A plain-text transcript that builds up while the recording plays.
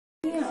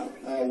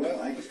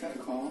Well, I just got a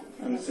call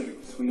from the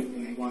surgical suite,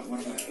 and they want one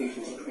of my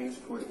patients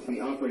transported to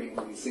the operating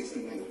room in 60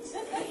 minutes.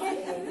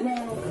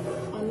 Now,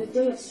 on the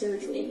day of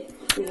surgery,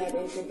 we have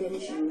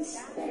interventions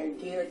that are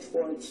geared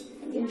towards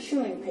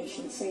ensuring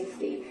patient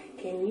safety.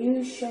 Can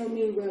you show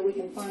me where we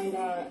can find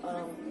our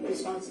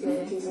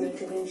responsibilities and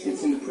interventions?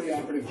 It's in the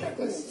preoperative checklist.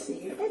 Let's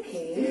see.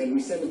 Okay. And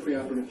we send the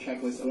preoperative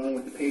checklist along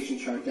with the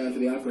patient chart down to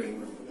the operating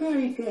room.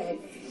 Very good.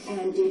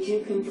 And did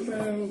you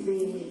confirm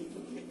the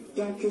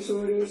doctor's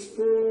orders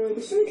for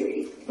the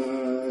surgery?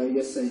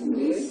 Yes, I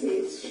did.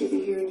 It should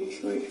be here in the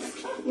chart.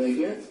 Right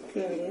here.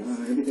 There it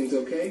is. Everything's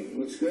okay?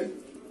 Looks good?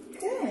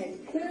 Good.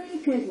 Very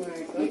good,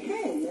 Mark.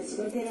 Okay, let's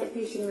go get our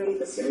patient ready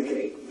for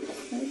surgery.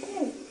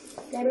 Okay.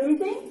 Got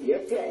everything?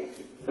 Yep. Good.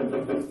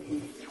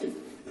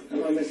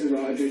 Hello, Mrs.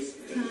 Rogers.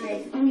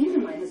 Hi. Oh, you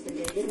know my husband,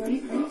 David,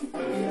 right?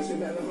 Yes, we've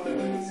had a hard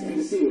one. It's good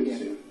to see you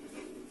again.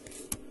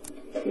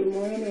 Good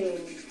morning.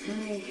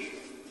 Hi.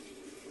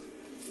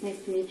 Nice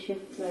to meet you.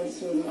 Nice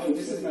to meet Oh, you.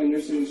 this is my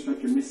nursing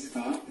instructor, Miss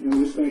Scott. And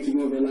we're just going to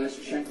go over our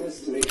last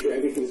checklist to make sure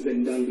everything's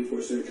been done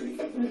before surgery.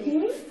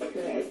 Good.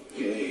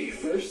 Okay,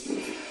 first,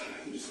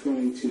 I'm just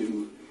going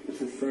to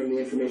confirm the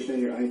information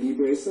on your ID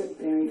bracelet.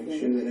 Very Make good.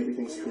 sure that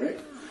everything's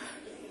correct.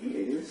 It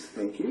is.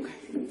 Thank you.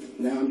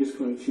 Now I'm just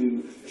going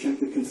to check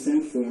the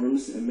consent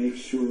forms and make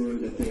sure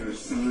that they are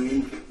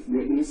signed,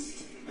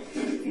 witnessed,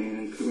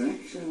 and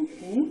correct,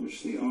 Okay.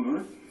 which they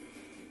are.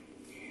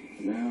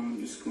 Now I'm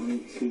just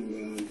going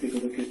to take a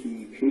look at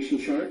the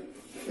patient chart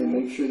and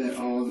make sure that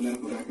all the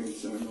medical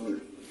records are in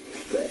order.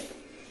 Good.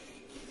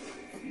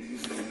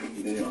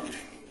 And they are.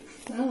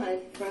 Well, I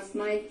crossed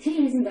my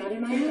T's and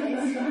dotted my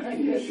I's.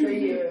 Good for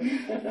you.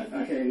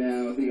 Okay,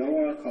 now the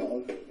OR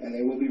called, and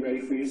they will be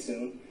ready for you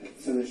soon.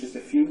 So there's just a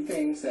few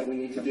things that we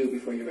need to do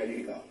before you're ready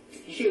to go.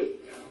 Shoot.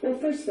 Well,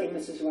 first thing,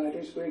 Mrs.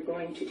 Rogers, we're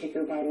going to take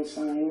your vital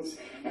signs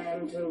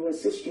and to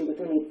assist you with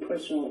any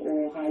personal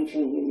oral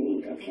hygiene you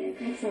need, okay?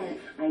 Excellent.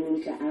 I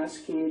need to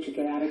ask you to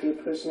get out of your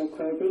personal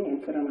clothing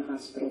and put on a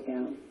hospital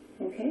gown,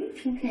 okay?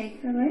 Okay.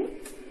 All right?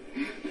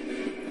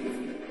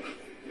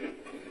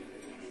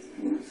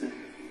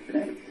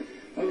 Okay.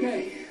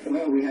 Okay.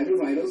 Well, we have your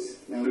vitals.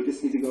 Now we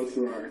just need to go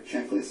through our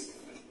checklist.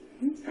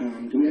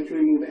 Do we have to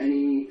remove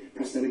any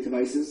prosthetic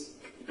devices?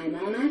 I'm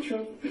all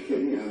natural.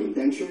 Okay,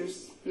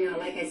 dentures? You know,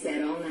 like I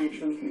said, all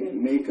natural. Okay,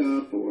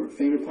 makeup or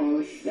finger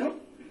polish? Nope.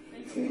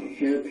 Okay,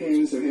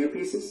 hairpins or hair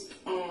pieces?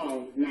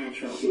 All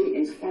natural. She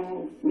is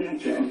all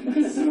natural.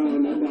 So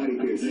no body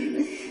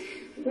piercing.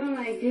 Well,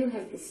 I do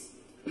have this.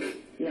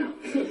 No.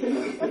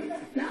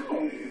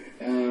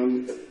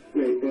 No.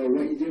 Great. Well,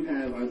 what you do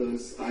have are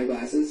those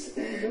eyeglasses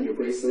and your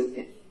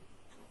bracelet.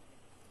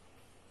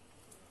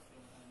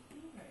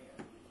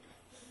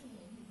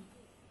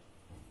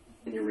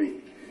 And your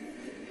ring.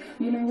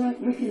 You know what?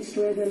 We can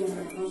store them in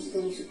our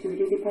hospital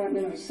security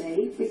department or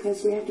safe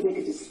because we have to make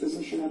a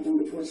disposition of them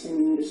before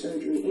sending you to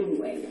surgery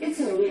anyway. It's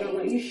so we don't okay.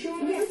 want you sure?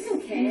 Yeah, it's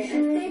okay. You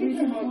sure? David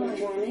can hold them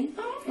for me.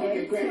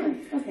 Okay, great.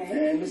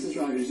 Okay. And Mrs.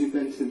 Rogers, you've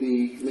been to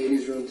the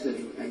ladies' room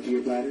to empty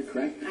your bladder,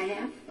 correct? I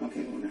have.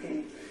 Okay, wonderful.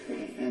 Okay.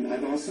 And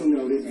I've also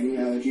noted any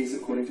allergies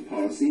according to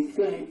policy.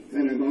 Good.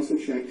 And I've also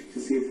checked to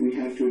see if we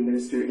have to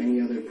administer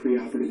any other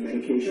preoperative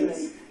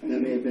medications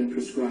that may have been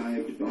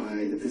prescribed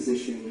by the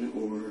physician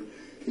or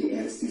the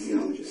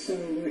anesthesiologist. So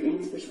we're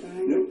in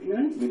prescribed? Nope.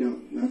 None? We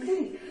don't. No.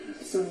 Okay.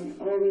 So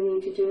all we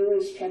need to do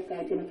is check the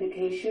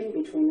identification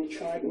between the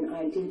chart and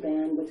ID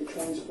band with the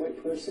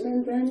transport person,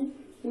 and then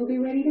we'll be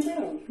ready to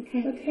go.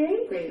 Okay.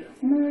 Okay?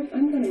 Great. Mark,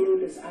 I'm going to move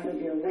this out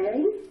of your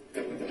way.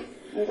 Okay.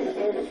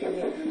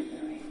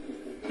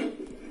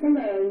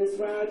 Hello, Ms.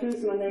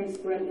 Rogers. My name is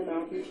Brenda, and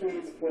I'll be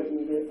transporting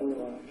you to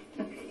OR.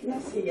 Okay.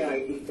 Let's see your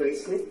ID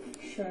bracelet.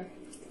 Sure.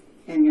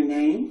 And your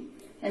name?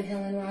 I'm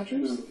Helen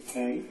Rogers.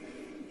 Okay.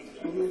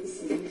 I'm going to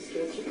see you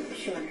stretch.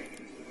 Sure.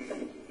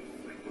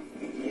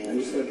 Yeah, I'm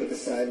just going to put the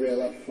side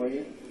rail up for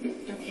you.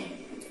 Okay.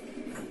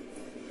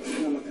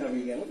 I'm going to cover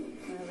you up.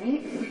 All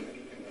right.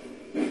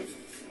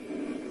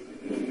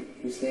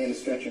 You stay in the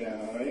stretcher now,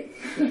 all right?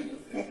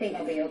 I think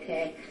I'll be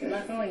okay. I'm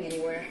not going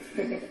anywhere.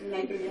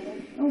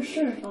 Oh,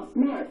 sure.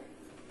 Mark.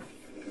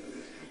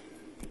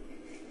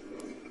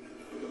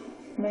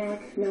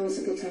 Mark, now is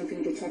a good time for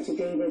you to talk to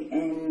David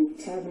and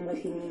tell him what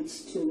he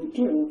needs to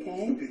do,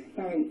 okay? Okay.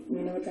 All right. You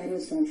know what that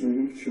is, don't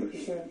you? Sure.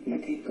 Sure.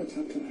 Okay, go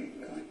talk to him.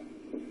 Go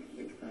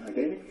on.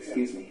 David,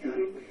 excuse me.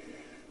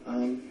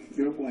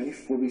 Your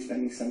wife will be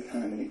spending some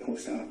time in a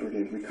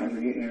post-operative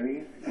recovery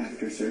area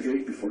after surgery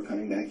before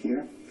coming back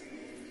here.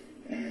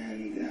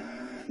 And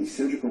the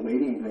surgical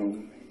waiting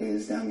room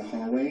is down the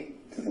hallway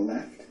to the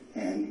left,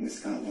 and Miss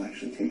Scott will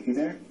actually take you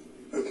there.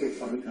 Okay,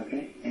 fine.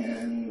 Okay,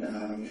 and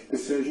the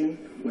surgeon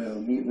will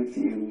meet with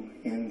you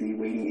in the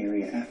waiting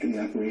area after the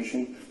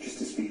operation just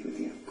to speak with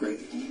you. Great.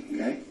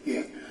 Okay?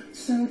 Yeah.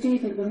 So,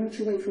 David, why don't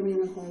you wait for me in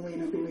the hallway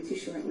and I'll be with you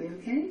shortly,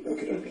 okay?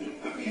 Okay.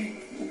 Okay.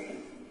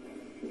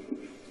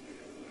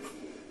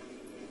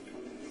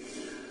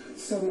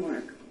 So,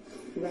 Mark,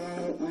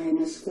 while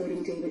I'm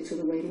escorting David to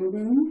the waiting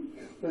room,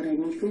 what I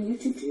need for you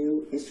to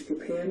do is to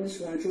prepare Miss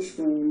Rogers'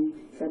 room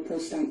for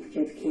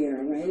post-operative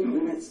care, right?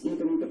 And that's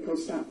even the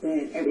post-op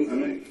bed,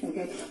 everything.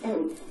 Okay.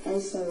 Oh,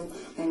 also,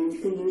 I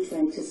need for you to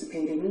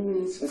anticipate any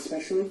needs for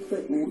special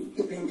equipment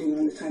depending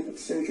on the type of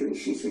surgery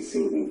she's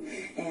receiving,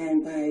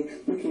 and by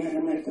looking at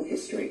her medical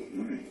history.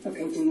 All right.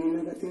 Okay. Do you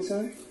know what these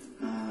are?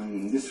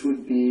 This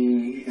would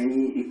be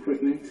any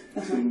equipment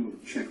to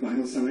check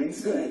vital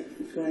signs, Good.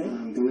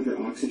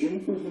 deliver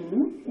oxygen,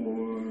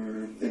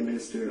 or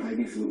administer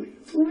IV fluid.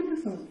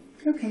 Wonderful.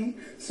 Okay.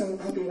 So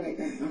I'll be right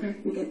back. Okay.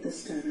 You get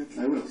this done.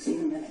 I will. See you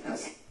in a minute.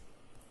 Okay.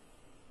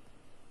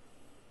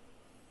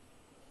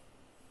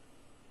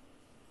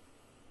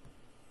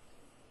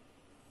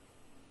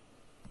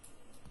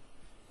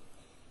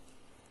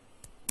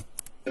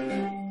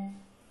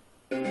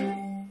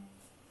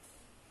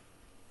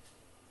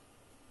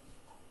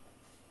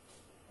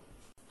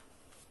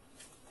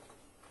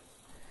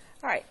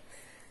 All right,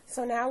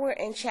 so now we're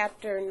in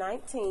chapter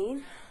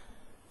 19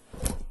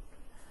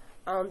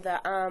 on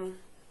the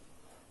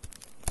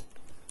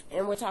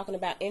and we're talking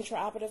about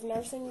intraoperative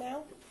nursing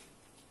now.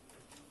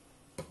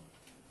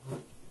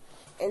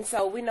 And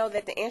so we know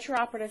that the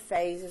intraoperative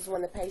phase is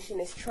when the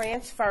patient is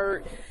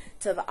transferred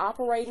to the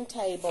operating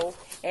table,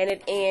 and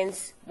it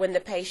ends when the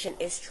patient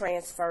is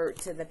transferred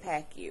to the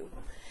PACU.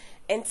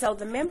 And so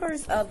the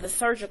members of the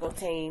surgical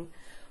team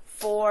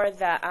for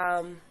the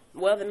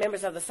the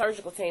members of the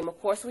surgical team,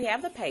 of course, we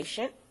have the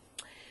patient,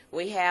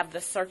 we have the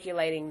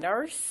circulating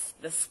nurse,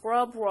 the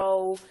scrub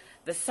roll,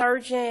 the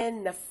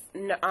surgeon, the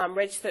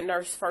registered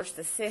nurse first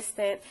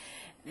assistant,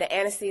 the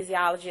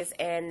anesthesiologist,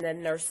 and the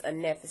nurse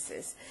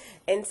anesthetist.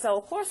 And so,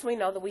 of course, we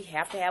know that we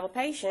have to have a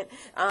patient,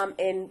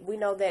 and we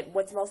know that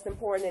what's most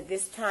important at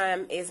this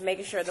time is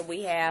making sure that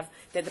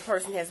that the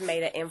person has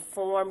made an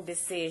informed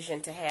decision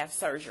to have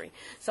surgery.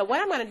 So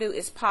what I'm going to do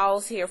is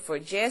pause here for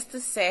just a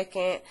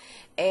second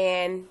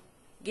and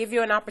give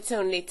you an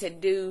opportunity to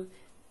do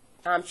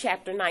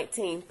Chapter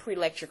 19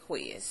 pre-lecture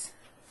quiz.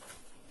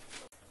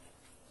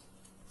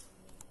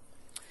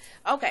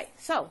 Okay,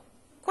 so,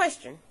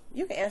 question.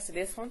 You can answer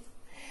this one.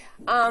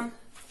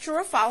 True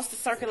or false, the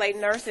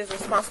circulating nurse is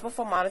responsible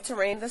for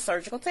monitoring the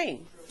surgical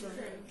team?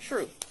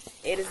 True.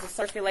 It is the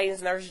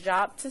circulating nurse's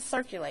job to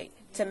circulate,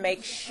 to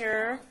make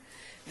sure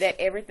that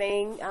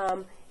everything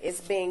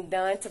is being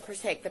done to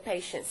protect the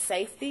patient's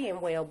safety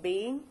and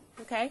well-being.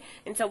 Okay,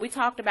 and so we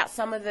talked about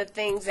some of the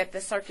things that the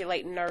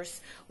circulating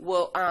nurse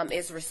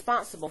is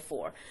responsible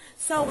for.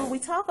 So when we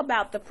talk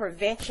about the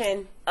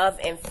prevention of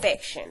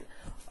infection,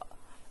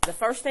 the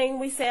first thing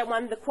we said,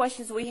 one of the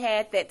questions we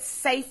had, that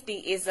safety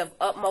is of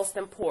utmost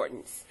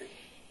importance.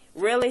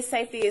 Really,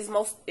 safety is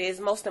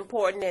most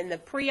important in the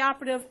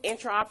preoperative,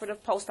 intraoperative,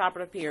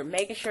 postoperative period,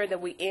 making sure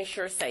that we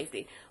ensure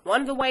safety.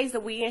 One of the ways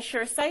that we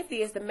ensure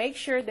safety is to make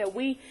sure that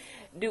we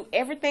do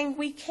everything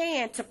we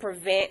can to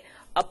prevent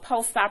a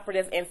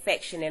postoperative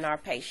infection in our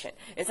patient.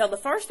 And so the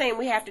first thing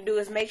we have to do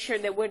is make sure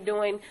that we're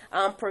doing,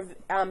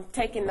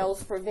 taking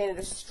those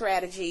preventative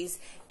strategies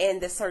in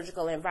the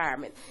surgical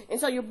environment. And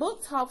so your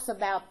book talks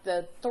about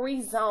the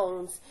 3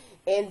 zones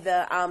in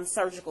the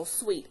surgical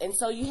suite. And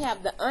so you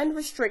have the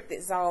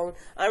unrestricted zone.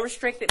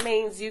 Unrestricted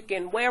means you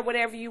can wear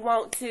whatever you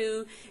want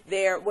to.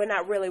 We're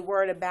not really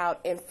worried about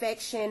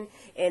infection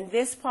in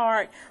this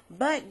part.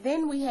 But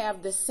then we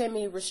have the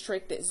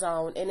semi-restricted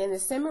zone. And in the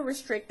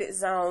semi-restricted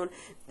zone,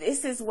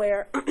 this is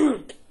where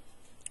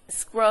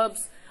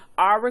scrubs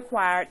are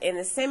required in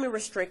the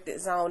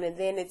semi-restricted zone, and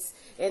then it's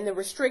in the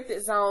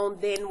restricted zone.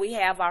 Then we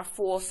have our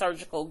full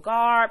surgical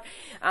garb.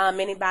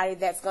 Anybody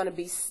that's going to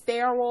be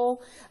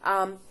sterile,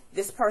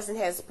 this person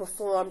has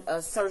performed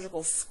a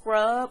surgical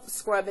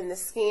scrubbing the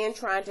skin,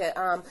 trying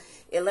to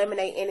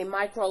eliminate any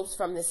microbes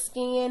from the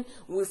skin.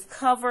 We've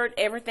covered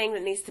everything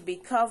that needs to be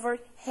covered.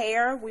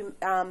 Hair,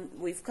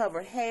 we've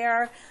covered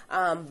hair,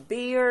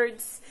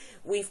 beards,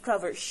 we've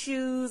covered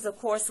shoes. Of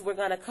course, we're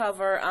going to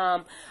cover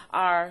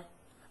our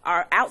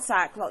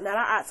outside clothes, not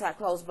our outside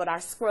clothes, but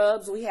our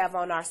scrubs we have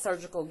on our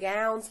surgical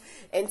gowns.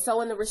 And so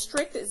in the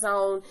restricted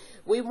zone,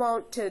 we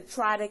want to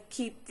try to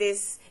keep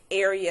this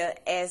area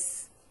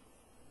as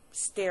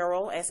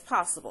sterile as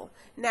possible.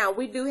 Now,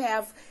 we do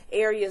have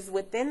areas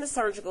within the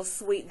surgical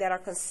suite that are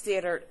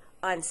considered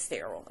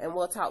unsterile, and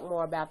we'll talk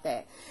more about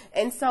that.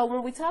 And so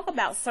when we talk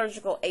about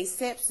surgical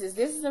asepsis,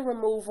 this is the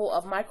removal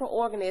of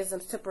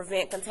microorganisms to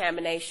prevent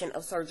contamination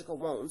of surgical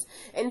wounds.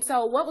 And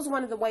so what was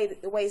one of the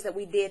ways that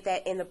we did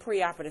that in the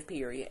preoperative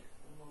period?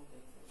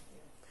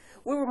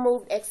 We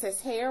removed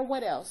excess hair.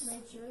 What else?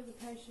 Made sure the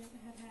patient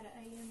had an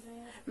AM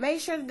bath. Made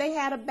sure that they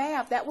had a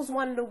bath. That was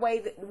one of the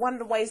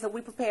ways that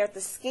we prepared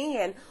the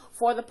skin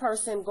for the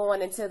person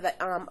going into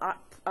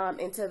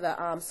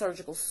the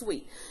surgical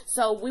suite.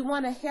 So we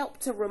want to help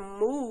to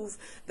remove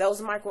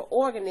those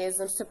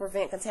microorganisms to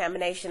prevent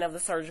contamination of the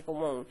surgical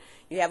wound.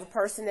 You have a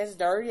person that's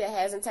dirty, that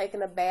hasn't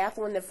taken a bath.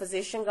 When the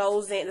physician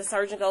goes in, the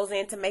surgeon goes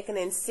in to make an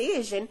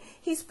incision,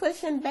 he's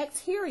pushing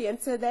bacteria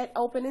into that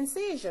open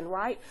incision,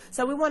 right?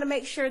 So we want to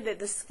make sure that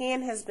the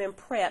skin has been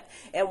prepped.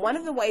 And one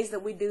of the ways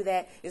that we do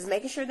that is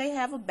making sure they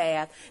have a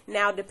bath.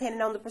 Now,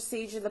 depending on the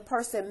procedure, the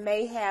person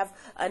may have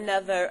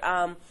another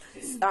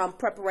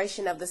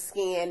preparation of the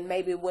skin,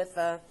 maybe with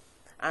a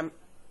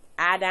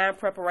iodine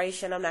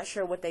preparation. I'm not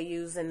sure what they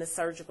use in the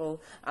surgical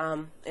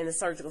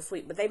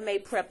suite, but they may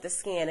prep the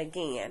skin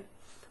again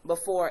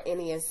before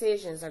any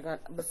incisions are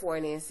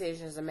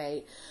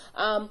made.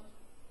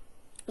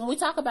 When we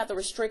talk about the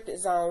restricted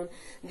zone,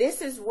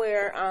 this is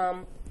where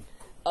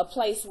a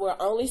place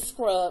where only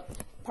scrub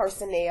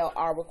personnel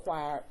are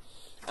required.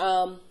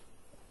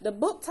 The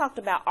book talked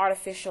about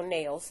artificial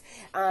nails.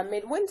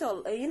 It went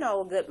into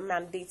a good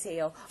amount of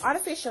detail.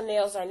 Artificial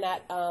nails are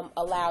not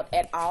allowed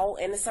at all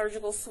in the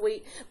surgical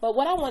suite. But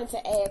what I wanted to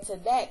add to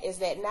that is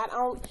that not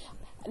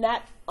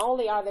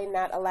only are they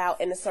not allowed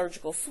in the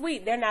surgical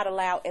suite, they're not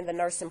allowed in the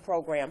nursing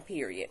program,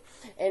 period.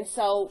 And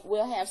so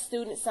we'll have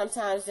students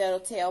sometimes that'll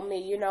tell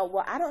me,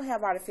 well, I don't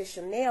have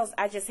artificial nails,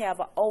 I just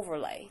have an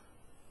overlay.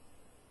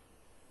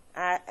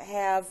 I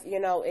have,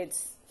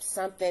 it's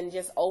something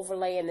just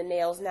overlaying the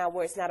nails now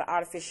where it's not an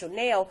artificial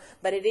nail,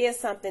 but it is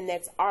something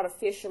that's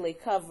artificially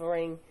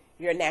covering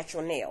your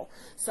natural nail.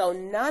 So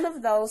none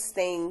of those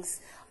things,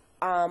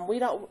 we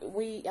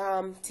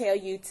tell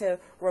you to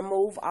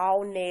remove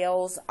all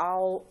nails,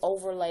 all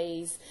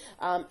overlays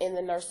in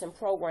the nursing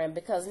program,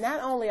 because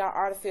not only are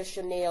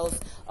artificial nails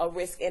a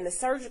risk in the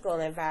surgical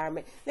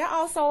environment, they're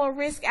also a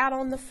risk out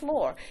on the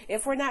floor.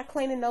 If we're not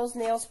cleaning those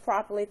nails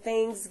properly,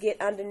 things get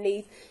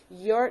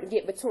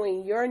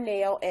between your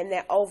nail and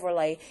that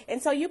overlay,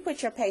 and so you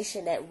put your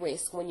patient at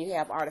risk when you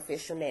have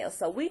artificial nails.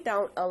 So we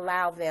don't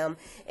allow them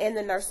in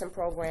the nursing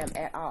program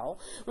at all.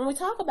 When we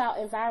talk about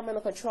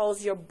environmental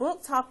controls, your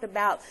book talked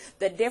about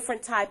the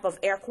different type of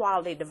air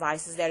quality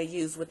devices that are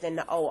used within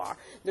the OR.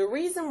 The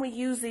reason we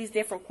use these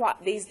different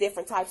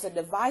types of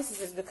devices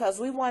is because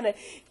we want to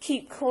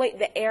keep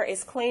the air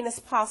as clean as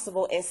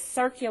possible and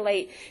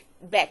circulate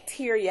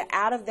bacteria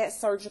out of that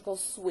surgical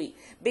suite,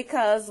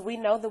 because we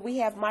know that we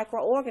have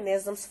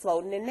microorganisms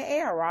floating in the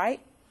air, right?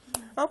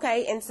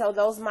 Okay, and so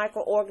those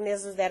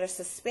microorganisms that are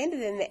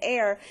suspended in the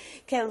air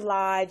can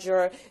lodge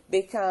or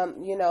become,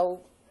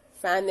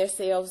 find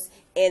themselves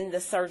in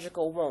the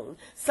surgical wound.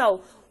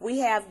 So we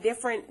have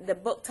the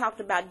book talked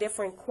about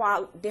different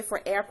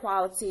air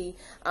quality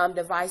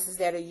devices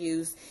that are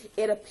used.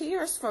 It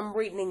appears from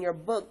reading in your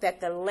book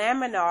that the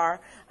laminar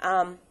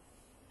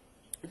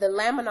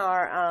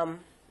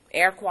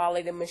air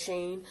quality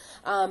machine,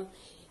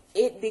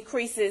 it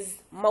decreases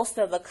most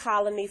of the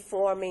colony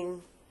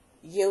forming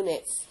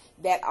units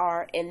that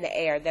are in the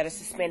air, that are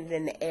suspended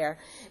in the air.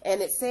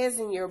 And it says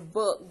in your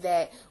book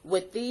that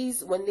when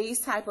these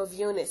type of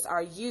units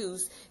are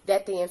used,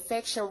 that the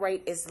infection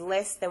rate is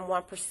less than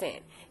 1%.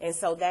 And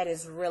so that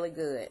is really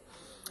good.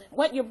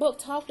 What your book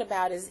talked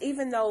about is,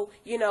 even though,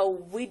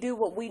 we do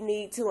what we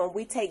need to and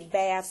we take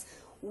baths,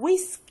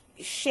 we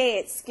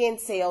shed skin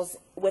cells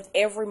with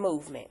every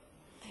movement.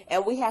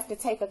 And we have to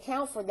take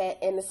account for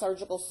that in the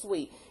surgical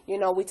suite.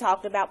 We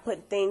talked about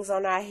putting things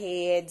on our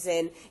heads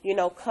and,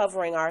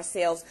 covering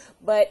ourselves.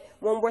 But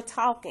when we're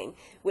talking,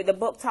 the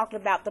book talked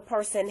about the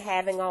person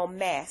having on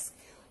masks.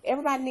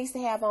 Everybody needs to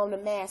have on a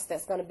mask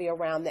that's going to be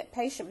around that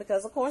patient,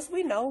 because, of course,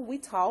 we know we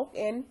talk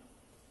and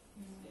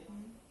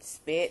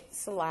spit,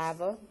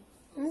 saliva,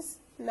 and it's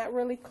not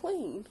really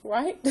clean,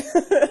 right?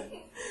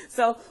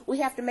 So we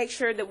have to make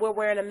sure that we're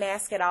wearing a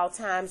mask at all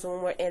times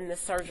when we're in the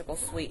surgical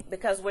suite,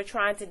 because we're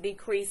trying to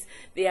decrease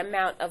the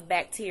amount of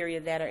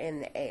bacteria that are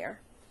in the air.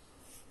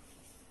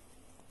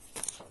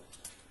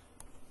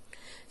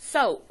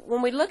 So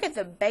when we look at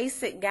the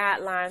basic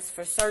guidelines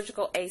for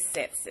surgical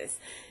asepsis,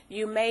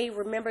 you may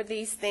remember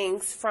these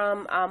things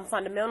from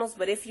fundamentals,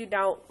 but if you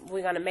don't,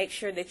 we're going to make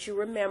sure that you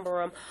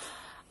remember them.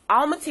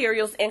 All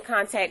materials in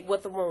contact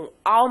with the wound,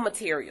 all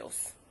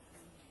materials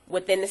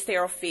within the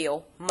sterile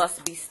field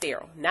must be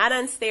sterile. Not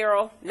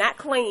unsterile, not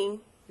clean,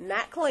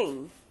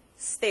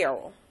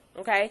 sterile.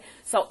 Okay?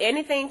 So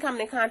anything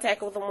coming in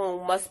contact with the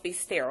wound must be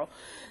sterile.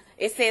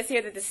 It says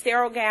here that the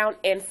sterile gown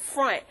in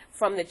front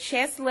from the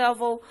chest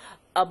level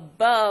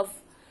above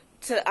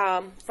to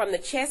from the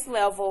chest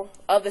level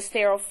of the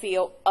sterile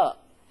field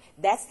up.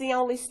 That's the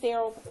only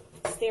sterile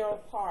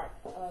part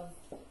of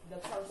the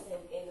person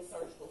in the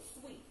surgical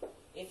suite.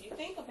 If you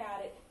think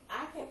about it,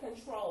 I can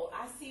control.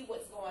 I see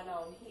what's going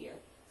on here.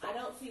 I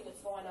don't see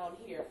what's going on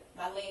here.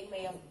 My leg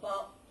may have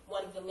bumped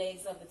one of the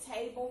legs of the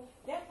table.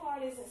 That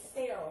part isn't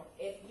sterile.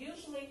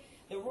 Usually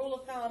the rule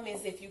of thumb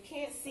is if you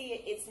can't see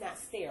it, it's not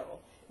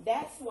sterile.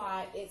 That's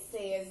why it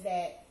says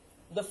that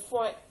the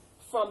front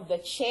from the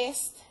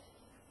chest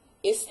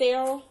is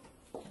sterile.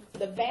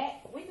 The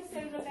back, we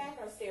consider the back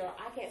are sterile.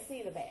 I can't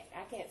see the back.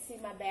 I can't see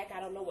my back. I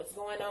don't know what's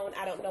going on.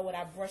 I don't know what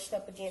I brushed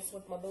up against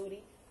with my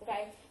booty.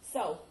 Okay?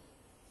 So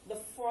the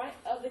front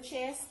of the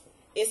chest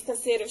is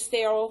considered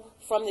sterile.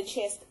 From the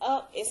chest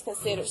up is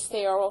considered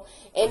sterile.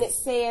 And it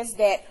says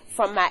that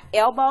from my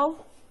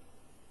elbow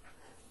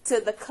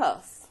to the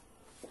cuff,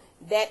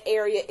 that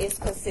area is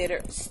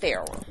considered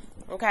sterile.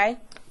 Okay?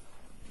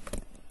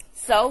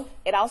 So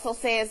it also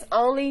says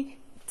only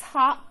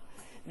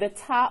the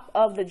top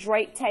of the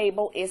drape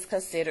table is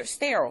considered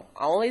sterile.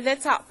 Only the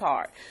top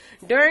part.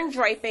 During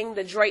draping,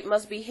 the drape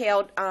must be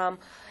held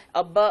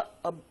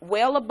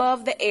well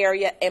above the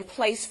area and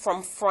placed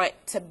from front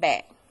to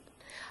back.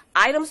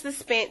 Items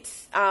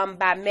dispensed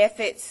by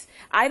methods.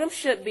 Items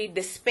should be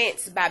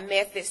dispensed by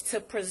methods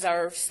to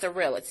preserve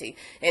sterility.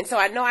 And so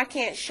I know I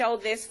can't show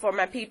this for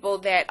my people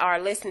that are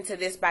listening to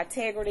this by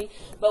integrity,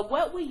 but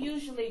what we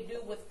usually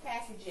do with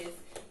packages,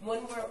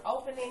 when we're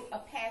opening a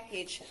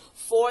package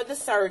for the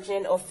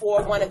surgeon or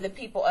for one of the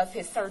people of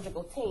his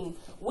surgical team,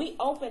 we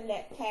open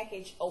that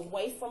package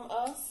away from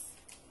us.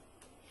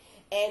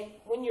 And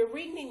when you're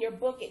reading in your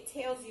book, it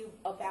tells you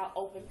about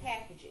open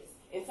packages.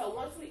 And so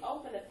once we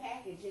open a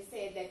package, it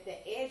said that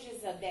the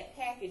edges of that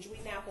package, we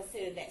now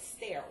consider that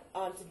sterile,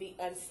 to be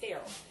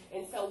unsterile.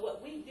 And so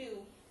what we do,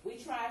 we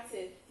try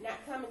to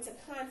not come into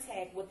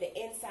contact with the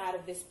inside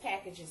of this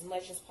package as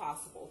much as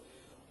possible.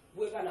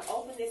 We're going to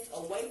open this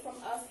away from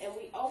us, and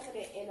we open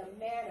it in a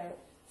manner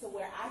to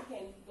where I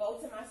can go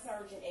to my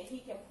surgeon and he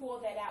can pull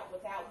that out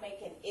without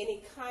making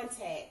any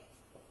contact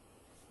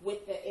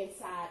with the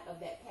inside of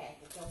that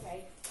package,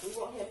 okay? We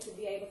want him to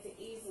be able to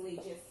easily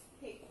just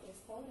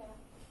pull it out.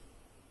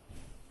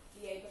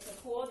 Be able to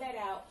pull that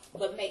out,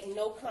 but make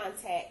no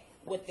contact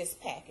with this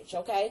package,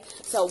 okay?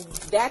 So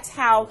that's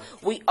how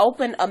we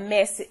open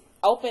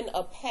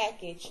a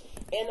package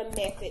in a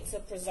method to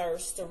preserve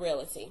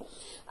sterility.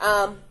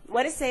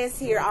 What it says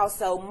here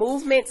also,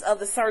 movements of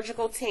the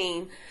surgical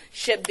team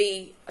should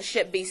be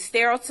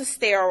sterile to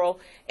sterile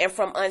and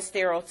from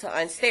unsterile to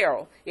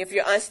unsterile. If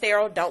you're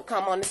unsterile, don't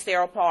come on the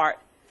sterile part.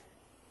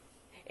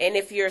 And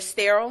if you're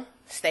sterile,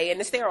 stay in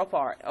the sterile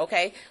part,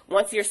 okay?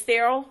 Once you're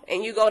sterile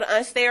and you go to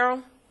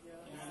unsterile,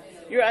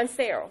 you're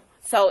unsterile.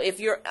 So if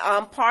you're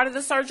part of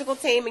the surgical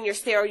team and you're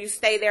sterile, you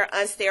stay there.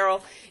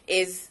 Unsterile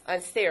is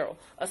unsterile.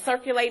 A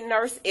circulating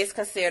nurse is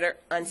considered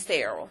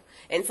unsterile.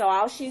 And so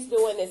all she's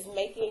doing is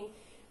making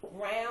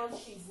rounds.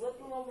 She's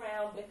looking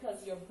around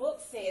because your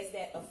book says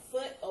that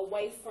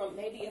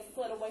maybe a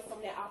foot away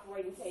from that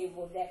operating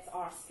table, that's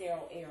our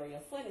sterile area.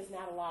 A foot is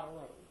not a lot of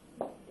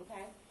room,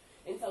 okay?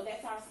 And so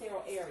that's our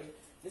sterile area.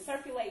 The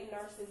circulating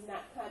nurse is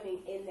not coming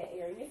in that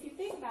area. And if you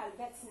think about it,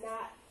 that's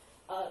not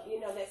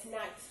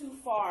too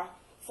far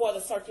for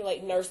the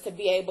circulating nurse to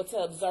be able to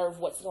observe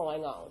what's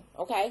going on,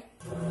 okay?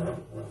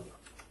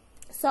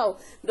 So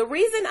the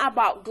reason I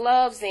brought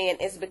gloves in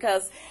is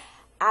because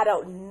I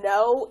don't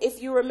know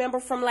if you remember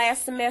from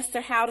last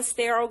semester how to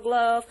sterile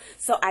glove,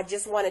 so I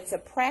just wanted to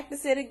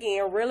practice it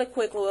again really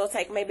quickly. It'll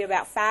take maybe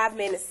about 5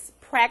 minutes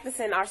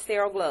practicing our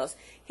sterile gloves.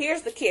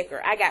 Here's the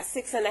kicker. I got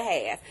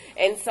 6.5,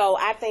 and so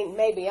I think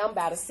maybe I'm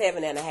about a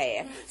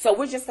 7.5. So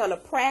we're just going to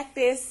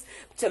practice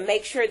to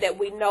make sure that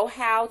we know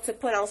how to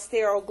put on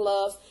sterile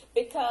gloves,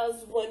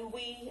 because when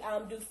we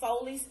do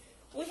Foley's,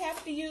 we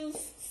have to use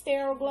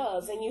sterile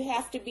gloves, and you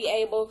have to be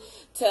able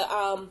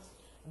to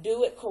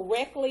do it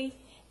correctly.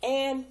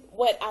 And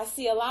what I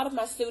see a lot of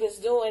my students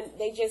doing,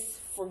 they just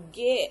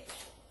forget.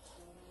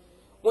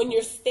 When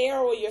you're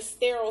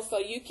sterile, so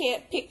you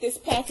can't pick this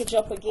package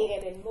up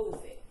again and move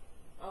it,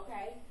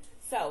 okay?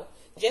 So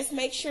just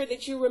make sure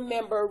that you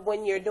remember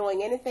when you're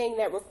doing anything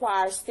that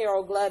requires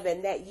sterile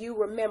gloving that you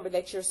remember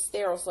that you're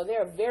sterile. So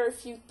there are very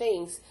few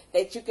things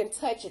that you can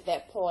touch at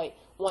that point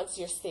once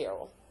you're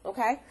sterile,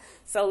 okay?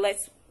 So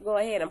let's go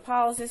ahead and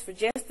pause this for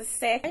just a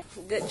second.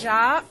 Good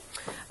job.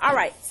 All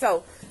right,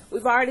 so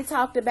we've already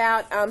talked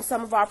about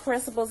some of our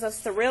principles of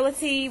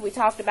sterility. We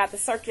talked about the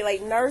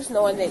circulating nurse,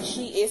 knowing that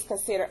she is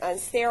considered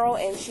unsterile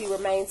and she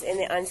remains in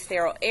the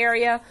unsterile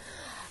area.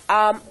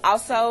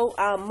 Also,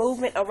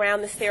 movement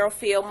around the sterile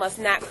field must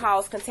not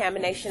cause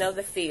contamination of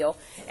the field.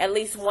 At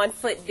least 1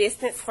 foot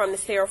distance from the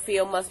sterile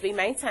field must be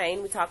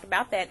maintained. We talked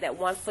about that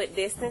 1 foot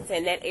distance,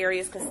 and that area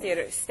is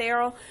considered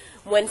sterile.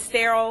 When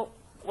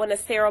a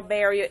sterile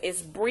barrier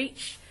is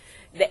breached,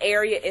 the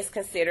area is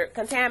considered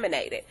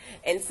contaminated.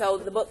 And so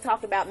the book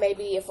talked about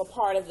maybe if a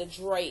part of the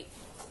drape,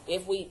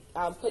 if we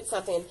put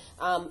something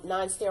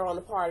non-sterile on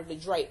the part of the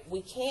drape,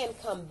 we can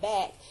come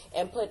back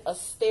and put a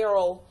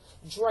sterile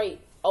drape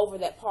over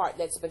that part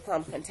that's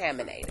become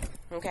contaminated.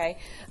 Okay.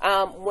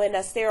 When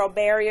a sterile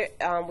barrier,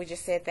 we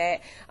just said that,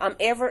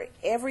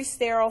 every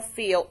sterile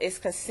field is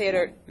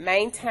considered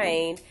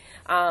maintained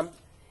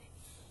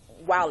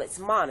while it's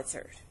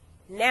monitored.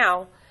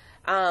 Now,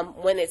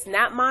 when it's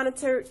not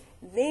monitored,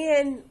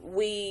 then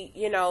we,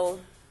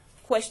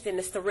 question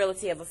the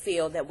sterility of a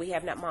field that we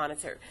have not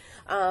monitored.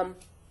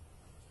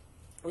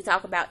 We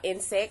talk about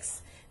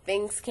insects.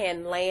 Things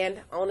can land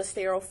on a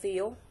sterile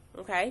field,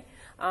 okay?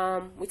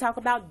 We talk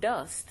about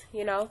dust,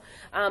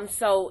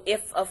 So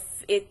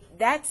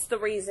that's the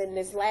reason,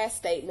 this last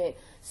statement,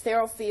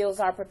 sterile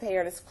fields are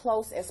prepared as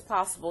close as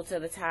possible to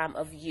the time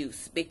of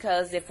use,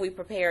 because if we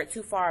prepare it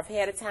too far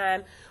ahead of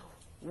time,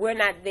 we're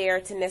not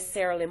there to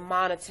necessarily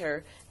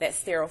monitor that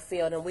sterile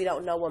field, and we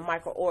don't know when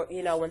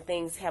when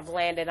things have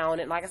landed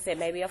on it. Like I said,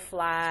 maybe a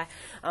fly.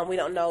 We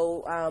don't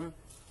know.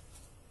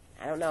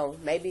 I don't know.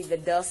 Maybe the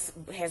dust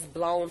has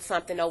blown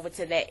something over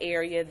to that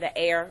area. The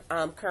air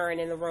current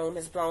in the room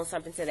has blown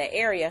something to that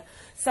area.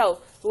 So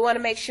we want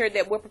to make sure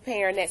that we're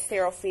preparing that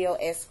sterile field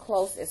as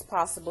close as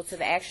possible to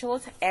the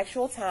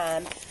actual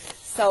time,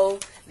 so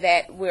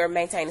that we're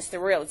maintaining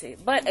sterility.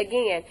 But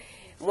again,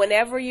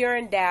 whenever you're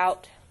in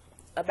doubt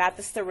about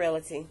the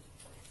sterility,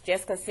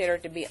 just consider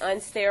it to be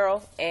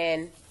unsterile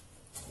and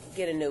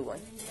get a new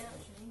one.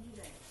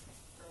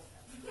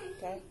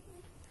 Okay.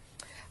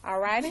 All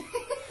righty.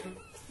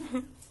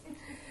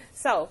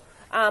 So,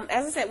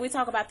 as I said, we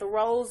talk about the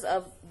roles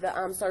of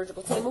the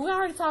surgical team, and we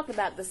already talked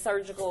about the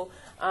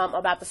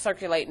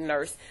circulating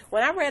nurse.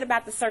 When I read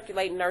about the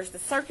circulating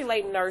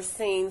nurse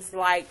seems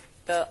like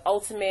the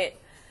ultimate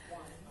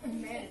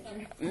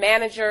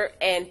manager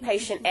and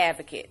patient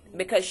advocate,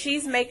 because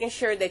she's making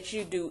sure that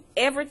you do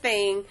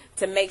everything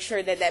to make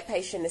sure that that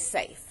patient is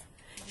safe.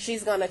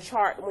 She's going to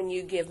chart when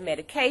you give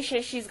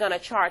medication. She's going to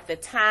chart the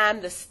time,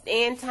 the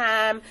end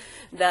time,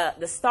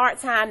 the start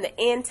time, the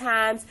end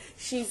times.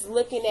 She's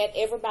looking at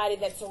everybody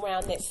that's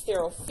around that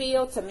sterile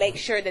field to make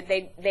sure that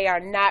they are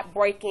not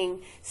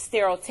breaking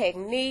sterile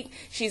technique.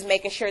 She's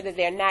making sure that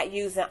they're not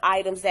using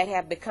items that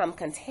have become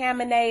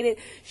contaminated.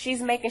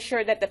 She's making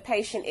sure that the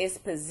patient is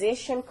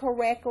positioned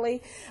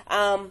correctly.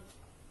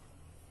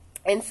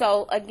 And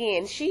so,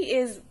 again, she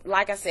is,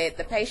 like I said,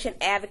 the patient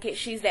advocate.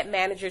 She's that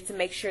manager to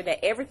make sure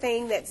that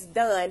everything that's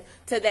done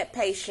to that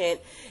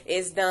patient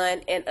is done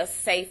in a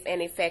safe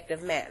and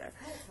effective manner.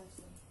 I have a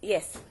question.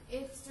 Yes.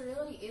 If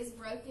sterility is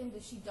broken,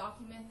 does she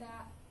document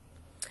that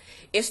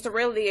If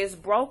sterility is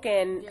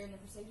broken, during the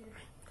procedure?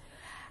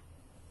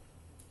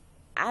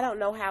 I don't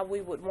know how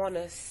we would want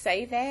to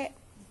say that.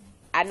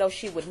 I know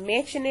she would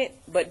mention it,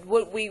 but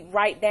would we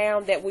write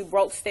down that we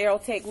broke sterile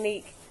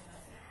technique?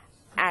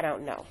 I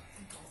don't know.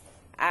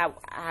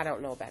 I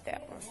don't know about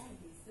that one.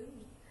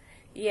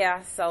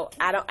 Yeah, so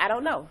I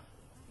don't know.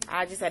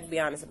 I just had to be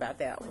honest about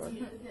that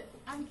one.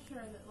 I'm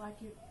sure that, like,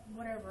 if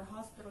whatever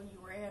hospital you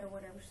were at or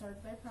whatever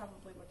surgery, they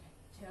probably would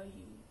tell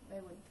you.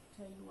 They would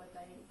tell you what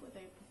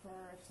they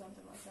prefer if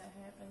something like that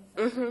happens.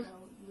 Mhm.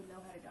 You would know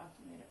how to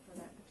document it for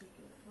that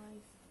particular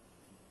place.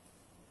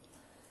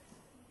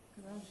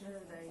 Because I'm sure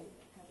they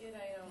have. It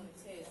ain't on the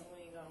test.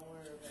 We ain't gonna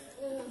worry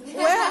about it.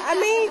 Well, I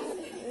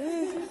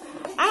mean,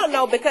 I don't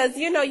know, because,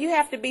 you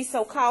have to be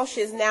so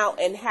cautious now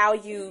in how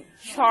you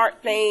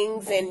chart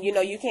things, and,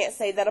 you can't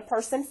say that a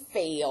person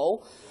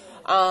fell.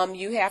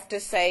 You have to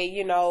say,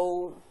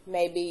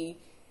 maybe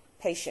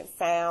patient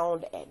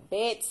found at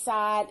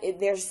bedside.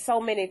 There's so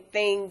many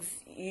things.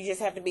 You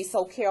just have to be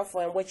so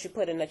careful in what you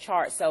put in the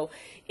chart. So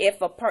if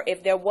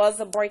there was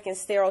a break in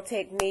sterile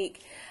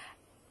technique,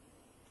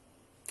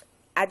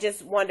 I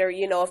just wonder,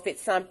 if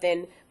it's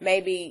something,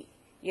 maybe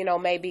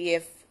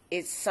if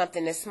it's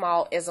something as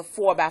small as a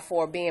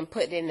 4x4 being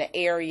put in the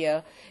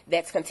area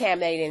that's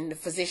contaminated and the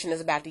physician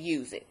is about to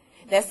use it.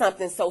 That's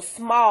something so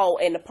small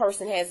and the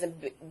person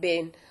hasn't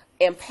been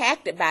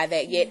impacted by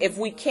that yet. If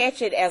we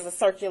catch it as a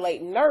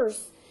circulating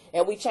nurse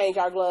and we change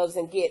our gloves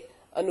and get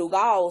a new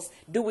gauze,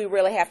 do we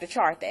really have to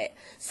chart that?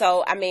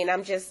 So, I mean,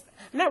 I'm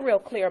not real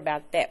clear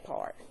about that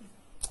part.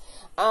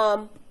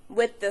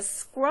 With the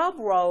scrub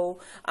roll,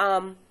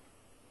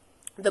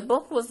 the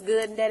book was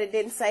good in that it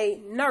didn't say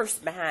nurse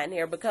behind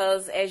here,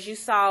 because as you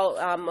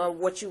saw,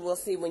 what you will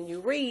see when you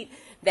read,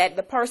 that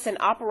the person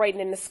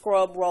operating in the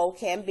scrub roll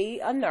can be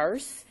a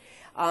nurse.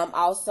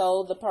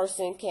 Also, the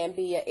person can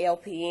be a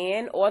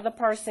LPN, or the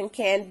person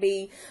can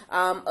be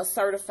a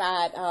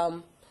certified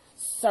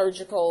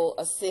surgical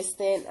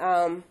assistant,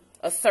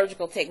 a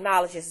surgical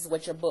technologist is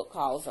what your book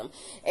calls them.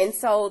 And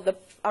so the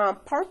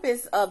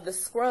purpose of the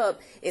scrub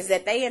is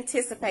that they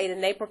anticipate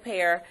and they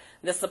prepare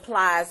the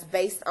supplies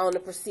based on the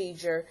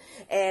procedure.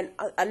 And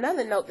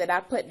another note that I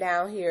put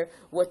down here,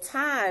 with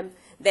time,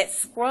 that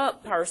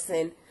scrub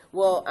person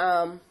will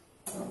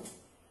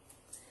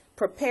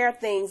prepare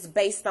things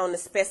based on the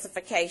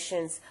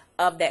specifications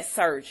of that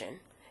surgeon.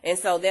 And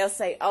so they'll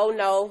say, oh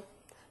no,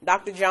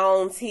 Dr.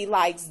 Jones, he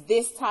likes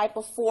this type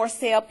of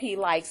forceps, he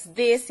likes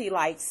this, he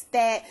likes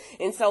that.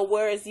 And so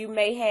whereas you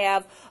may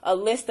have a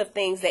list of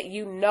things that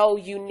you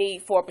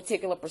need for a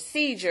particular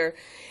procedure,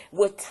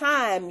 with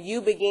time you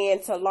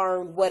begin to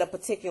learn what a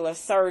particular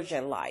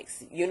surgeon likes.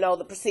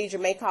 The procedure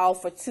may call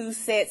for two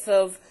sets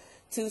of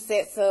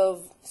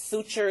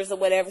sutures or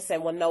whatever. Say,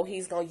 well, no,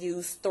 he's going to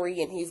use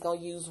 3 and he's going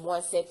to use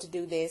 1 set to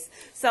do this.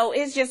 So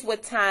it's just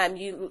with time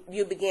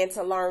you begin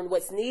to learn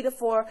what's needed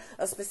for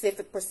a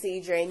specific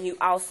procedure, and you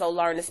also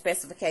learn the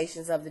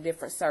specifications of the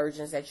different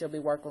surgeons that you'll be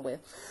working with.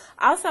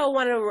 Also,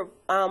 one of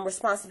the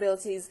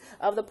responsibilities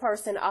of the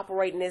person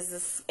operating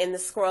in the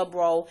scrub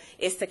roll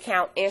is to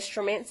count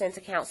instruments and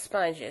to count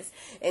sponges.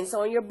 And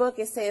so in your book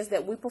it says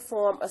that we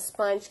perform a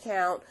sponge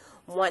count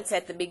once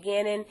at the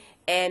beginning,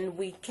 and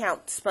we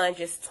count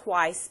sponges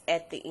twice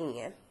at the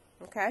end.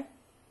 Okay?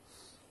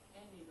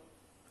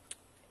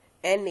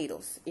 And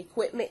needles.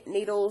 Equipment,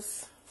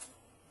 needles,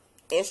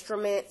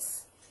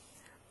 instruments.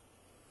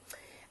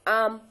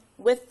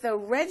 with the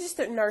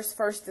registered nurse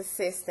first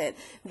assistant,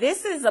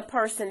 this is a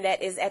person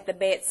that is at the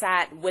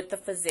bedside with the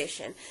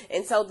physician.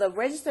 And so the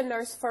registered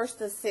nurse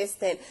first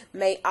assistant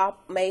may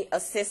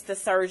assist the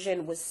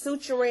surgeon with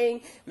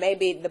suturing.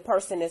 Maybe the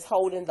person is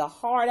holding the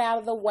heart out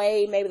of the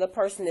way. Maybe the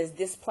person is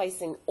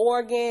displacing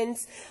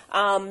organs.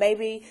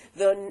 Maybe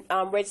the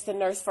registered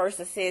nurse first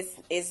assist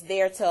is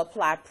there to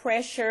apply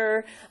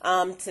pressure,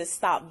 to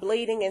stop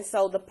bleeding. And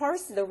so the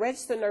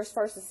registered nurse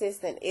first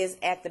assistant is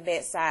at the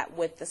bedside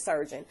with the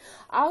surgeon.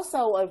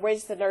 Also, a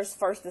registered nurse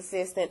first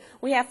assistant,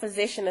 we have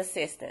physician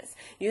assistants.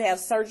 You have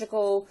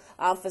surgical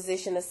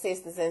physician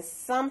assistants, and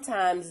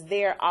sometimes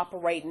they're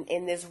operating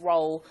in this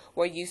role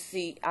where you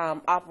see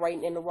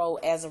operating in the role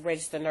as a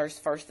registered nurse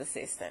first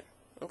assistant.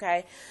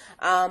 Okay.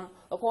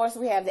 Of course,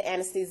 we have the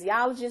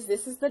anesthesiologist.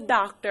 This is the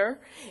doctor,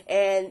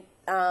 and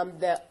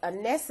the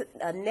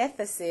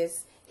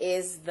anesthetist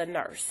is the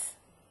nurse.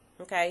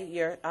 Okay,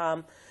 your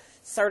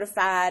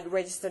certified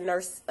registered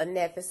nurse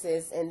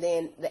anesthetist, and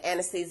then the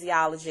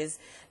anesthesiologist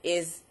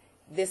is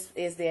the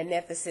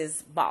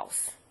anesthetist's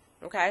boss.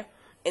 Okay,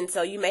 and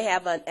so you may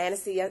have an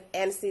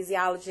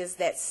anesthesiologist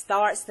that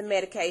starts the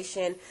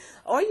medication,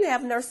 or you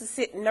have nurse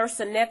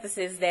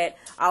anesthetists that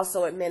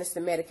also administer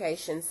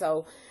medication.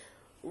 So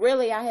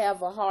really, I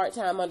have a hard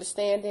time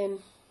understanding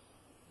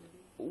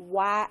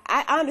why.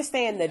 I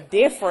understand the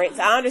difference.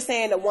 I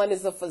understand that one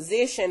is a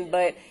physician,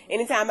 but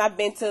anytime I've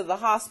been to the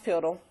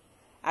hospital,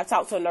 I've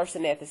talked to a nurse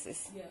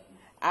anesthetist.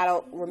 I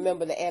don't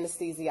remember the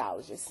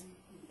anesthesiologist.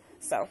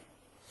 So,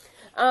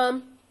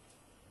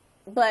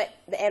 but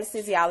the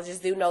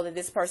anesthesiologists do know that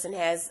this person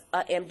has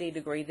a MD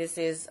degree. This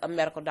is a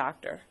medical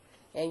doctor,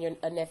 and your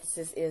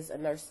anesthetist is a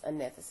nurse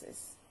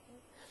anesthetist.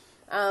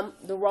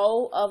 The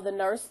role of the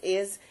nurse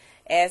is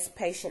as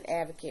patient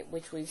advocate,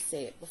 which we've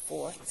said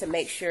before, to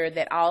make sure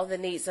that all the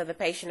needs of the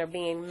patient are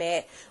being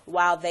met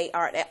while they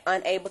are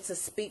unable to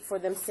speak for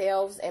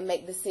themselves and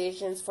make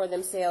decisions for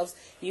themselves.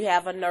 You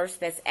have a nurse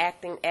that's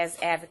acting as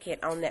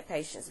advocate on that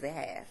patient's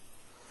behalf.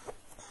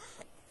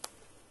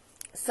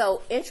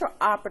 So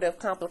intraoperative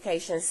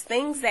complications,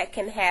 things that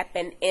can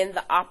happen in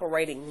the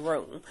operating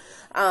room.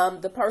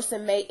 The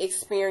person may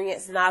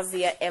experience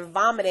nausea and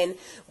vomiting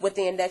with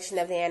the induction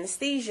of the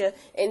anesthesia.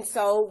 And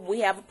so we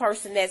have a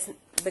person that's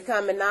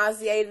becoming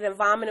nauseated and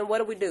vomiting.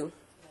 What do?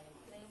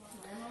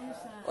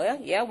 Well,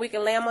 yeah, we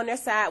can lay them on their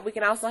side. We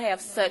can also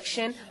have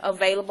suction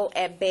available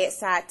at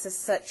bedside to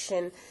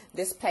suction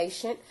this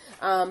patient.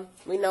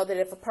 We know that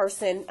if a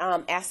person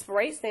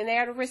aspirates, then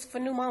they're at a risk for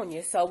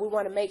pneumonia. So we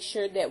want to make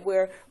sure that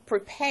we're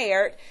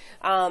prepared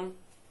in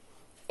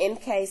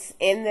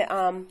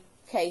the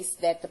case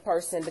that the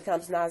person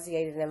becomes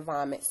nauseated and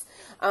vomits.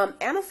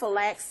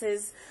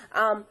 Anaphylaxis.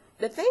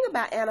 The thing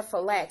about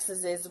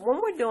anaphylaxis is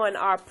when we're doing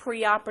our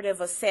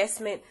preoperative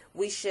assessment,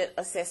 we should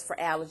assess for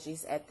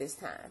allergies at this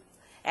time.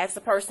 Ask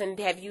the person,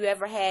 have you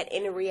ever had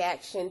any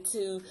reaction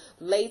to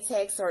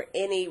latex or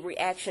any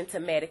reaction to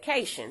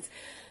medications?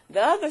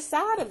 The other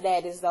side of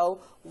that is, though,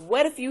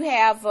 what if you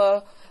have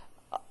a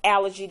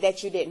allergy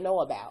that you didn't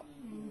know about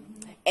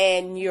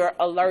and you're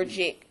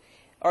allergic,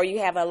 or you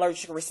have an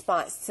allergic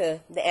response to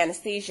the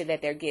anesthesia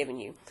that they're giving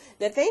you?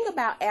 The thing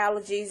about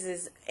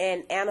allergies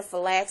and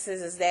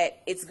anaphylaxis is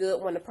that it's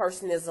good when the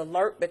person is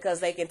alert,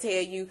 because they can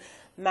tell you,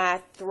 my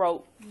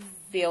throat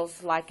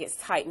feels like it's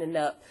tightening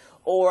up.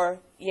 Or,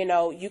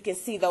 you can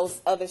see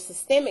those other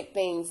systemic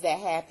things that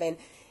happen.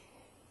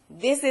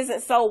 This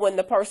isn't so when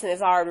the person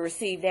has already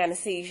received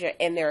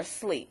anesthesia and they're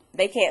asleep.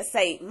 They can't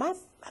say, my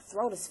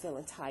throat is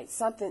feeling tight.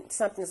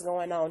 Something's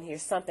going on here.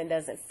 Something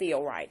doesn't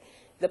feel right.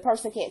 The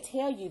person can't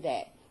tell you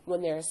that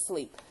when they're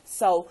asleep.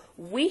 So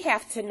we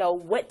have to know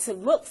what to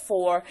look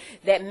for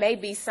that may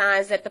be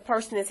signs that the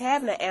person is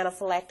having an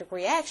anaphylactic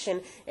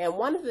reaction. And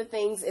one of the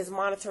things is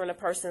monitoring a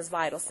person's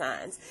vital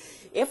signs.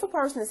 If a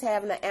person is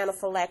having an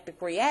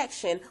anaphylactic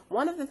reaction,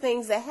 one of the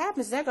things that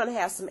happens, they're going to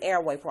have some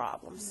airway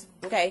problems.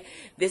 Okay,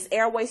 this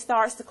airway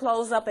starts to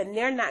close up, and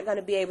they're not going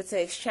to be able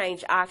to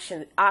exchange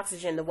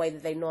oxygen the way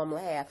that they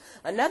normally have.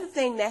 Another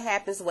thing that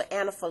happens with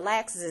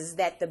anaphylaxis is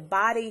that the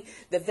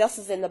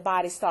vessels in the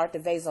body start to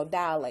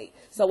vasodilate.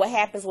 So what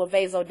happens with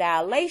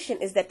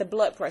vasodilation is that the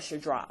blood pressure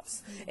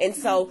drops. And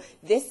so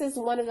this is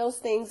one of those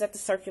things that the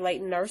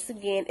circulating nurse,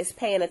 again, is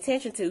paying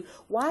attention to.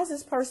 Why is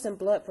this person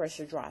blood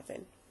pressure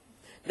dropping?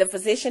 The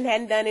physician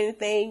hadn't done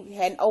anything,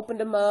 hadn't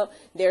opened them up.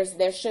 There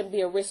shouldn't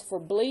be a risk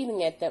for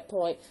bleeding at that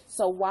point.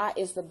 So why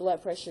is the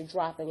blood pressure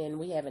dropping and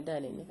we haven't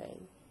done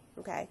anything?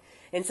 Okay.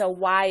 And so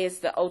why is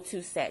the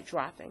O2 sat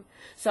dropping?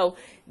 So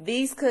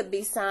these could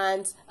be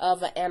signs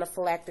of an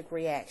anaphylactic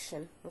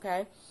reaction.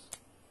 Okay.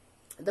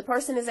 The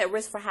person is at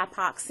risk for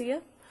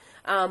hypoxia.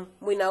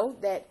 We know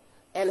that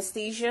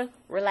anesthesia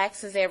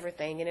relaxes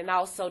everything, and it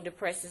also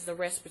depresses the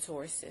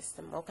respiratory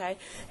system. Okay.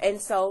 And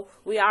so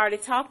we already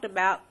talked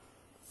about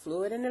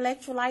fluid and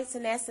electrolytes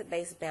and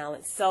acid-base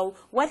balance. So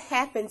what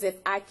happens if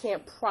I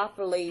can't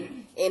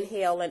properly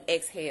inhale and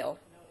exhale?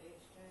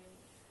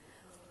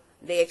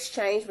 The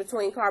exchange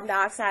between carbon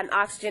dioxide and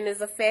oxygen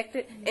is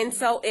affected. And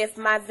so if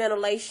my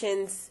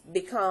ventilations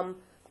become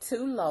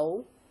too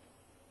low,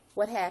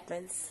 what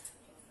happens?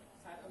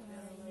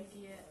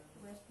 you get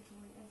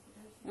respiratory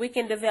acidosis. We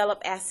can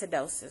develop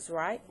acidosis,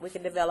 right? We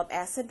can develop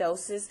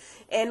acidosis,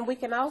 and we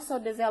can also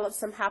develop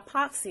some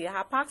hypoxia.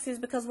 Hypoxia is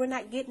because we're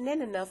not getting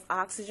in enough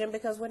oxygen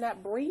because we're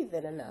not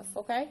breathing enough,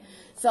 okay?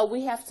 So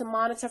we have to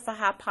monitor for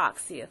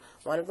hypoxia.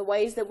 One of the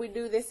ways that we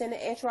do this in the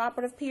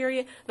intraoperative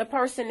period, the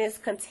person is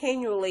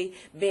continually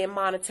being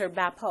monitored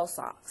by pulse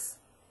ox,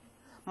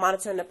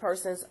 monitoring the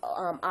person's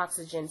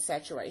oxygen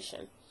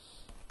saturation.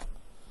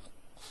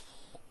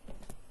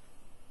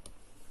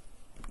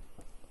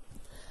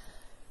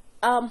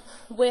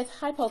 With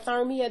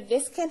hypothermia,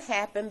 this can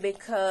happen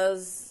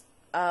because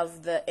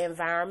of the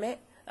environment,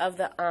 of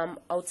the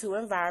O2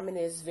 environment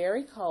is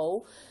very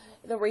cold.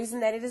 The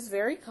reason that it is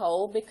very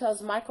cold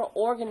because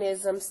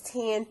microorganisms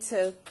tend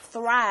to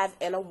thrive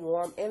in a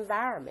warm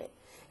environment.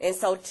 And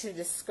so to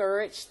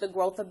discourage the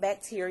growth of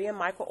bacteria and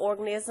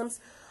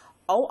microorganisms,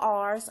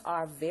 ORs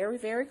are very,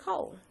 very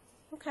cold.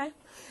 Okay?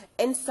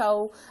 And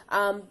so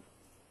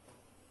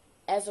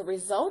as a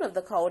result of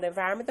the cold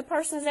environment, the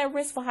person is at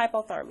risk for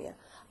hypothermia.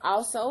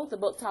 Also, the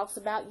book talks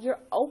about you're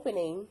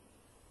opening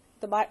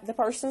the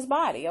person's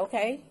body,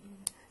 okay?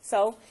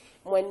 So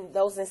when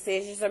those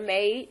incisions are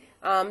made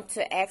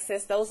to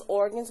access those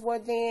organs, well,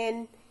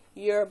 then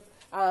you're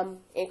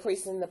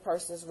increasing the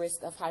person's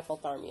risk of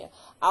hypothermia.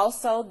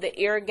 Also, the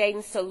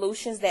irrigating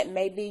solutions that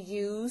may be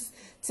used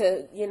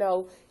to,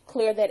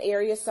 clear that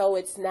area so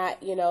it's not,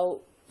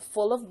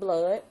 full of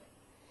blood.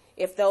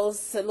 If those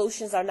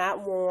solutions are not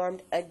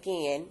warmed,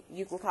 again,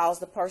 you can cause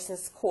the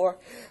person's core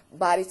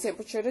body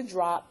temperature to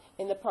drop,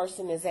 and the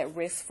person is at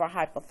risk for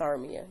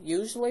hypothermia.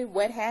 Usually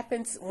what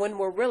happens when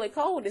we're really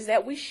cold is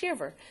that we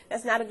shiver.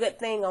 That's not a good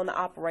thing on the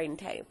operating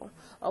table,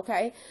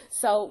 okay?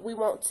 So we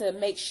want to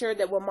make sure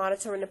that we're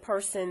monitoring the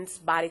person's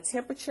body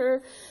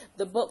temperature.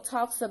 The book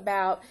talks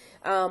about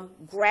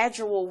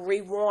gradual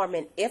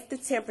rewarming. If the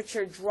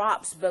temperature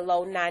drops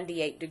below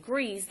 98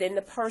 degrees, then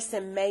the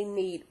person may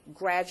need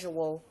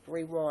gradual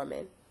rewarming.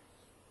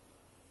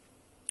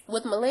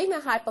 With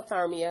malignant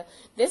hypothermia,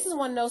 this is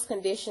one of those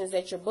conditions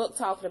that your book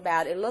talked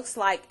about. It looks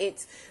like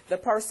the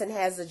person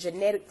has a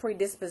genetic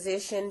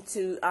predisposition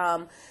to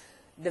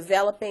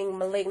developing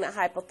malignant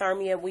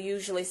hypothermia. We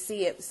usually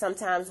see it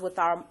sometimes with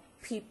our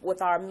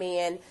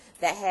men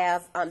that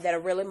have that are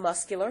really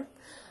muscular.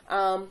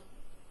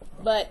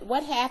 But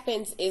what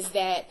happens is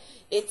that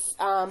it's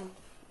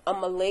a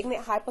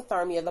malignant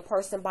hypothermia. The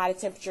person's body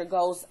temperature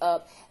goes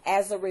up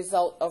as a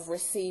result of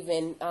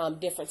receiving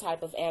different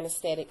type of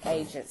anesthetic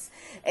agents.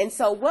 And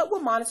so what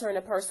we're monitoring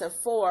a person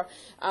for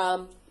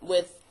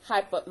with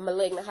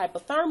malignant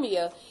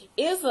hypothermia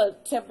is a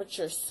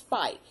temperature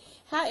spike.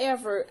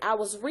 However, I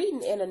was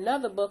reading in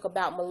another book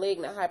about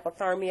malignant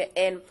hypothermia,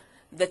 and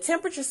the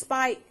temperature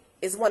spike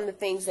is one of the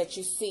things that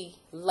you see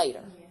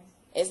later.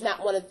 It's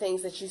not one of the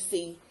things that you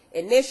see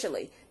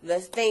initially. The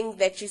thing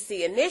that you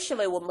see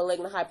initially with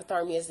malignant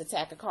hypothermia is the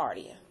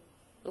tachycardia.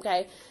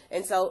 Okay?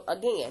 And so,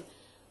 again,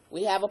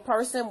 we have a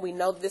person, we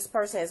know this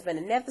person has been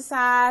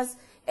anesthetized,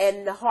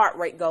 and the heart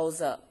rate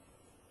goes up.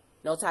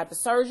 No type of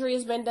surgery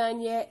has been done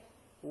yet.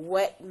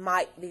 What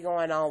might be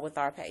going on with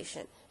our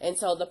patient? And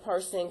so the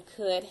person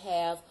could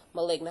have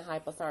malignant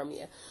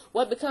hypothermia.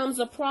 What becomes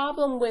a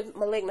problem with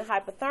malignant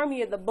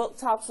hypothermia, the book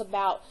talks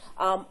about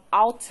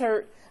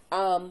altered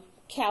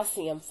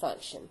calcium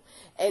function.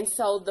 And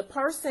so the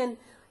person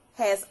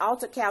has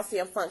altered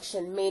calcium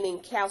function, meaning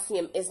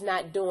calcium is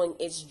not doing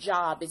its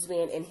job. It's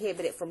being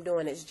inhibited from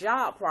doing its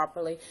job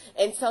properly.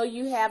 And so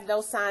you have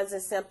those signs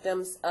and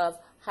symptoms of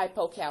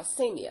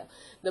hypocalcemia.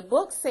 The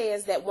book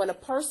says that when a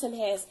person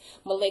has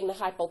malignant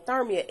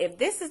hypothermia, if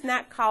this is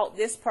not caught,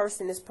 this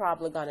person is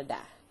probably going to die.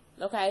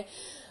 Okay?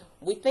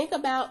 We think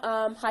about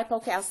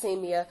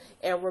hypocalcemia,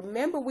 and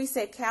remember we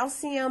said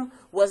calcium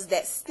was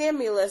that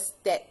stimulus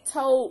that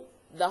told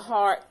the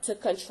heart to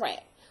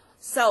contract.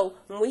 So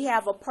when we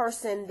have a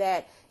person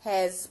that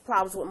has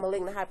problems with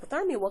malignant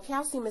hypothermia, well,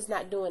 calcium is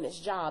not doing its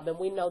job, and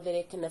we know that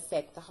it can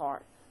affect the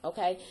heart.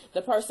 Okay,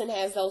 the person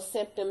has those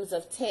symptoms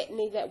of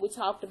tetany that we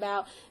talked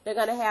about. They're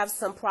going to have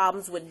some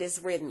problems with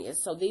dysrhythmia.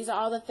 So these are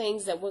all the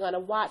things that we're going to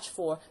watch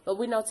for. But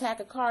we know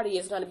tachycardia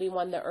is going to be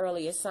one of the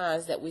earliest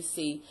signs that we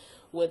see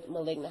with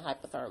malignant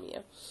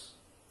hypothermia.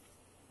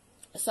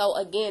 So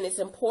again, it's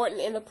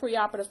important in the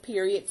preoperative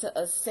period to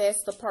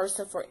assess the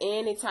person for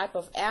any type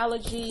of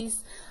allergies.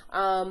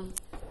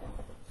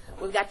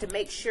 We've got to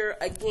make sure,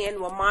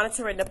 again, we're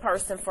monitoring the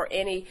person for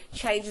any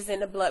changes in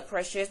the blood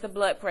pressure. Is the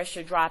blood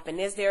pressure dropping?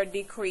 Is there a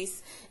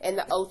decrease in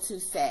the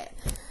O2 sat?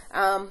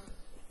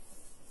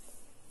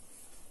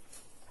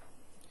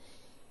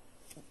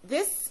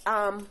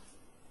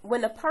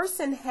 When a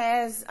person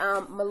has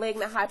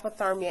malignant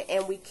hypothermia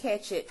and we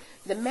catch it,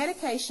 the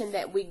medication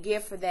that we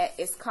give for that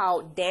is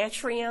called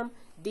Dantrium,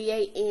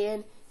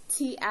 D-A-N-T-R-I-U-M.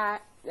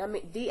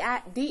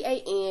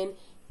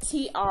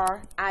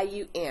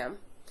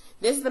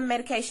 This is the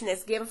medication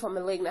that's given for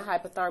malignant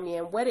hypothermia,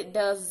 and what it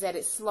does is that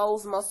it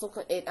slows muscle.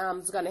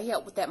 It's going to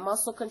help with that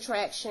muscle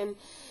contraction,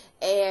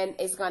 and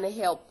it's going to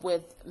help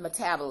with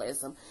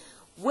metabolism.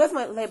 with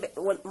malignant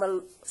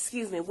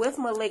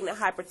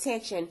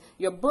hypertension,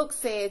 your book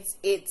says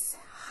it's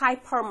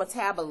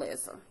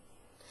hypermetabolism.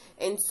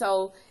 And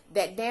so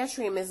that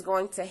natrium is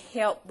going to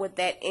help with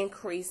that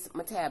increased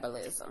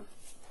metabolism.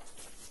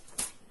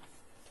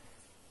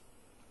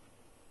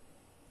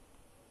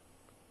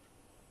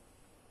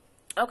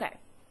 Okay,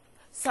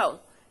 so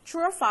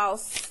true or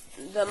false,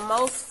 the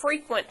most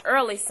frequent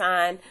early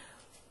sign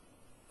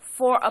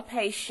for a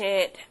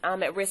patient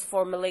at risk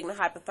for malignant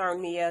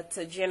hypothermia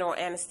to general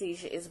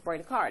anesthesia is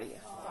bradycardia.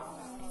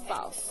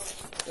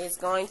 False. It's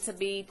going to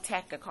be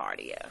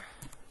tachycardia.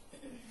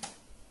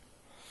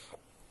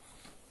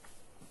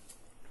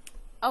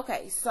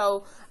 Okay,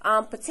 so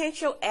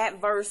potential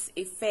adverse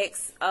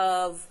effects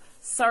of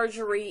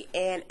surgery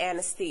and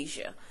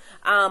anesthesia.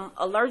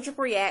 Allergic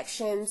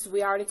reactions,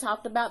 we already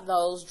talked about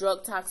those.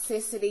 Drug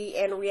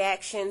toxicity and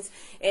reactions.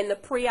 In the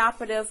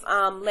preoperative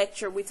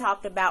lecture, we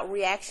talked about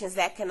reactions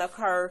that can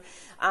occur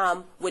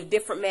with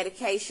different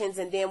medications,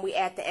 and then we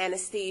add the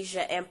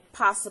anesthesia and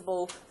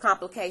possible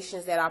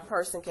complications that our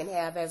person can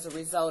have as a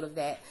result of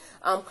that.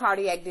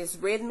 Cardiac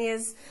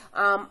dysrhythmias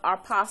are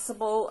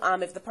possible.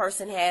 If the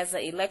person has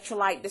an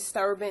electrolyte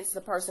disturbance,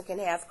 the person can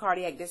have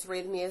cardiac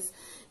dysrhythmias.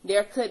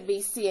 There could be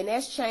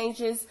CNS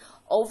changes.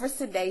 Over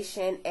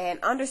sedation and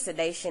under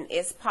sedation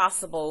is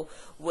possible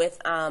with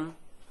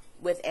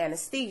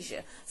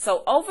anesthesia.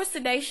 So over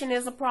sedation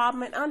is a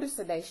problem and under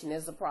sedation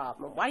is a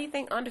problem. Why do you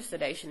think under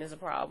sedation is a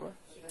problem?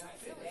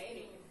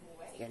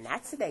 You're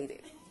not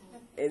sedated.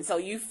 And so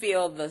you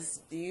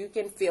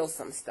can feel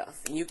some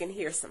stuff and you can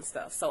hear some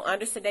stuff. So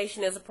under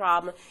sedation is a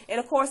problem. And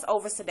of course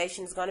over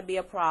sedation is going to be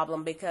a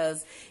problem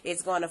because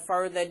it's going to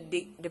further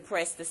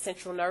depress the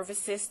central nervous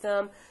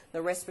system,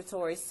 the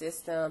respiratory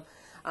system,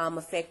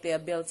 affect the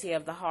ability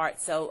of the heart.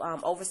 So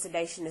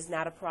oversedation is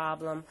not a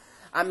problem.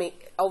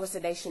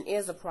 Oversedation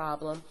is a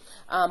problem.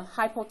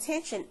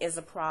 Hypotension is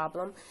a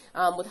problem.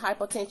 With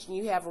hypotension,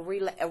 you have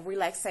a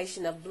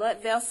relaxation of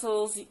blood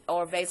vessels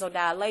or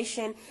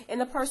vasodilation,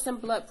 and the person's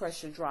blood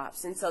pressure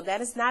drops. And so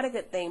that is not a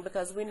good thing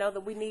because we know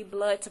that we need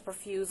blood to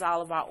perfuse all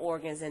of our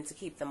organs and to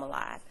keep them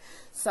alive.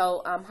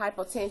 So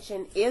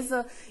hypotension is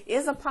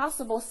a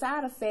possible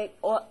side effect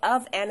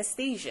of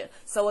anesthesia.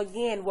 So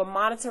again, we're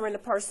monitoring the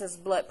person's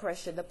blood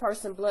pressure. The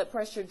person's blood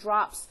pressure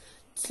drops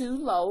too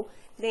low,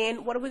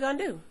 then what are we going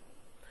to do?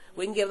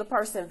 We can give the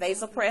person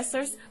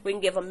vasopressors. We can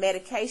give them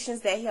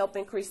medications that help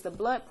increase the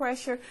blood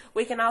pressure.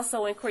 We can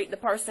also increase the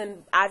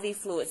person, IV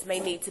fluids may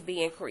need to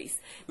be increased.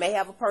 May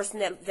have a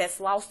person that's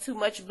lost too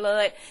much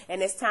blood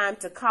and it's time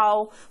to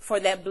call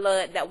for that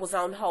blood that was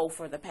on hold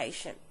for the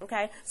patient.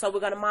 Okay, so we're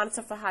going to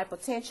monitor for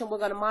hypotension. We're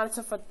going to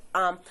monitor for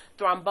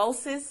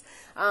thrombosis.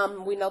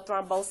 We know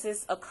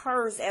thrombosis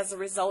occurs as a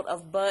result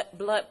of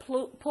blood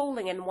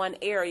pooling in one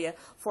area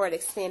for an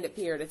extended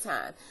period of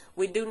time.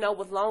 We do know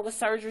with longer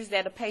surgeries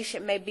that a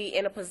patient may be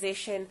in a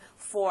position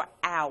for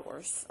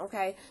hours,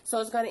 okay? So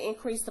it's going to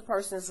increase the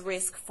person's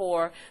risk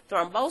for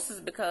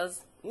thrombosis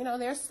because,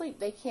 they're asleep.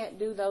 They can't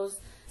do those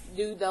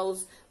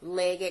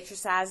leg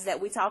exercises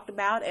that we talked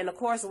about. And, of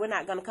course, we're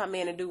not going to come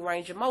in and do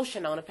range of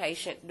motion on a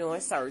patient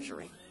during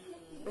surgery,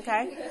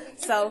 okay?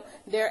 So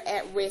they're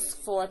at risk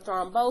for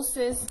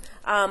thrombosis.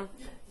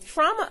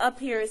 Trauma up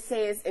here, it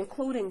says,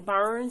 including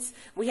burns.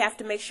 We have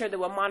to make sure that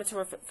we're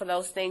monitoring for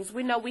those things.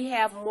 We know we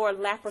have more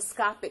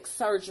laparoscopic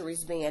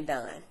surgeries being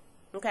done.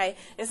 Okay,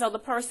 and so the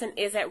person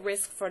is at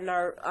risk for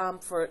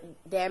for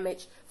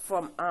damage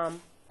from,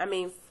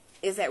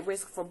 is at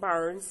risk for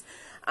burns.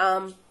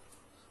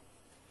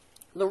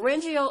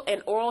 Laryngeal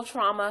and oral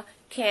trauma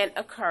can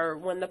occur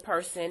when the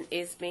person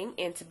is being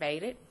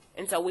intubated,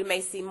 and so we may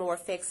see more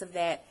effects of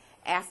that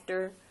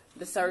after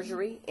the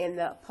surgery in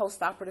the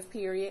postoperative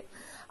period.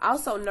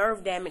 Also,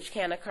 nerve damage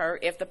can occur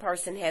if the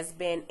person has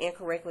been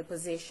incorrectly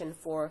positioned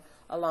for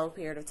a long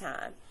period of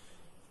time.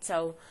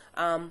 So,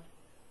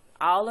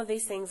 all of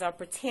these things are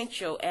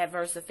potential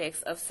adverse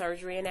effects of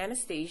surgery and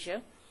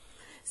anesthesia.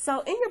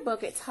 So in your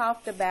book, it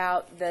talked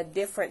about the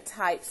different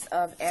types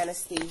of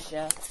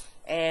anesthesia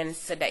and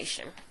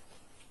sedation.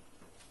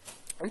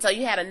 And so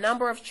you had a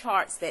number of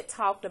charts that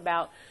talked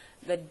about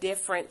the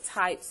different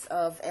types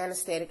of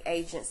anesthetic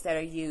agents that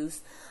are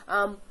used.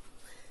 One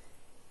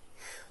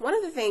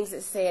of the things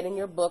it said in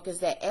your book is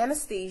that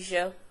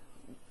anesthesia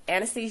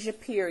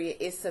period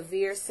is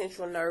severe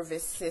central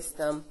nervous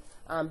system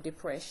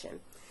depression.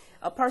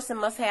 A person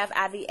must have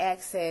IV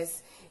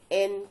access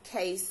in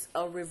case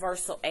a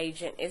reversal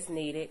agent is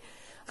needed.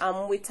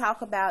 We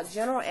talk about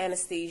general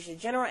anesthesia.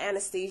 General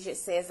anesthesia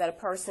says that a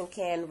person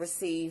can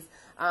receive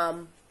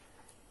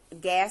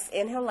gas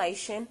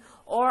inhalation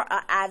or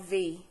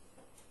IV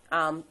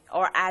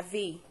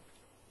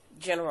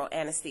general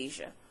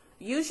anesthesia.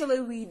 Usually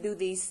we do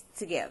these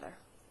together.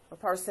 A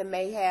person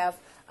may have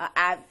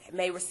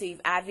may receive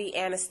IV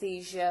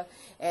anesthesia,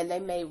 and they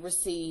may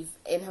receive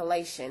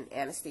inhalation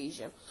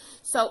anesthesia.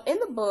 So in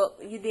the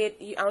book,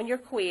 on your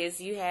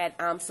quiz, you had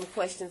some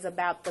questions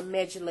about the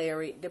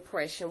medullary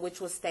depression, which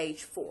was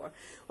stage 4.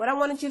 What I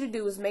wanted you to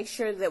do is make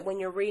sure that when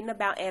you're reading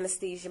about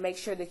anesthesia, make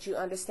sure that you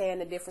understand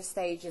the different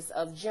stages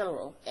of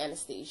general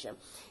anesthesia.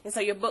 And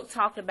so your book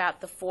talked about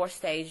the 4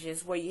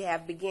 stages, where you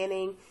have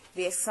beginning,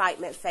 the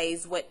excitement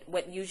phase,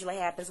 what usually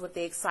happens with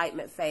the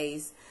excitement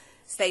phase,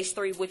 stage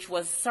 3, which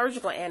was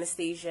surgical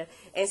anesthesia,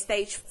 and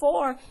stage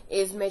 4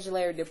 is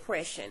medullary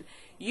depression.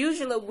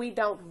 Usually we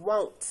don't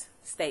want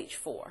stage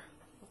 4.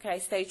 Okay,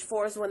 stage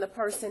 4 is when the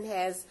person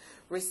has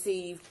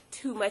received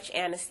too much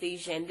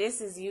anesthesia, and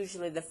this is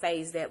usually the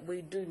phase that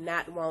we do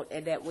not want,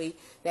 and that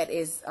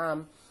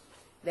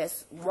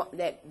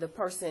the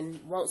person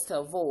wants to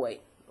avoid,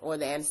 or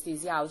the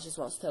anesthesiologist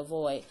wants to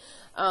avoid.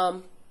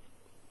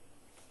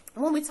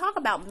 When we talk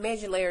about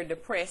medullary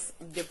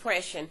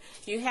depression,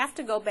 you have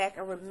to go back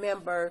and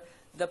remember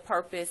the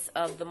purpose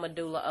of the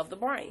medulla of the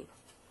brain.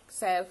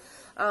 So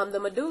the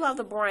medulla of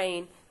the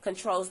brain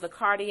controls the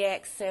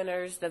cardiac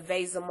centers, the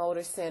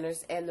vasomotor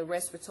centers, and the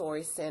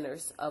respiratory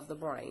centers of the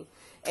brain.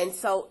 And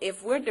so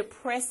if we're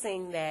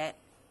depressing that,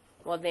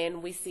 well,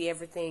 then we see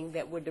everything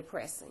that we're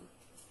depressing.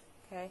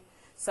 Okay?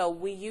 So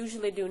we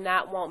usually do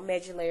not want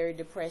medullary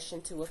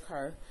depression to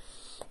occur.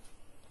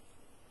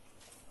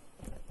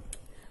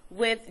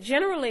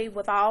 Generally,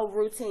 with all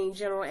routine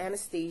general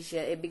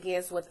anesthesia, it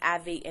begins with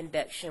IV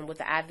induction, with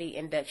the IV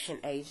induction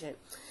agent.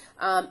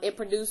 It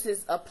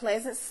produces a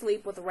pleasant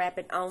sleep with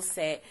rapid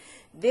onset.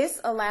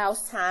 This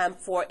allows time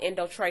for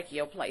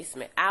endotracheal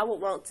placement. I would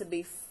want to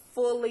be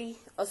fully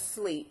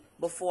asleep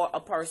before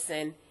a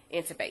person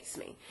intubates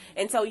me.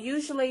 And so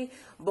usually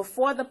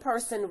before the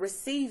person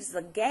receives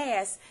the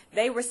gas,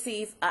 they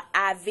receive an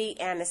IV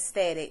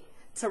anesthetic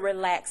to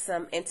relax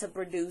them and to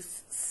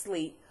produce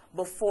sleep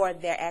before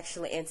they're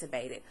actually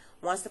intubated.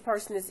 Once the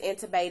person is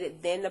intubated,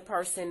 then the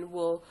person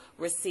will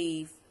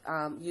receive,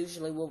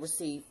 usually will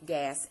receive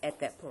gas at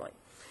that point.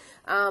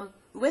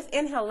 With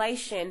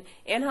inhalation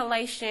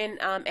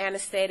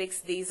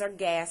anesthetics, these are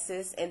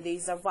gases and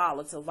these are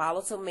volatile.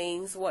 Volatile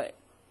means what?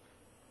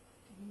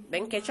 They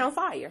can catch on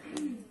fire.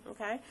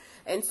 Okay?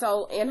 And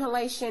so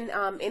inhalation,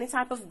 any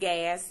type of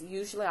gas,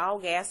 usually all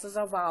gases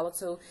are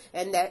volatile,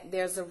 and that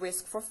there's a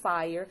risk for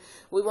fire.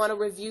 We want to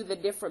review the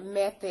different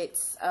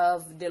methods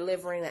of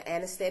delivering an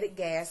anesthetic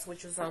gas,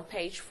 which was on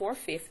page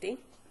 450.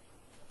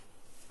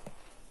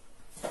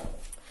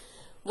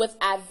 With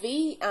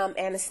IV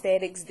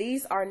anesthetics,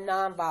 these are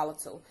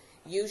non-volatile.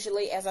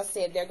 Usually, as I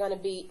said, they're going to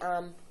be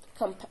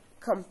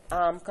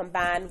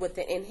combined with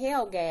the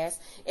inhaled gas.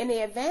 And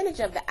the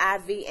advantage of the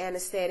IV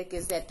anesthetic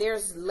is that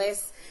there's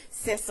less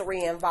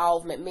sensory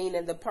involvement,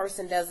 meaning the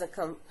person doesn't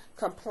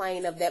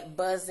complain of that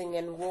buzzing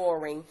and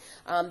roaring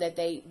that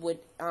they would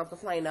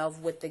complain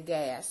of with the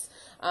gas.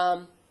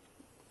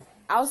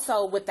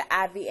 Also, with the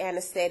IV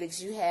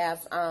anesthetics, you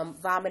have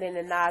vomiting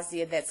and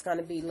nausea that's going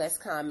to be less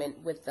common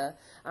with the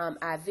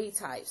IV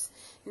types.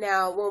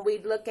 Now, when we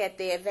look at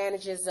the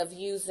advantages of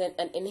using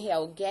an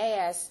inhaled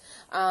gas,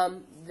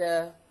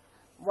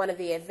 one of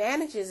the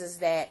advantages is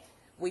that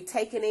we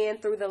take it in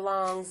through the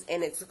lungs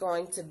and it's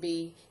going to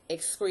be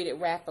excreted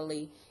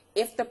rapidly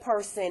if the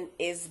person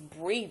is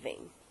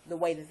breathing the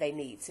way that they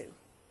need to.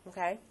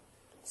 Okay?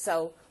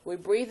 So we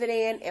breathe it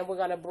in and we're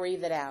going to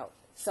breathe it out.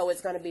 So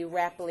it's going to be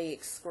rapidly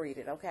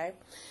excreted, okay?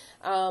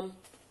 One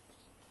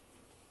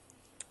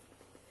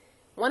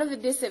of the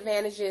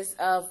disadvantages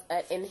of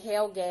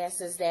inhaled gas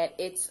is that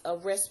it's a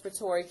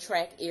respiratory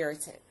tract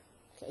irritant.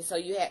 Okay, so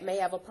you may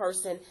have a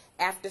person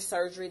after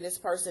surgery. This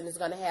person is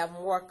going to have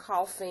more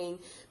coughing,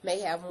 may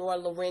have more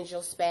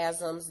laryngeal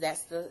spasms.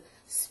 That's the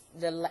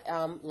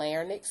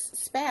larynx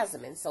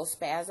spasming. So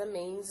spasm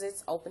means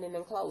it's opening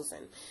and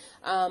closing.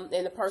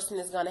 And the person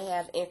is going to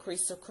have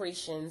increased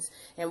secretions,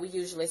 and we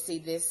usually see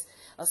this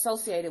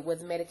associated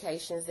with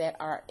medications that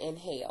are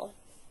inhaled.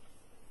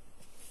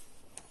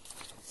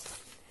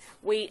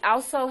 We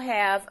also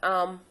have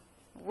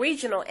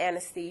regional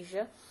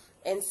anesthesia.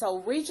 And so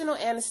regional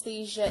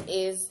anesthesia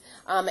is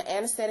an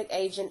anesthetic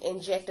agent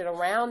injected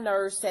around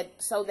nerves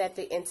so that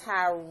the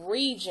entire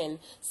region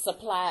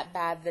supplied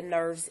by the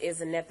nerves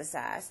is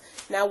anesthetized.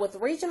 Now, with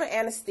regional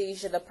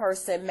anesthesia, the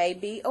person may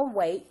be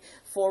awake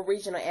for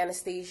regional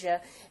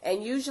anesthesia,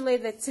 and usually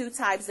the two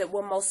types that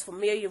we're most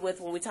familiar with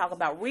when we talk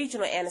about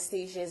regional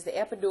anesthesia is the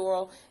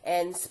epidural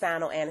and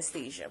spinal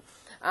anesthesia.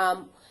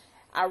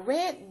 I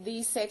read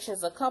these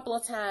sections a couple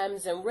of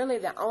times, and really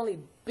the only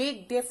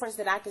big difference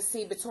that I can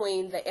see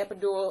between the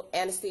epidural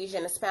anesthesia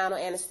and the spinal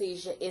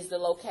anesthesia is the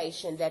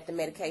location that the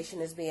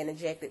medication is being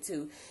injected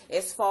to.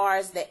 As far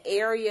as the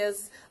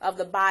areas of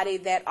the body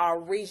that are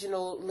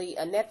regionally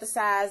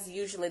anesthetized,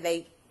 usually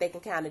they can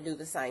kind of do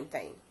the same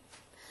thing.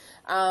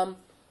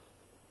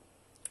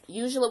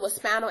 Usually with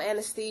spinal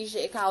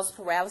anesthesia, it causes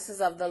paralysis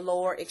of the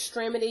lower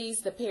extremities,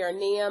 the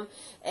perineum,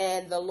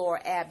 and the lower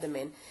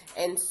abdomen.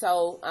 And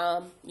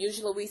so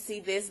usually we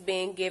see this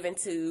being given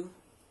to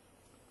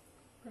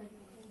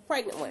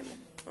pregnant women,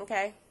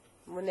 okay?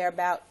 when they're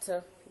about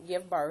to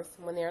give birth,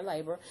 when they're in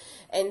labor.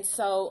 And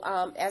so,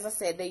 as I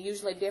said, they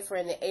usually differ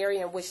in the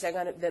area in which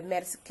the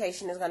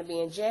medication is going to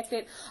be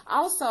injected.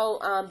 Also,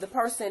 the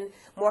person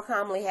more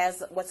commonly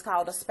has what's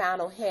called a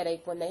spinal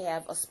headache when they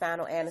have a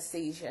spinal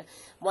anesthesia.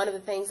 One of the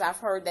things I've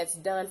heard that's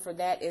done for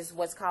that is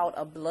what's called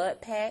a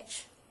blood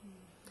patch,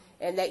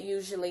 and that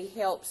usually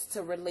helps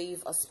to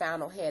relieve a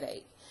spinal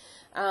headache.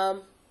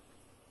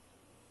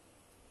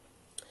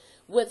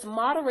 With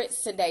moderate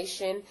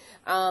sedation,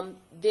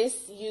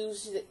 this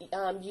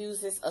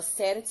uses a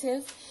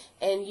sedative,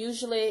 and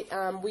usually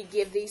we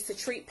give these to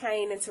treat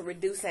pain and to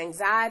reduce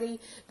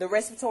anxiety. The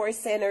respiratory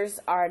centers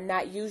are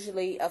not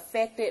usually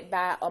affected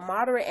by a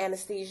moderate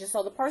anesthesia,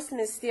 so the person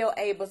is still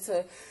able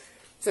to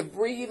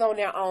breathe on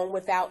their own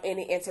without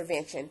any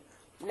intervention.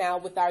 Now,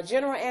 with our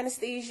general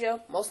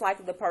anesthesia, most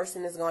likely the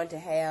person is going to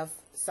have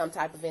some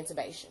type of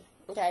intubation.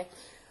 Okay,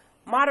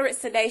 moderate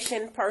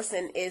sedation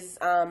person is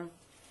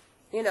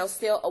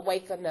still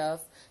awake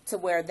enough to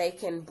where they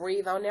can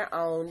breathe on their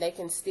own. They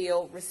can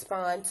still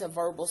respond to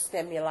verbal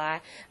stimuli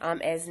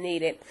as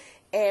needed.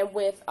 And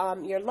with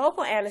your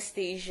local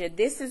anesthesia,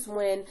 this is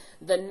when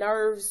the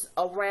nerves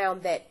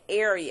around that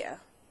area,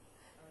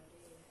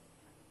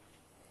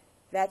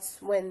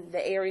 that's when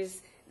the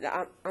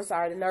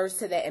nerves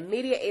to that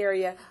immediate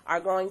area are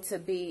going to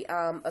be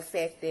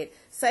affected,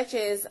 such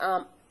as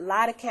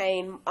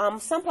lidocaine.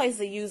 Some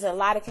places are using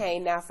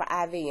lidocaine now for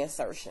IV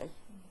insertion.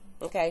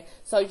 Okay,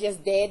 so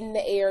just deaden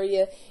the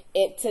area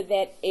into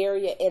that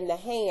area in the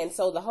hand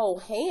so the whole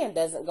hand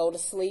doesn't go to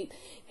sleep.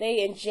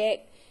 They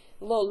inject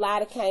a little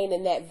lidocaine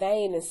in that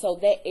vein, and so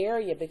that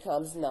area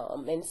becomes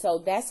numb. And so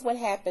that's what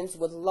happens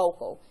with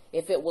local.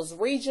 If it was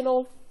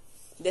regional,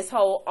 this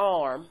whole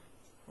arm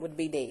would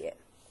be dead.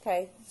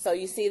 Okay, so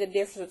you see the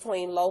difference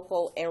between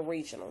local and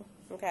regional.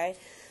 Okay,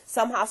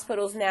 some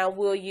hospitals now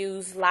will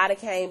use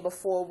lidocaine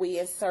before we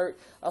insert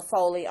a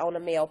Foley on a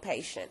male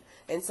patient.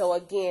 And so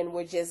again,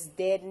 we're just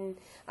deadening,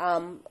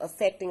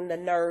 affecting the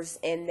nerves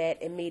in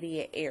that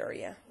immediate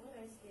area.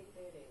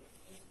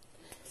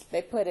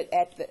 They put it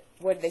at the,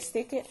 where did they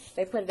stick it?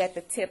 They put it at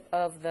the tip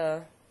of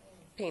the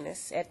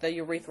penis, at the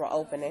urethral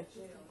opening.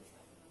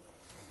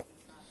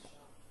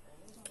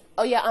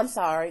 Oh yeah, I'm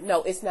sorry.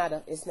 No, it's not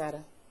a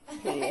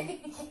pen.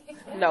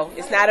 No,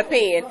 it's not a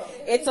pen.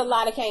 It's a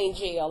lidocaine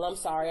gel. I'm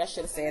sorry, I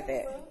should have said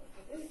that.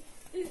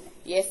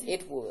 Yes,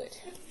 it would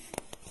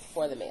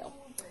for the male.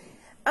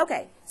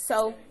 Okay,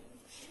 so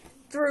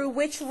through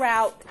which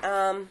route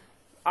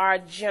are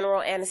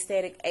general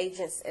anesthetic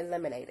agents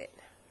eliminated?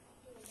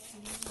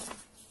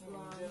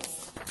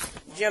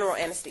 General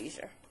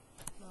anesthesia.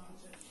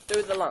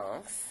 Through the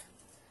lungs.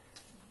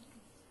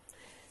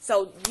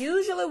 So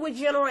usually with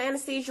general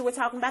anesthesia, we're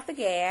talking about the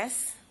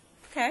gas.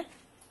 Okay.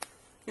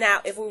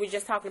 Now, if we were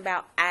just talking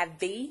about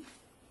IV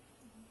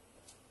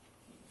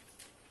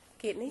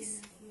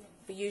kidneys,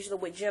 usually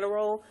with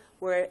general,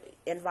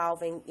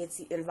 it's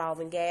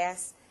involving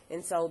gas,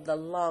 and so the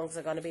lungs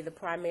are going to be the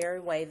primary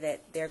way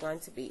that they're going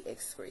to be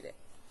excreted.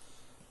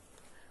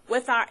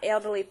 With our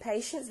elderly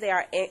patients, they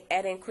are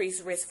at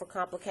increased risk for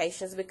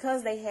complications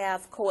because they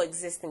have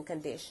coexisting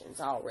conditions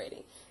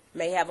already.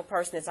 May have a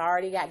person that's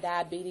already got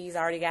diabetes,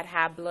 already got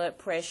high blood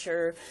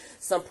pressure,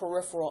 some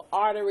peripheral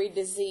artery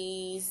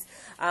disease,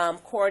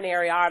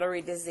 coronary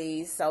artery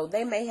disease. So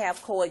they may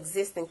have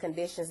coexisting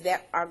conditions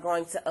that are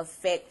going to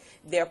affect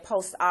their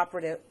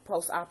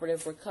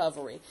post-operative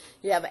recovery.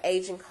 You have an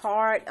aging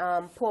heart,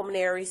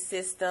 pulmonary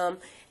system,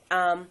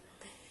 and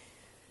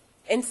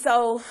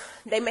so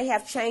they may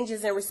have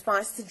changes in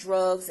response to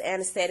drugs,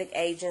 anesthetic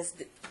agents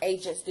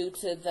due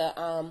to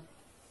the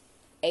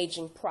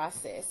aging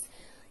process.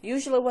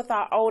 Usually with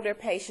our older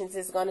patients,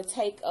 it's going to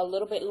take a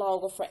little bit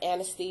longer for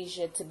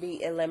anesthesia to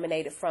be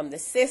eliminated from the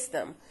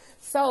system.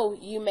 So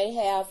you may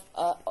have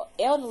an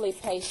elderly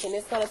patient.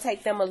 It's going to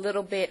take them a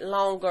little bit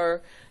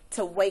longer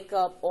to wake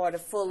up or to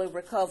fully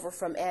recover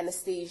from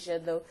anesthesia,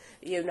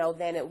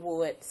 than it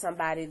would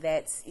somebody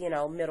that's,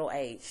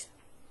 middle-aged.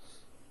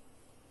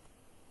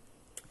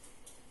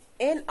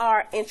 In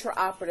our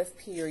intraoperative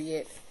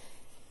period,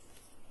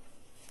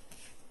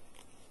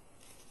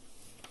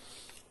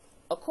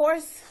 of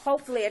course,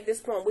 hopefully at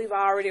this point we've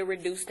already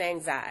reduced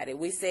anxiety.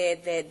 We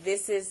said that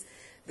this is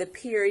the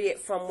period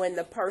from when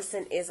the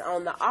person is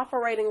on the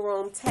operating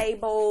room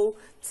table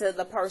to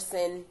the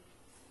person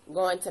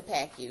going to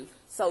PACU.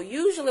 So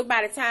usually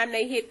by the time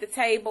they hit the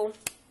table,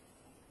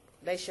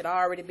 they should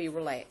already be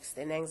relaxed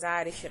and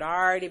anxiety should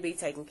already be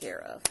taken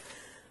care of.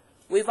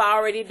 We've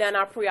already done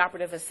our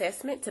preoperative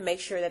assessment to make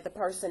sure that the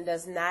person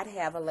does not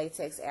have a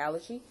latex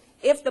allergy.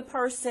 If the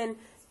person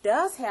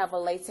does have a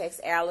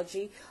latex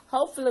allergy,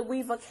 hopefully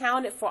we've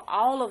accounted for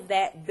all of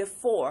that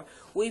before.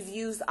 We've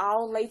used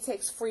all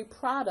latex-free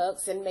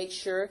products and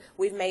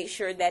we've made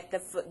sure that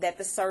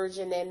the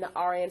surgeon and the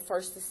RN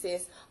first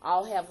assist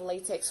all have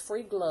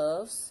latex-free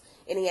gloves.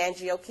 Any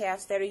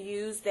angiocaps that are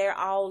used, they're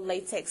all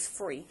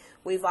latex-free.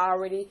 We've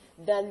already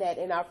done that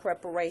in our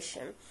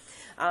preparation.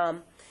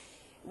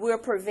 We're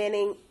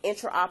preventing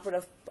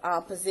intraoperative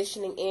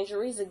positioning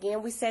injuries,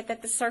 again, we said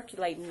that the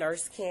circulating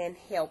nurse can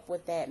help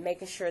with that,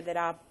 making sure that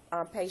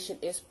our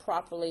patient is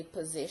properly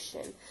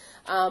positioned.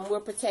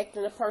 We're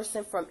protecting the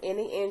person from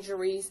any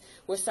injuries.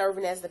 We're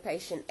serving as the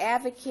patient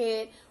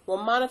advocate.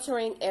 We're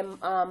monitoring and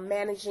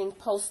managing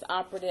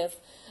post-operative,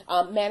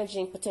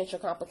 managing potential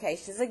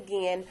complications.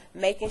 Again,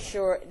 making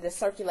sure the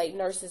circulating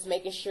nurse is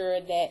making sure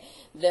that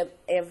the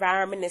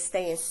environment is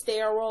staying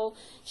sterile.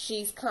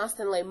 She's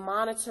constantly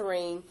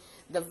monitoring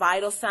the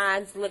vital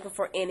signs, looking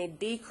for any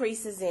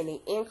decreases,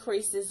 any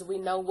increases. We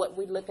know what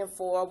we're looking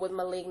for with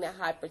malignant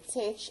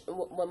hypertension,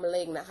 with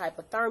malignant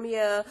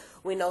hypothermia.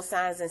 We know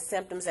signs and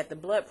symptoms that the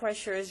blood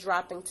pressure is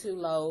dropping too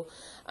low.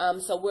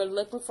 So we're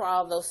looking for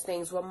all those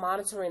things. We're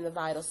monitoring the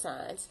vital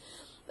signs.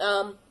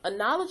 A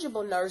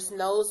knowledgeable nurse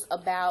knows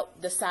about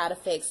the side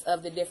effects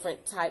of the different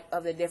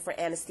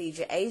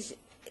anesthesia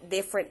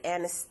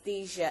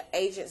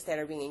agents that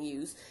are being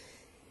used.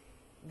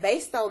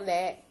 Based on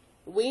that,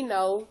 we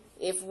know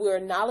if we're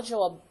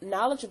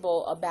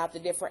knowledgeable about the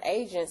different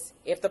agents,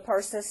 if the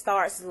person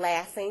starts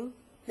laughing,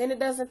 then it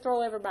doesn't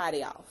throw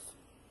everybody off.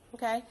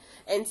 Okay?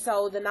 And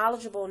so the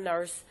knowledgeable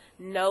nurse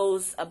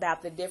knows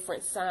about the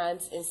different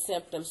signs and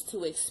symptoms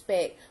to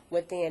expect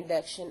with the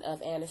induction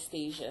of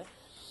anesthesia.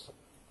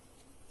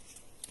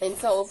 And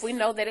so if we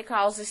know that it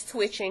causes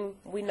twitching,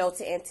 we know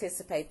to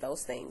anticipate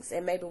those things.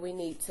 And maybe we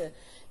need to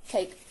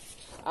take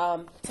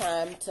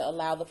time to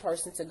allow the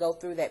person to go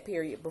through that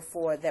period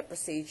before that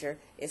procedure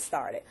is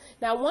started.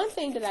 Now, one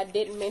thing that I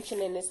didn't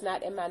mention, and it's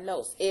not in my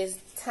notes, is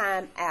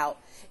time out.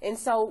 And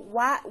so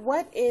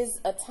what is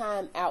a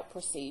time out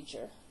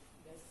procedure?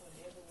 That's when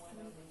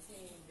everyone on the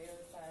team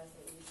verifies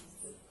that it is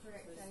the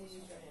correct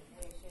procedure and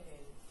patient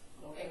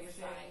and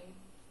everything.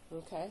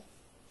 Okay.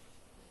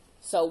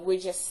 So we're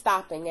just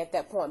stopping at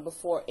that point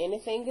before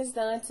anything is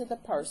done to the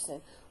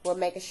person. We're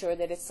making sure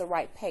that it's the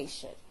right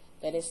patient,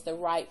 that it's the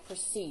right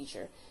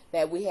procedure,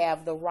 that we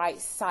have the right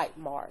site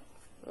mark.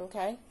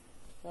 Okay?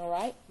 All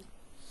right?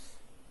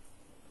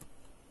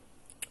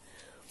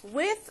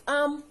 With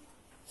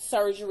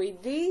surgery,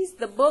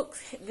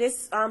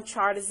 this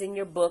chart is in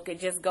your book. It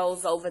just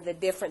goes over the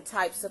different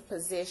types of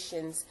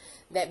positions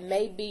that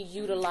may be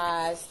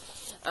utilized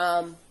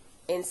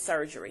in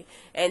surgery.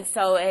 And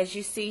so as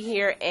you see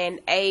here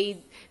in A,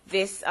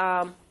 this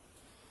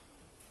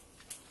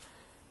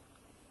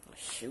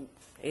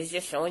it's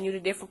just showing you the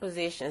different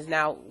positions.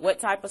 Now, what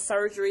type of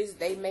surgeries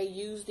they may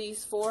use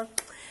these for,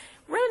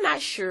 really not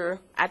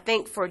sure. I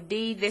think for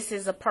D, this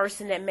is a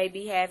person that may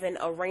be having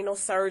a renal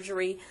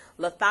surgery.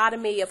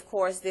 Lithotomy, of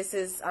course, this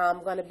is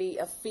going to be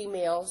a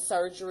female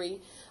surgery.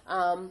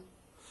 And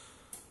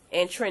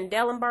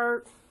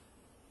Trendelenburg,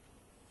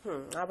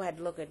 I would have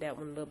to look at that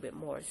one a little bit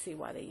more to see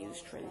why they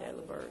use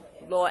Trendelenburg.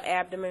 Lower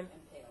abdomen.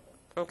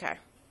 Okay.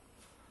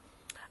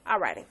 All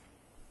righty.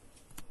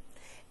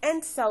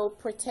 And so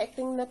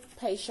protecting the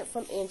patient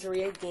from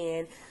injury,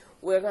 again,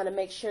 we're going to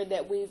make sure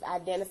that we've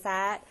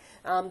identified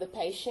the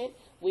patient.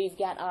 We've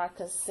got our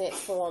consent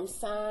form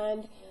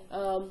signed.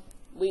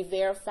 We've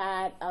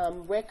verified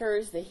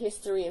records, the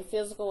history and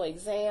physical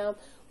exam.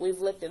 We've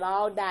looked at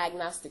all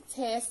diagnostic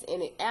tests,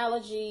 any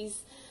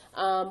allergies.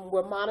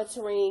 We're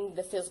monitoring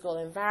the physical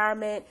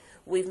environment.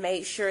 We've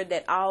made sure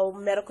that all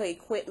medical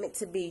equipment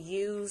to be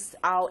used,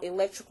 all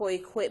electrical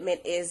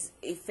equipment is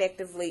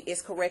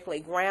correctly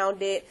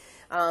grounded,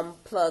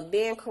 plugged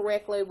in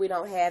correctly. We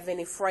don't have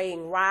any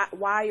fraying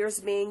wires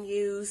being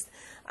used.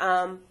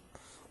 And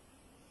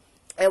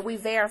we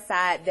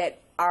verified that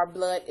our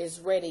blood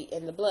is ready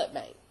in the blood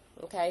bank.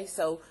 Okay,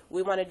 so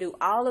we want to do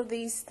all of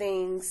these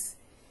things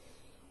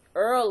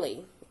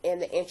early in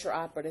the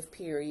intraoperative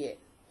period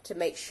to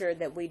make sure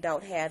that we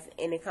don't have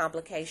any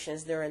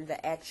complications during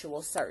the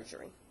actual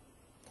surgery.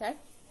 Okay?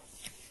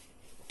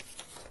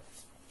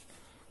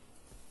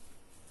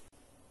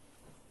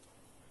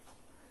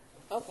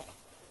 Okay.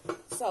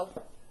 So,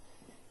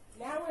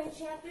 now we're in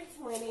chapter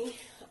 20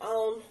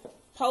 on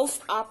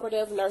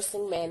post-operative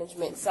nursing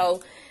management.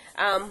 So,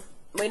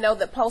 we know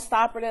that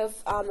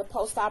the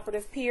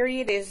post-operative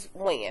period is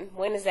when?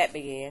 When does that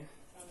begin?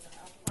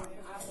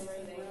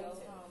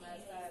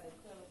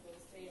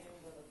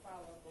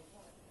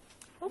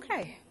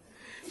 Okay.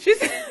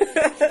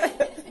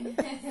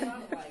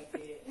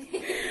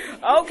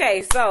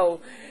 Okay, so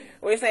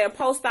we're saying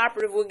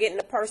post-operative, we're getting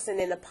the person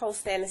in the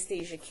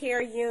post-anesthesia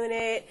care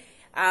unit.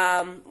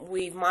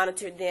 We've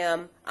monitored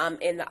them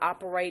in the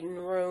operating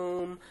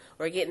room.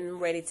 We're getting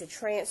ready to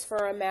transfer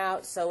them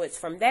out. So it's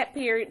from that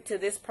period to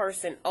this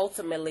person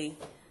ultimately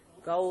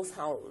goes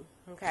home.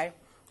 Okay,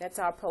 that's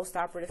our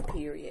post-operative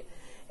period.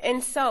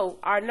 And so,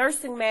 our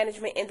nursing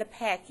management in the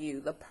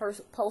PACU, the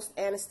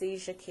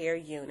post-anesthesia care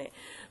unit.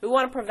 We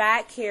want to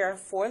provide care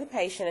for the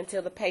patient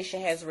until the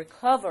patient has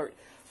recovered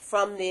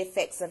from the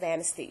effects of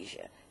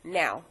anesthesia.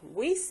 Now,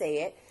 we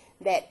said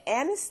that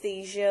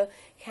anesthesia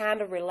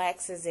kind of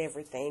relaxes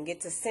everything.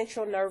 It's a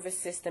central nervous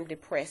system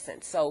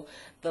depressant. So,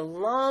 the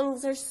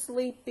lungs are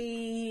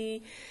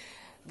sleepy,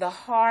 the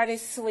heart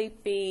is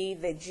sleepy,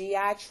 the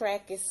GI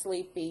tract is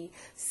sleepy.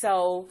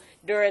 So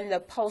during the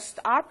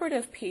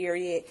post-operative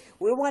period,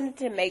 we wanted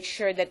to make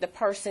sure that the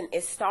person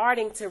is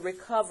starting to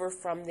recover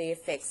from the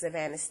effects of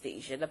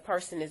anesthesia. The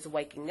person is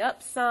waking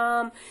up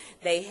some,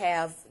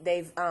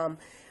 they've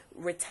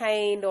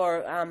retained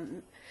or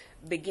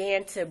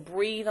began to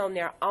breathe on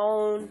their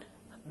own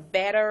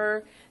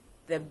better.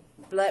 The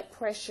blood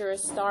pressure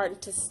is starting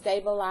to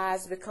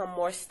stabilize, become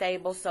more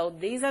stable. So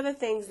these are the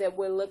things that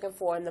we're looking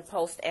for in the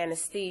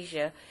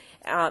post-anesthesia,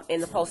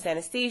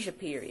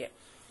 period.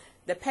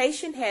 The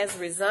patient has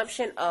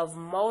resumption of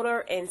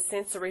motor and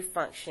sensory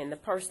function. The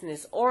person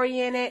is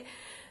oriented,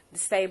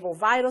 stable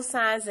vital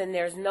signs, and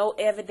there's no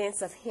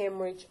evidence of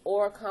hemorrhage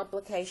or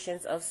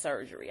complications of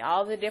surgery.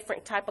 All the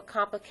different type of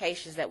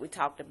complications that we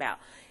talked about: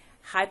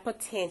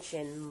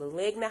 hypertension,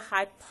 malignant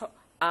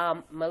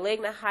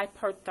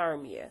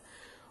hyperthermia.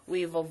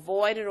 We've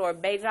avoided or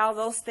abated all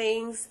those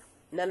things.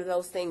 None of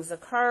those things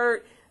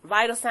occurred.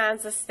 Vital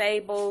signs are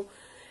stable.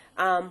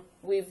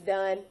 We've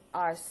done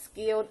our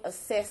skilled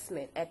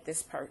assessment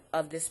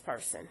of this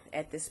person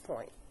at this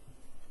point.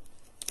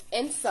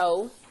 And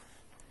so,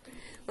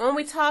 when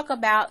we talk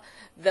about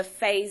the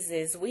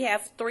phases, we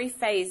have 3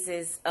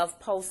 phases of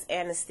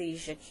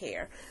post-anesthesia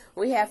care.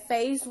 We have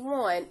phase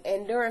 1,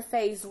 and during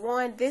phase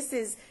 1, this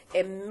is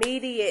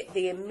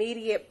the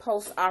immediate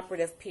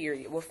post-operative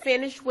period. We're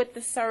finished with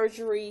the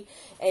surgery,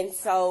 and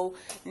so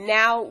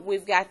now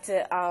we've got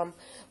to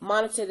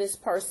monitor this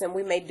person.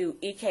 We may do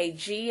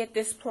EKG at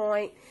this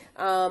point.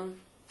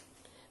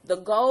 The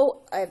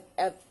goal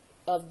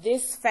of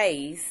this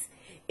phase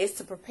is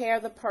to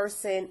prepare the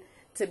person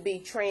to be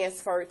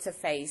transferred to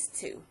phase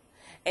 2.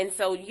 And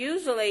so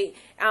usually,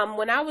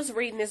 when I was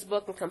reading this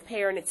book and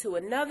comparing it to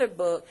another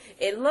book,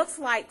 it looks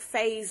like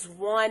phase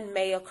 1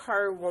 may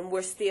occur when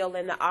we're still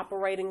in the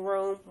operating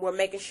room. We're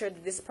making sure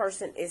that this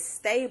person is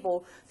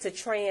stable to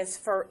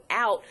transfer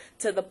out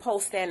to the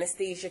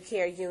post-anesthesia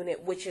care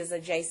unit, which is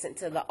adjacent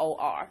to the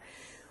OR.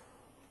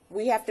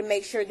 We have to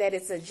make sure that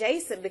it's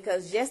adjacent,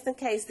 because just in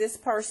case this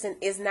person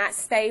is not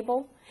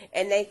stable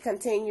and they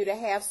continue to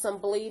have some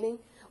bleeding,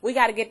 we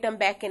got to get them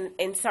back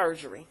in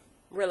surgery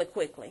really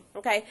quickly,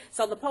 okay?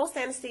 So the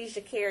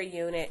post-anesthesia care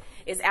unit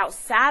is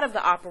outside of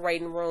the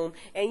operating room,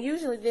 and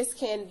usually this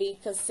can be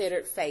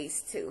considered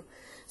phase 2.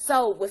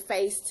 So with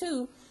phase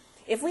 2,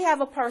 if we have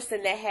a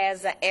person that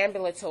has an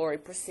ambulatory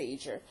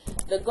procedure,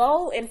 the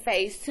goal in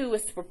phase 2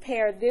 is to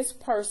prepare this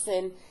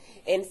person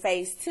in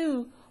phase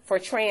 2 for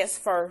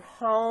transfer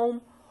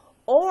home,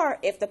 or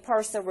if the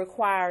person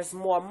requires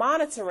more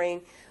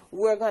monitoring,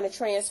 we're going to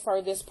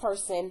transfer this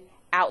person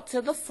out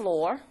to the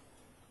floor,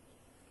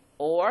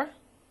 or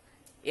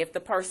if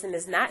the person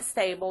is not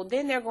stable,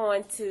 then they're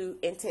going to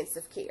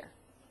intensive care.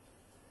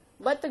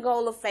 But the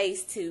goal of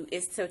phase 2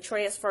 is to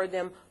transfer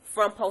them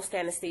from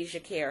post-anesthesia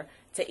care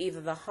to either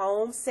the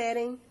home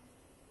setting.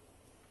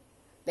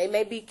 They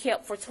may be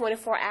kept for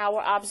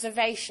 24-hour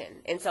observation,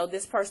 and so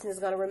this person is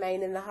going to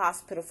remain in the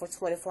hospital for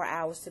 24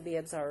 hours to be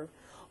observed.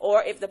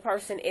 Or if the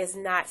person is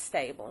not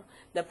stable,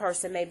 the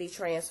person may be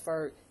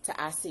transferred to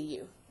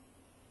ICU.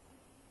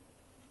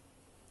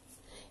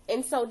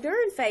 And so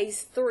during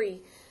phase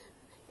 3,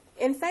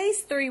 in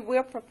phase 3,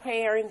 we're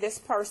preparing this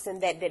person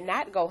that did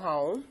not go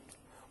home.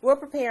 We're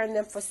preparing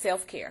them for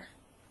self-care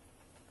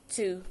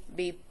to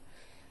be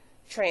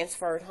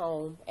transferred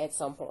home at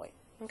some point,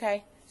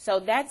 okay? So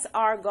that's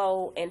our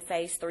goal in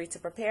phase 3, to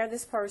prepare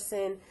this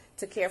person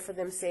to care for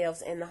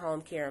themselves in the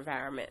home care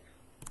environment.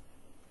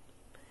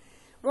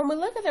 When we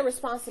look at the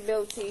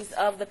responsibilities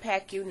of the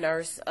PACU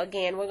nurse,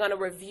 again, we're going to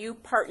review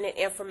pertinent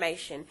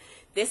information.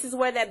 This is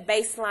where that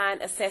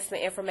baseline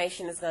assessment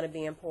information is going to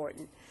be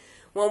important.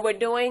 When we're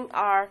doing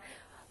our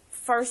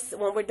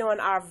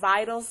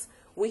vitals,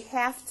 we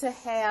have to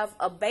have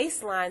a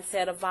baseline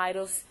set of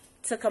vitals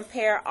to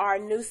compare our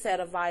new set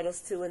of vitals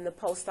to in the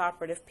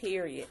postoperative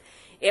period.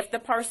 If the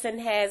person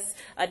has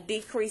a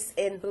decrease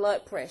in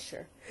blood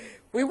pressure,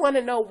 we want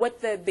to know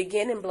what the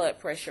beginning blood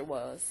pressure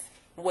was.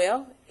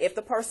 Well, if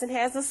the person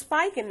has a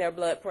spike in their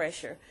blood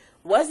pressure,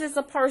 was this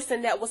a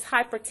person that was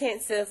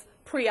hypertensive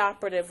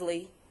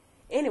preoperatively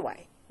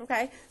anyway?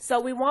 Okay, so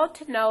we want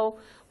to know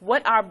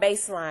what our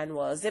baseline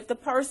was. If the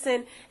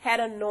person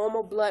had a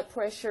normal blood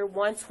pressure,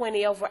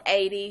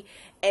 120/80,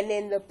 and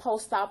in the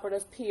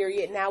postoperative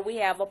period, now we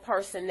have a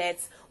person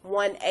that's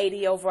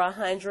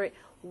 180/100,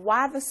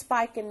 why the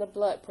spike in the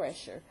blood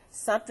pressure?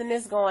 Something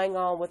is going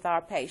on with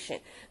our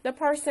patient. The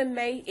person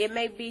it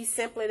may be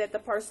simply that the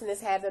person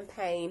is having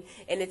pain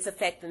and it's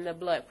affecting the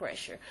blood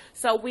pressure.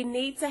 So we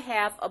need to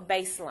have a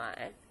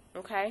baseline,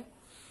 okay?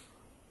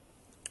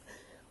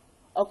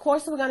 Of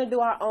course, we're going to do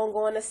our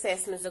ongoing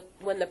assessments.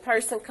 When the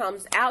person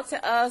comes out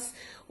to us,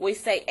 we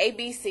say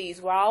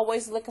ABCs. We're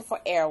always looking for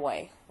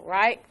airway,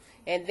 right?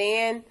 And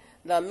then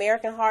the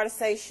American Heart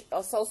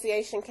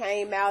Association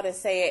came out and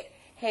said,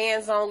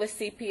 hands-only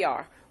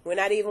CPR. We're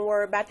not even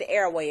worried about the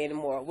airway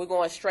anymore. We're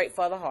going straight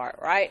for the heart,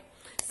 right?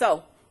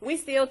 So We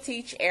still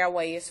teach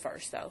airway is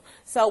first, though.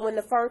 So when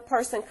the first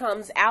person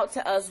comes out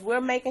to us,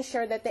 we're making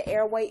sure that the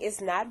airway is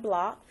not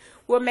blocked.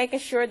 We're making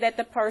sure that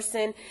the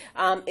person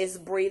is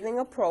breathing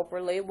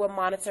appropriately. We're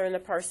monitoring the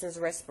person's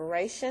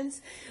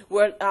respirations.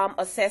 We're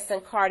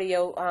assessing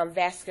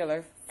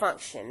cardiovascular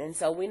function. And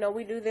so we know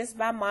we do this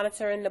by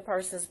monitoring the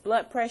person's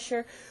blood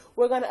pressure.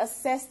 We're going to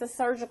assess the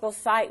surgical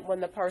site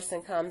when the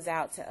person comes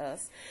out to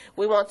us.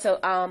 We want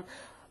to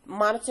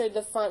monitor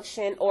the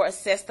function or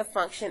assess the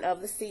function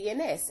of the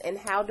CNS. And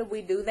how do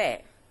we do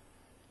that?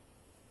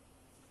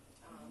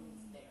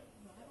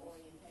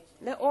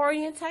 The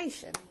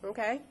orientation,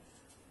 okay?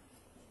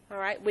 All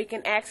right, we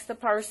can ask the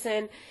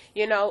person,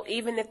 you know,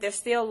 even if they're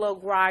still a little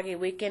groggy,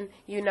 we can,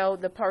 you know,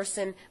 the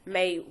person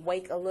may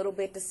wake a little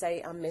bit to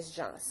say, I'm Miss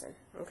Johnson,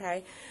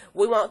 okay?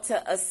 We want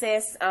to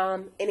assess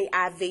any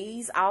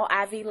IVs, all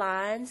IV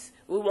lines.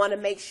 We want to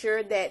make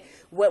sure that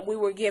what we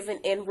were given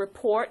in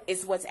report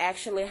is what's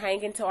actually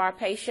hanging to our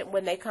patient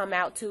when they come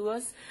out to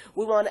us.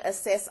 We want to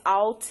assess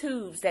all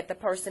tubes that the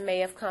person may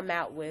have come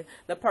out with.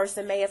 The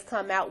person may have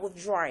come out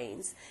with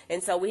drains,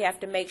 and so we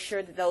have to make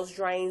sure that those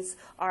drains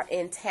are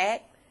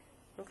intact.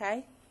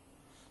 Okay?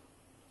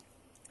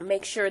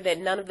 Make sure that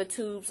none of the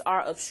tubes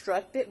are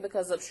obstructed,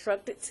 because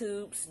obstructed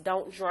tubes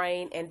don't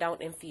drain and don't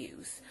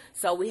infuse.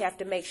 So we have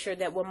to make sure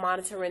that we're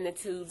monitoring the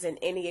tubes and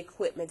any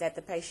equipment that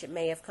the patient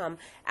may have come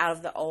out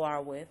of the OR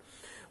with.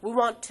 We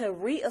want to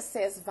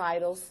reassess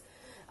vitals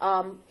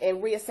and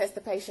reassess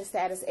the patient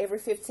status every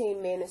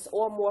 15 minutes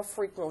or more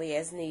frequently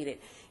as needed.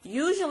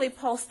 Usually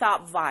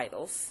post-op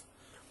vitals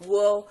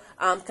will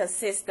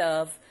consist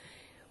of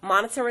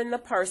monitoring the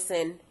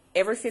person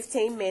every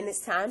 15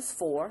 minutes times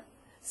 4.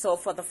 So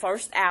for the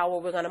first hour,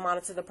 we're going to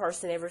monitor the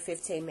person every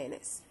 15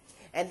 minutes.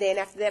 And then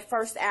after that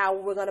first hour,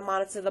 we're going to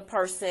monitor the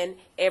person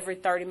every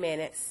 30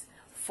 minutes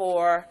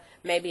for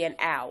maybe an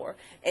hour.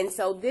 And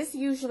so this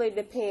usually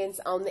depends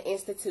on the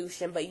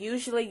institution, but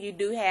usually you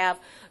do have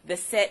the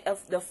set of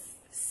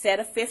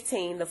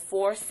 15, the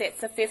 4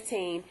 sets of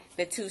 15,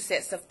 the 2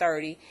 sets of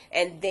 30,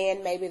 and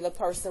then maybe the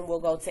person will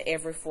go to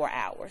every 4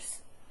 hours.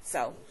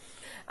 So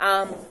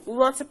we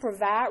want to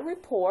provide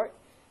report.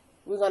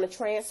 We're going to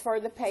transfer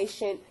the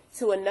patient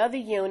to another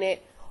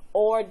unit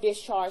or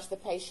discharge the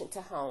patient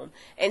to home.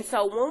 And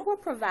so when we're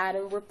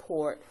providing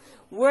report,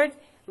 we're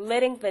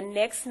letting the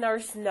next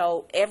nurse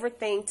know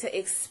everything to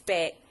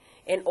expect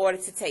in order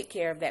to take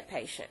care of that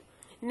patient.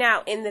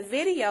 Now, in the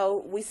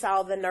video, we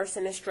saw the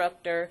nursing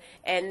instructor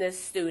and the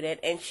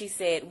student, and she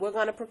said, we're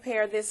going to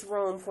prepare this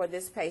room for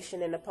this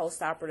patient in the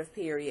postoperative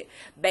period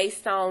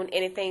based on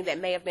anything that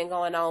may have been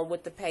going on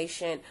with the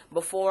patient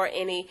before,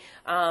 any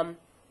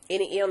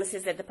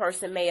illnesses that the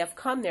person may have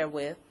come there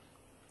with,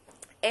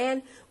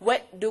 and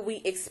what do we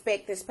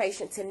expect this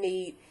patient to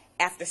need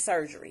after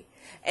surgery.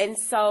 And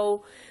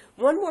so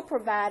when we're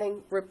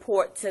providing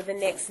report to the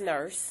next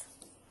nurse,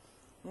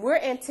 we're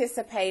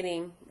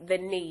anticipating the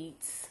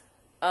needs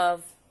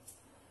of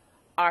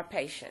our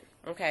patient,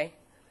 okay?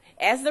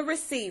 As the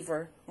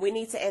receiver, we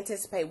need to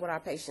anticipate what our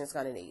patient is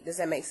going to need. Does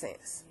that make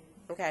sense?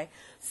 Okay?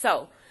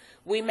 So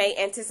we may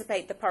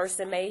anticipate the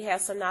person may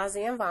have some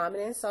nausea and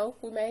vomiting, so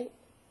we may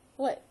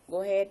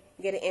go ahead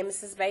and get an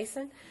emesis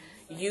basin.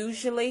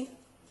 Usually,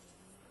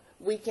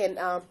 we can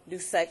do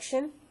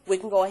suction. We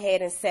can go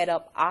ahead and set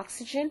up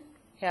oxygen,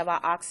 have our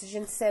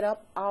oxygen set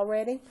up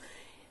already.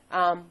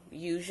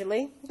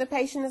 Usually, the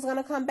patient is going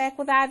to come back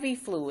with IV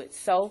fluids,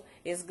 so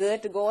it's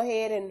good to go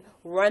ahead and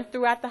run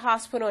throughout the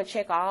hospital and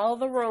check all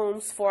the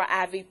rooms for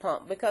an IV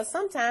pump, because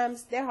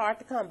sometimes they're hard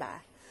to come by.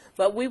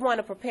 But we want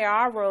to prepare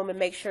our room and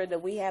make sure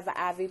that we have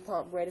an IV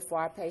pump ready for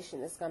our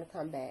patient that's going to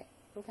come back.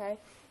 Okay?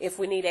 If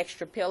we need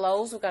extra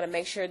pillows, we're going to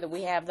make sure that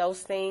we have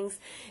those things.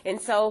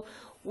 And so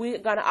we're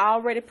going to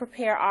already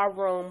prepare our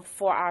room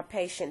for our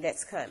patient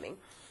that's coming.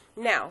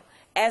 Now,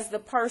 as the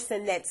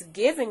person that's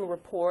giving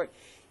report,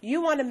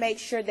 you want to make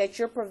sure that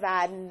you're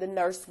providing the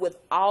nurse with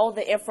all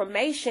the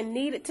information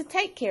needed to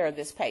take care of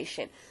this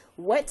patient.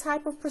 What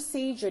type of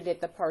procedure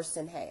did the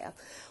person have?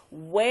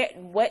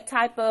 What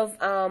type of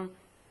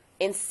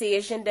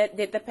incision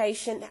did the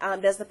patient,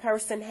 does the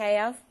person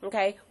have?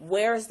 Okay,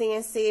 where is the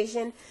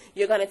incision?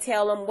 You're going to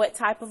tell them what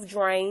type of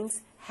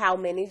drains, how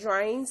many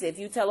drains. If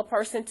you tell a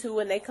person 2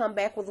 and they come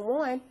back with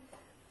 1,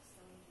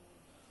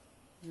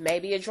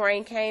 maybe a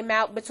drain came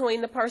out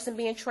between the person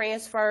being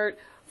transferred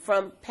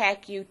from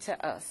PACU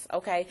to us.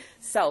 Okay,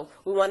 so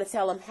we want to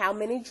tell them how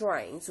many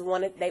drains. We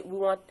want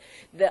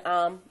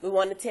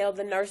to tell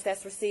the nurse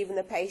that's receiving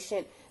the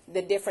patient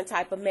the different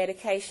type of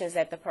medications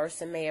that the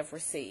person may have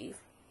received.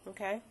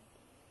 Okay.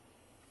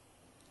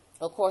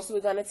 Of course, we're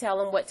going to tell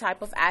them what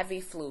type of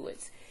IV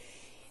fluids.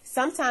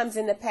 Sometimes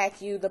in the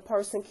PACU, the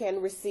person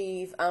can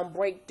receive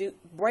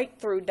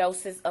breakthrough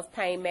doses of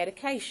pain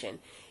medication.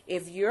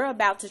 If you're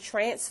about to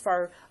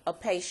transfer a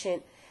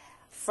patient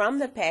from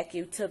the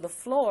PACU to the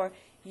floor,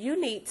 you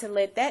need to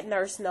let that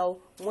nurse know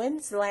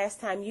when's the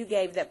last time you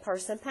gave that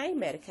person pain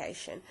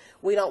medication.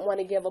 We don't want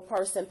to give a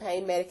person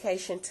pain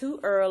medication too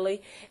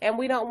early, and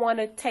we don't want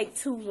to take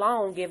too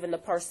long giving the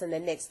person the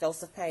next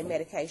dose of pain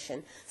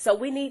medication. So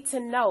we need to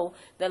know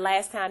the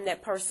last time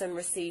that person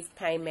received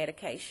pain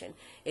medication.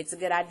 It's a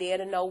good idea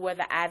to know where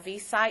the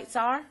IV sites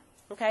are.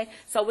 Okay,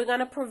 so we're going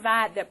to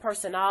provide that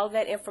person all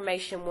that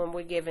information when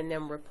we're giving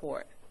them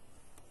report.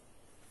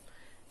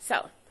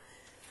 So,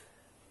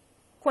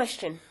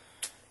 question.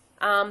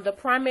 The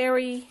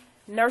primary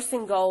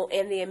nursing goal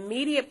in the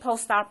immediate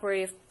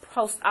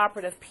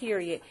postoperative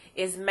period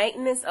is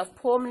maintenance of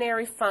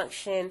pulmonary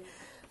function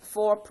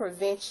for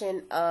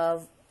prevention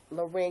of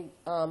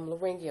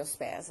laryngeal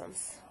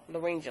spasms.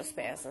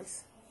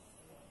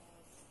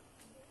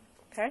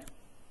 Okay?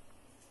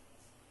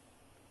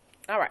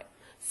 All right.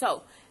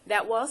 So,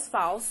 that was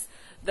false.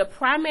 The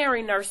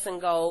primary nursing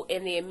goal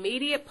in the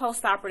immediate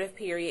postoperative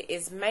period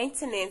is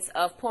maintenance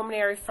of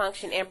pulmonary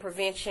function and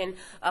prevention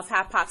of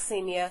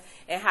hypoxemia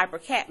and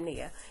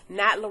hypercapnia,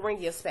 not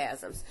laryngeal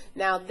spasms.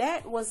 Now,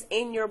 that was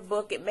in your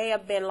book. It may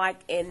have been like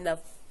in the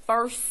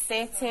first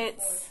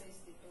sentence.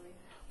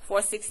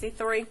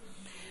 463.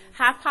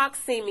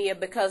 Hypoxemia,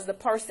 because the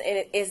person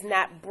is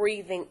not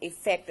breathing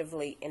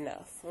effectively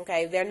enough.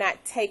 Okay, they're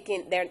not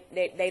taking,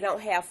 they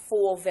don't have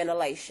full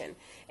ventilation.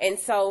 And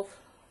so,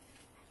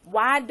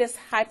 why does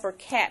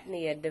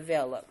hypercapnia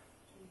develop?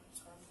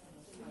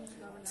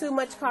 Too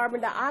much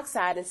carbon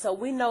dioxide. And so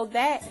we know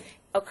that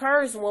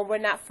occurs when we're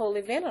not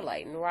fully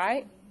ventilating,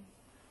 right?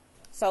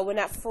 So we're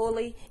not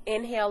fully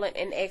inhaling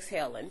and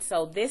exhaling.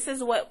 So this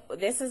is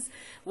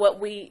what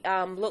we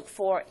look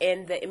for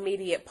in the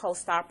immediate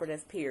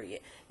postoperative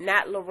period,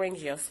 not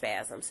laryngeal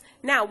spasms.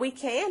 Now, we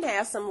can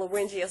have some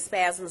laryngeal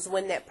spasms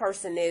when that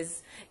person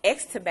is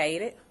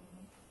extubated.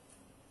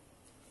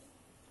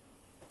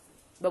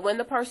 But when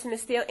the person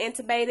is still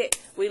intubated,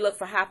 we look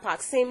for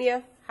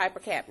hypoxemia,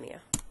 hypercapnia.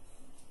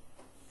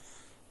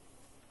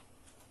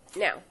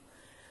 Now,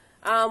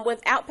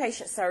 with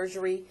outpatient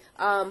surgery,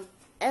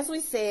 as we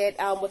said,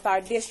 with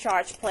our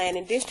discharge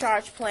planning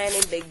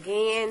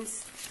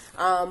begins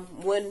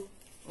when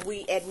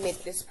we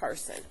admit this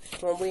person,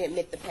 when we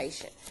admit the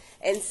patient.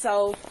 And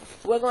so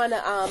we're going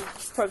to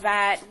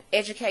provide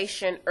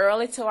education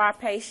early to our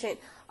patient.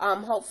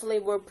 Hopefully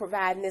we're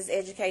providing this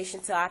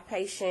education to our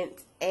patient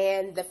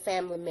and the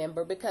family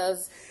member,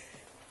 because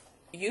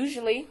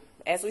usually,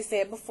 as we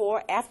said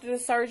before, after the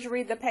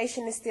surgery, the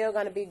patient is still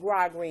going to be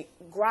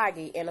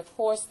groggy, and of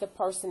course the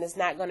person is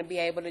not going to be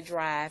able to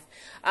drive.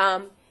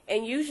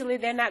 And usually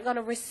they're not going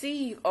to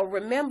receive or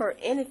remember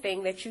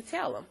anything that you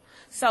tell them.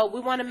 So we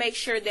want to make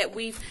sure that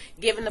we've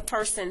given the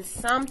person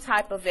some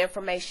type of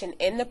information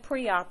in the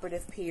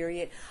preoperative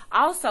period.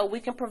 Also, we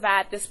can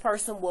provide this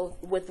person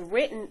with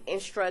written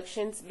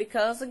instructions,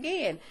 because,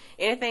 again,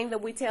 anything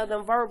that we tell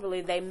them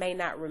verbally, they may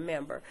not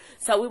remember.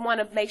 So we want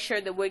to make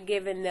sure that we're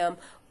giving them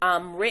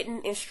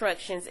written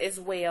instructions as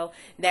well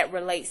that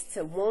relates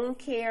to wound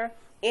care,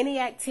 any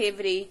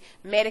activity,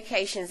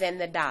 medications,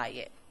 and the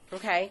diet.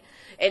 Okay,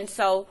 and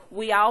so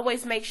we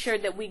always make sure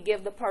that we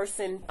give the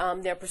person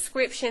their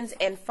prescriptions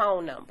and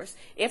phone numbers.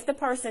 If the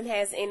person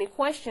has any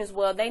questions,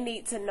 well, they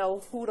need to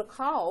know who to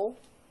call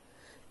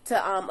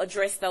to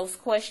address those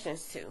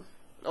questions to,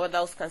 or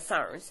those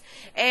concerns.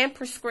 And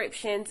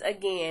prescriptions,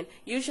 again,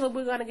 usually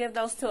we're going to give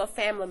those to a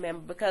family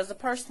member, because the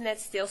person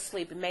that's still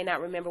sleeping may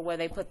not remember where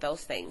they put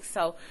those things.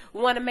 So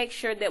we want to make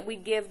sure that we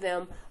give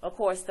them, of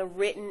course, the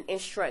written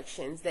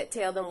instructions that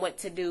tell them what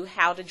to do,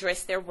 how to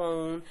dress their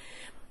wound,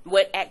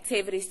 what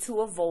activities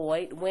to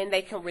avoid, when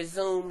they can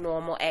resume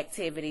normal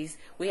activities.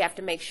 We have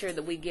to make sure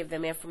that we give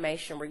them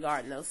information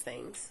regarding those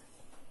things.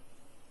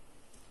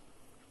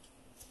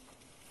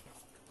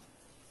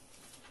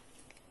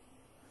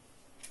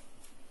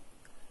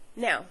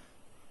 Now,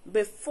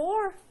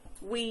 before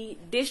we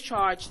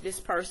discharge this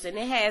person,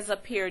 it has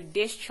up here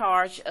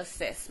discharge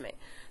assessment.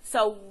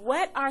 So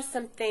what are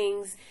some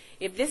things,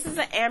 if this is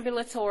an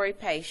ambulatory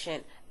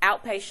patient,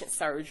 outpatient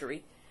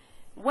surgery,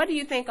 what do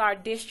you think our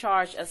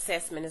discharge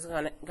assessment is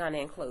going to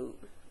include?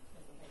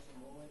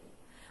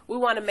 We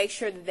want to make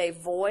sure that they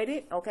void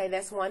it. Okay,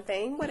 that's one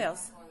thing. What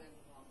else?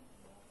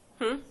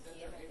 We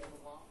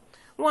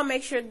want to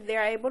make sure that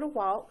they're able to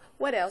walk.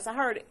 What else? I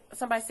heard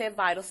somebody said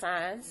vital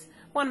signs.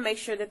 We want to make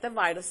sure that the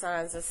vital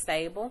signs are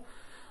stable.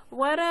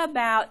 What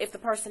about if the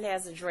person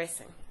has a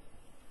dressing?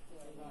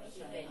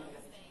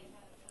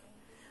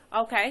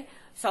 Okay,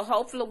 so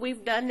hopefully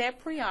we've done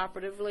that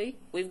preoperatively.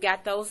 We've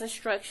got those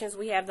instructions.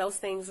 We have those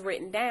things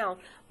written down.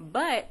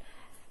 But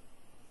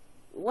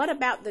what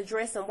about the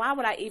dressing? Why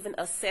would I even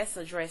assess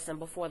a dressing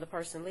before the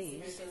person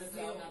leaves?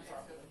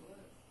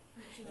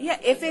 Yeah,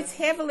 if it's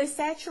heavily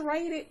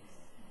saturated,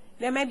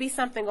 there may be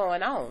something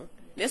going on.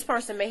 This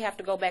person may have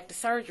to go back to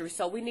surgery.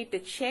 So we need to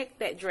check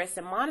that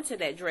dressing, monitor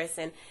that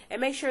dressing,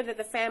 and make sure that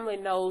the family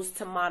knows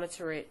to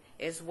monitor it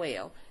as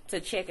well,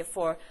 to check it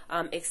for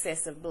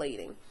excessive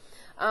bleeding.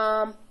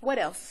 What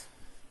else?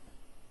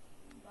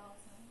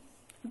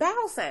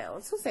 Bowel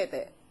sounds. Who said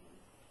that?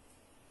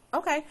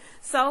 Okay,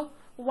 so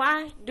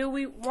Why do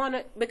we want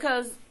to?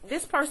 Because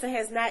this person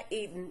has not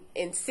eaten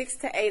in 6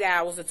 to 8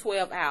 hours or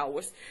 12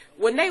 hours.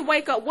 When they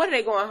wake up, what are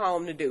they going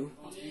home to do?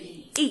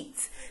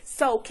 Eat.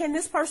 So can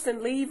this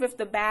person leave if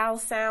the bowel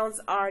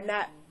sounds are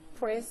not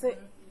present?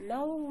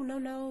 No, no,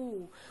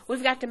 no.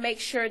 We've got to make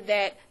sure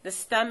that the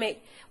stomach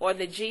or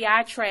the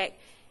GI tract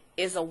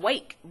is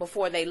awake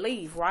before they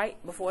leave, right?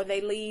 Before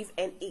they leave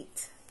and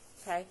eat.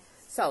 Okay?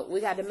 So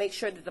we got to make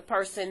sure that the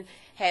person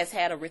has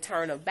had a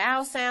return of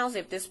bowel sounds.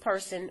 If this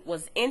person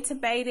was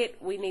intubated,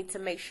 we need to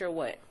make sure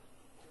what?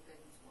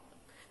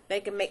 They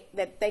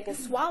can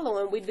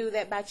swallow, and we do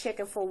that by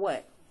checking for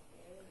what?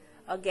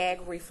 A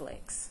gag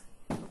reflex.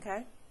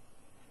 Okay?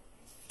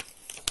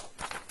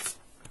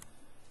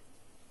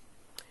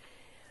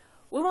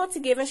 We want to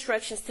give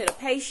instructions to the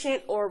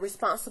patient or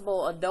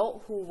responsible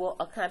adult who will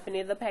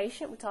accompany the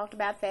patient. We talked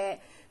about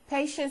that.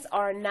 Patients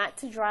are not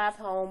to drive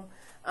home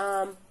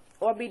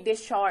or be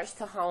discharged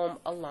to home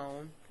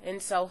alone.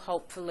 And so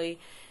hopefully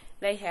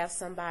they have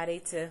somebody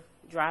to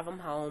drive them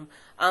home.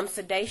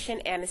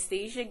 Sedation,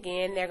 anesthesia,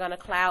 again, they're going to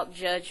cloud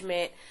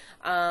judgment,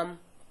 going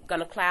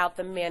to cloud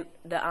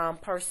the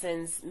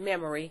person's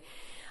memory.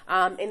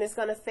 And it's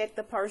going to affect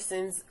the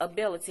person's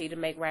ability to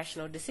make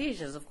rational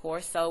decisions, of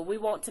course. So we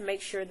want to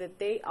make sure that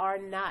they are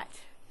not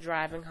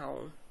driving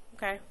home.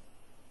 Okay.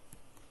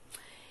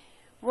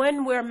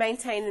 When we're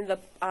maintaining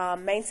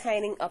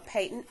a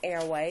patent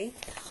airway,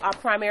 our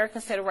primary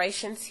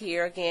considerations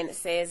here, again, it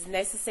says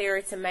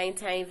necessary to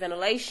maintain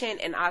ventilation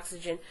and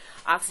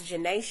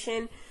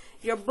oxygenation.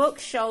 Your book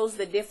shows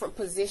the different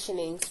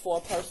positionings for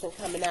a person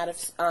coming out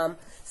of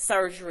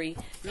surgery,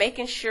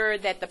 making sure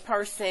that the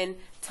person's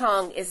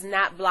tongue is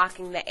not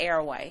blocking the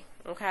airway.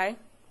 Okay.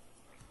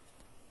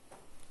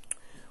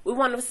 We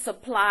want to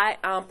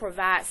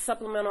provide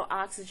supplemental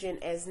oxygen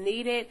as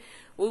needed.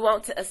 We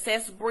want to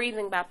assess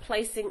breathing by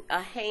placing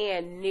a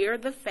hand near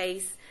the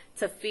face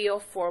to feel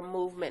for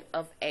movement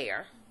of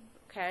air.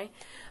 Okay.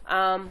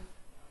 And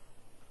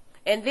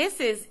this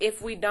is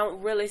if we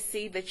don't really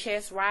see the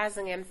chest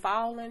rising and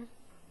falling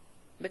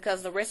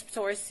because the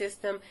respiratory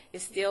system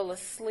is still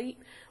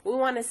asleep. We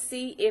want to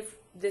see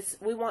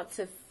we want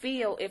to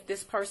feel if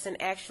this person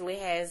actually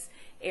has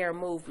air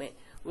movement.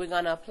 We're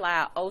going to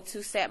apply an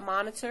O2 sat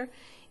monitor.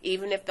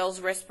 Even if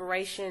those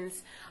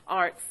respirations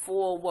aren't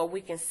full where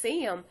we can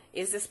see them,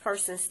 is this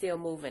person still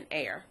moving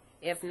air?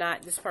 If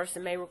not, this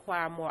person may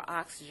require more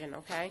oxygen,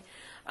 okay?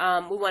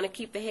 We want to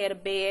keep the head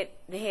of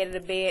the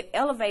bed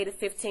elevated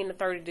 15 to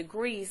 30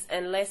 degrees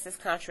unless it's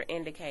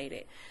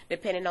contraindicated,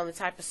 depending on the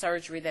type of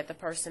surgery that the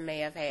person may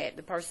have had.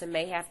 The person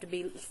may have to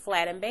be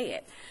flat in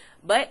bed.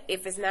 But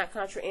if it's not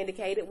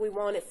contraindicated, we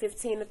want it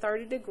 15 to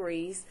 30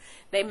 degrees.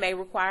 They may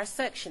require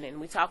suctioning.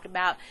 We talked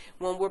about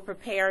when we're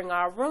preparing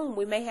our room,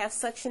 we may have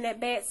suction at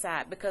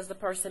bedside because the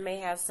person may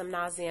have some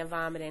nausea and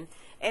vomiting.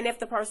 And if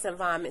the person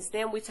vomits,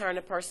 then we turn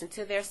the person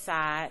to their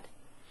side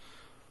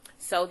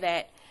so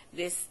that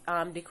this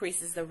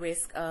decreases the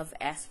risk of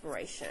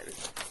aspiration.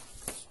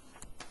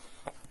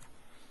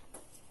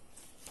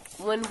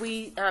 When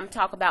we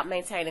talk about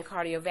maintaining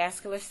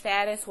cardiovascular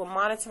status, we're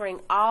monitoring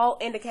all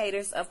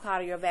indicators of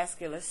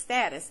cardiovascular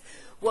status.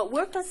 What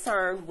we're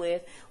concerned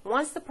with,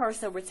 once the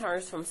person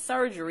returns from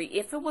surgery,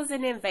 if it was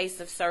an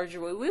invasive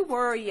surgery, we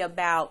worry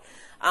about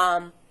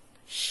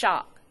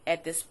shock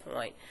at this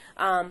point.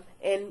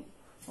 And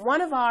one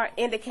of our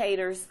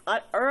indicators,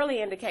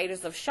 early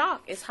indicators of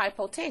shock is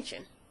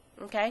hypotension.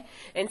 Okay?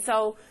 And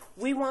so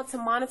we want to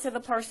monitor the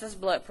person's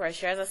blood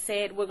pressure. As I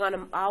said, we're going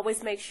to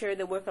always make sure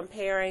that we're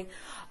comparing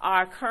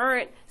our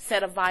current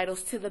set of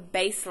vitals to the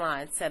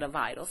baseline set of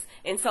vitals.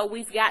 And so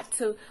we've got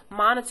to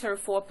monitor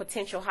for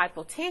potential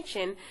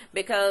hypotension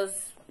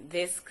because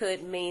this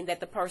could mean that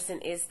the person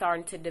is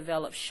starting to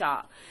develop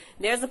shock.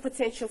 There's a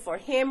potential for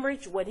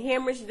hemorrhage. What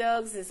hemorrhage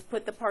does is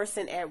put the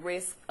person at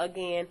risk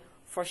again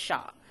for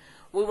shock.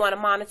 We want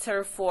to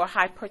monitor for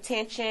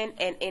hypertension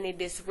and any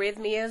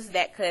dysrhythmias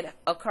that could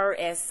occur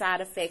as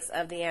side effects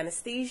of the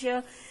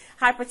anesthesia.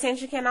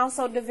 Hypertension can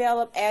also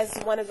develop as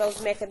one of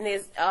those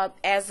mechanisms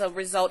as a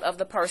result of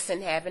the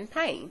person having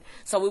pain.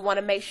 So we want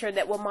to make sure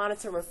that we're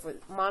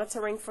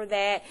monitoring for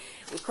that.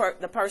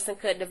 The person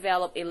could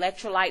develop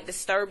electrolyte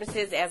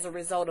disturbances as a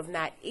result of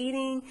not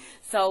eating.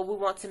 So we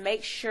want to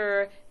make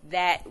sure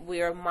that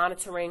we're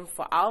monitoring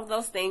for all of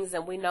those things.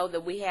 And we know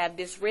that we have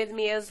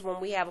dysrhythmias when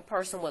we have a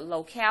person with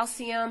low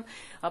calcium,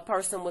 a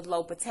person with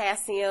low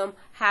potassium,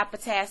 high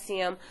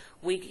potassium.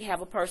 We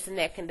have a person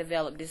that can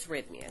develop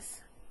dysrhythmias.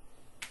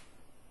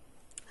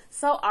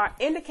 So our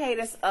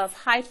indicators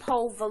of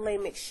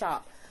hypovolemic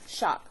shock.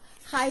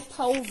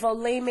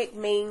 Hypovolemic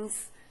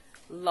means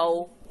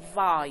low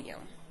volume,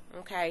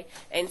 okay?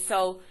 And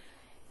so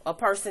a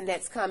person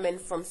that's coming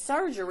from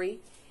surgery,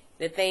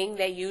 the thing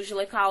that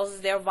usually causes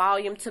their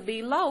volume to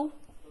be low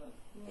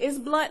is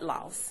blood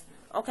loss,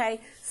 okay?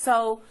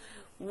 So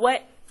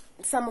what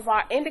some of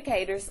our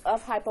indicators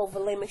of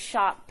hypovolemic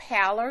shock: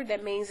 pallor,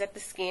 that means that the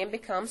skin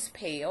becomes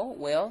pale.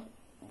 Well,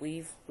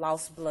 we've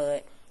lost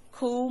blood.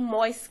 Cool,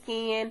 moist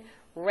skin,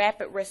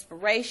 rapid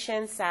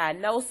respiration,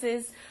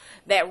 cyanosis,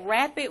 that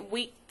rapid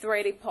weak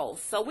thready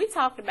pulse. So we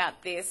talked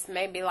about this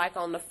maybe like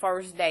on the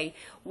first day.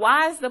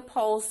 Why is the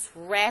pulse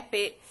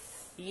rapid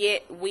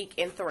yet weak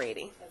and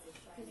thready?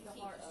 Because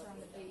the heart's trying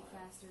to beat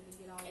faster to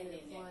get all the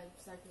blood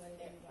circulating.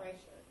 That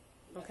pressure.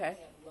 Okay. Have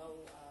low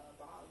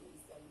volume,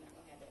 so you're not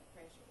gonna have that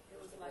pressure. It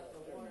was like the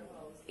water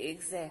hose.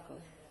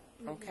 Exactly.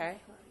 Okay.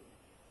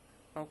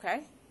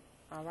 Okay.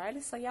 All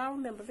right. So y'all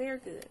remember, very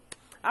good.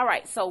 All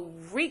right. So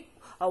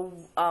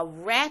a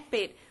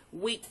rapid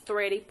weak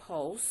thready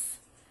pulse.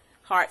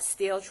 Heart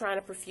still trying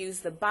to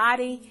perfuse the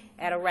body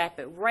at a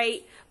rapid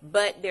rate,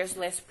 but there's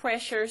less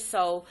pressure,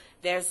 so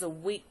there's a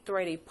weak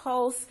thready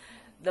pulse.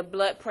 The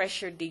blood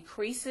pressure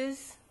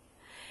decreases,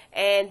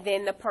 and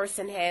then the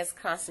person has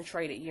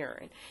concentrated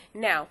urine.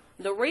 Now,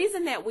 the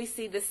reason that we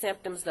see the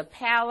symptoms, the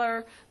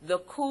pallor, the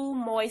cool,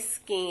 moist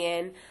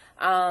skin,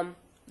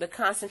 the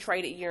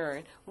concentrated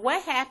urine,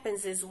 what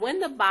happens is when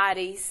the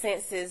body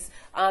senses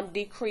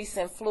decrease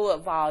in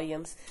fluid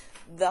volumes,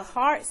 the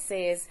heart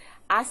says,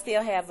 I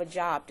still have a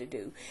job to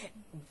do,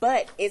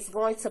 but it's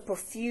going to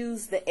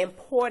perfuse the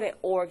important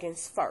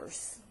organs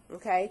first,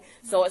 okay?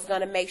 So it's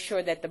going to make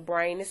sure that the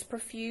brain is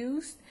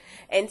perfused,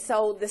 and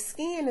so the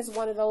skin is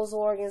one of those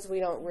organs we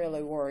don't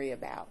really worry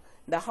about.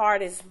 The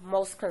heart is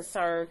most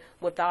concerned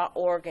with our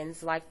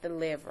organs like the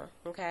liver,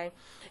 okay?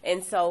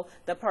 And so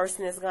the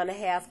person is going to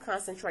have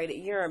concentrated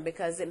urine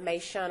because it may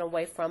shun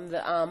away from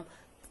the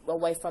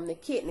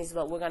kidneys,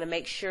 but we're going to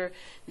make sure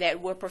that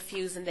we're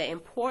perfusing the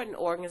important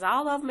organs.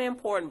 All of them are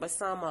important, but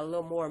some are a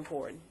little more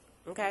important,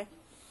 okay?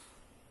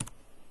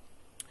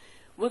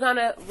 We're going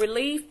to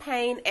relieve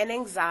pain and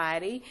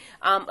anxiety,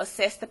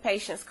 assess the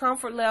patient's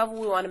comfort level.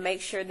 We want to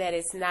make sure that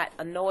it's not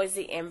a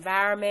noisy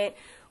environment.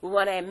 We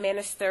want to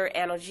administer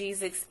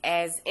analgesics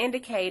as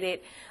indicated,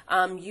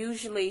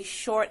 usually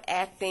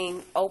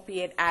short-acting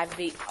opiate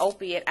IV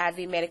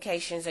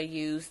medications are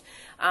used.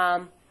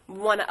 We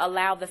want to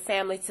allow the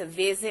family to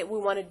visit. We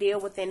want to deal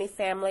with any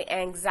family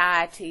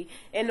anxiety.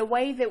 And the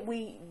way that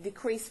we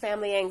decrease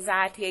family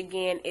anxiety,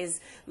 again, is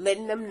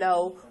letting them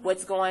know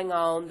what's going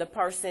on. The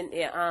person,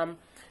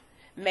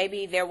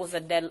 maybe there was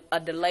a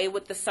delay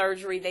with the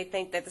surgery. They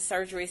think that the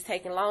surgery is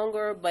taking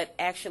longer, but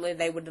actually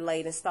they were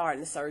delayed in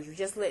starting the surgery.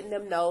 Just letting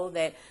them know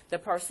that the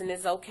person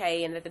is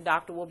okay and that the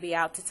doctor will be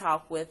out to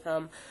talk with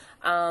them.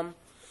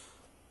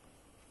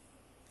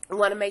 We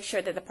want to make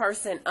sure that the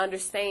person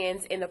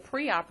understands in the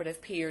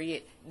preoperative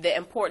period the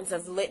importance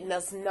of letting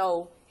us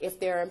know if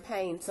they're in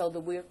pain so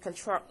that we're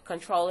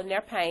controlling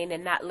their pain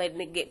and not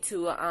letting it get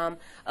to a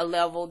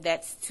level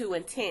that's too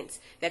intense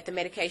that the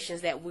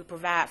medications that we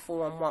provide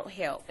for them won't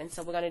help. And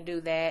so we're going to do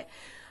that.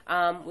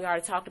 We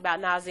already talked about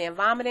nausea and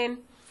vomiting.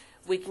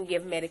 We can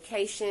give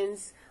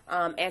medications,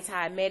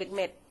 antiemetics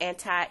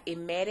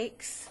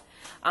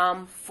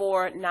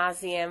for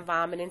nausea and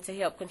vomiting to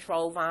help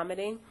control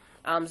vomiting.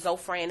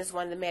 Zofran is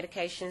one of the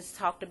medications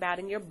talked about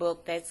in your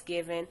book that's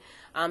given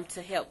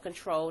to help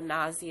control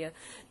nausea.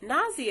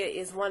 Nausea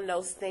is one of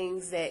those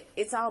things that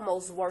it's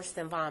almost worse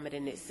than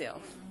vomiting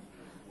itself.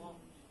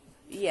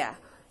 Yeah.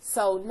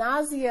 So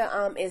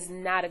nausea is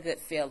not a good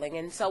feeling.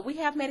 And so we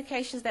have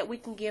medications that we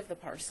can give the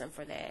person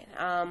for that.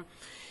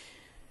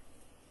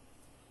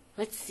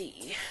 Let's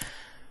see.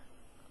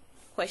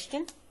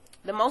 Question.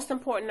 The most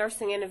important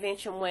nursing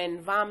intervention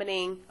when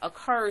vomiting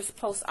occurs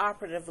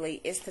postoperatively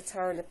is to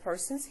turn the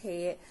person's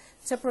head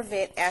to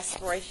prevent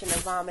aspiration of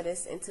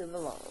vomitus into the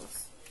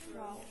lungs.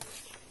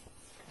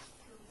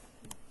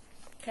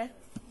 Okay?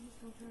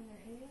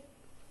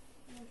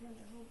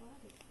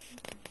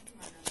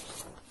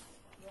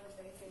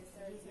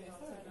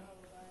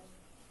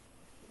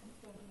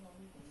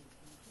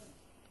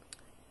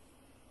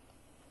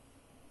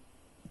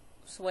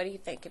 So what do you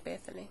think,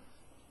 Bethany?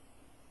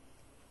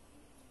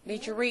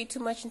 Did you read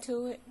too much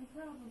into it?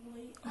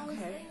 Probably. I was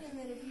thinking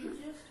that if you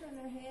just turn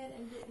their head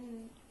and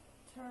didn't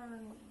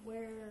turn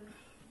where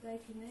they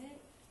connect,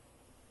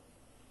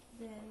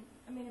 then,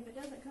 I mean, if it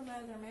doesn't come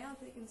out of their mouth,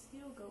 it can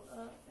still go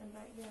up and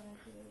back down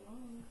into their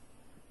lungs.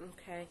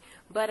 Okay.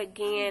 But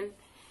again,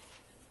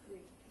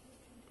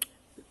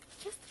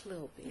 just a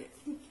little bit.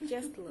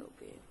 Just a little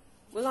bit.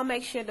 We're going to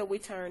make sure that we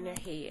turn their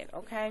head,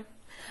 okay?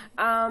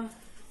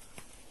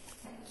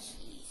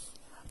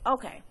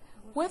 Okay.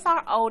 With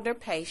our older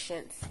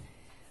patients,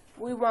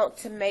 we want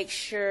to make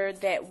sure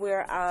that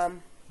we're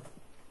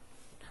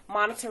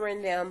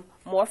monitoring them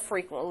more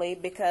frequently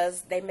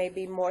because they may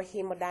be more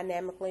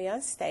hemodynamically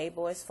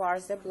unstable as far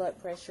as their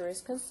blood pressure is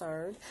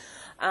concerned.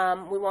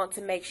 We want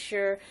to make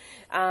sure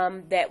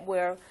that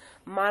we're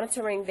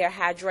monitoring their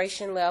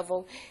hydration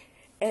level.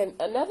 And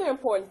another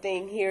important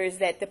thing here is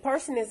that the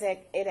person is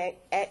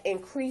at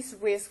increased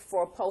risk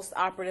for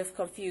postoperative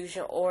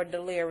confusion or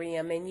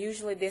delirium, and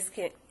usually this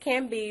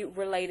can be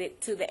related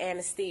to the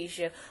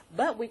anesthesia,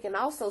 but we can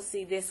also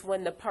see this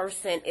when the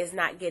person is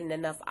not getting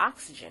enough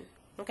oxygen.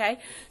 Okay,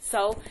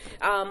 so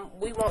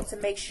we want to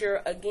make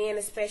sure, again,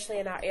 especially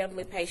in our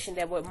elderly patient,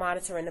 that we're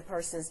monitoring the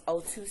person's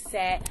O2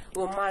 sat,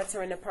 we're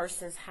monitoring the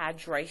person's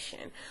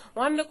hydration.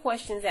 One of the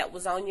questions that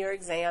was on your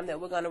exam that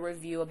we're going to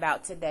review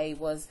about today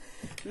was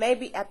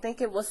maybe, I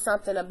think it was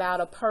something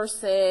about a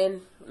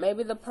person,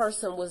 maybe the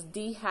person was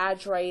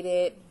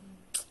dehydrated,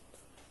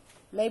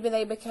 maybe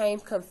they became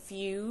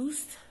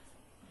confused,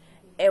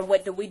 and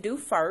what do we do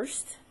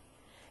first?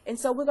 And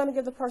so we're going to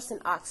give the person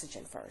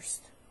oxygen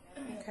first,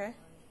 okay?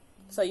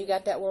 So you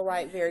got that one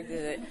right, very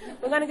good.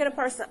 We're going to get a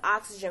person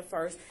oxygen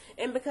first.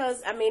 And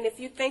because, I mean, if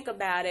you think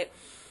about it,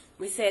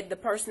 we said the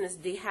person is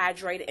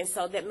dehydrated, and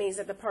so that means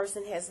that the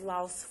person has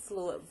lost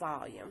fluid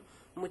volume.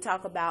 When we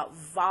talk about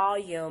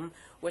volume,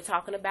 we're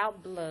talking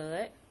about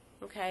blood,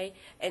 okay?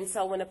 And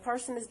so when a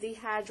person is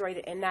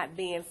dehydrated and not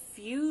being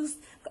perfused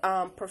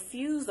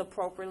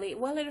appropriately,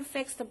 well, it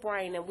affects the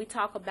brain, and we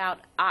talk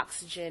about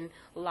oxygen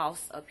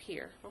loss up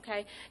here,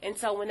 okay? And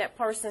so when that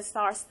person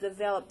starts to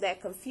develop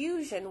that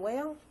confusion,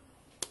 well,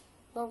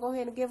 we're going to go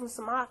ahead and give them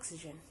some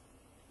oxygen,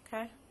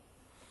 okay?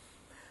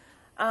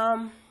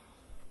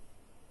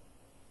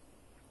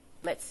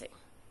 Let's see.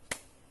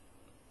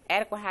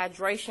 Adequate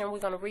hydration, we're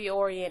going to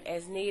reorient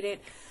as needed.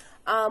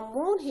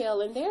 Wound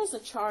healing, there's a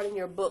chart in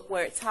your book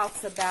where it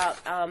talks about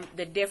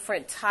the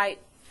different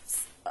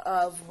types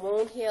of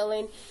wound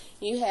healing.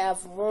 You have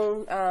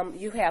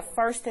you have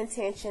first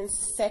intention,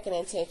 second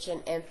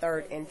intention, and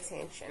third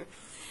intention.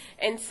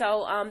 And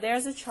so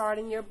there's a chart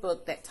in your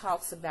book that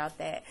talks about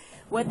that.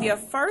 With your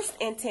first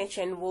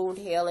intention wound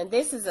healing,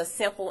 this is a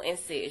simple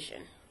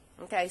incision.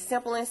 Okay,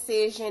 simple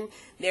incision,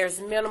 there's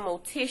minimal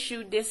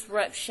tissue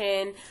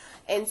disruption,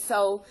 and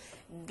so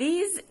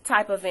these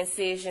type of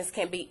incisions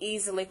can be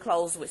easily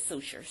closed with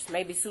sutures.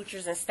 Maybe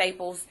sutures and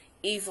staples,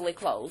 easily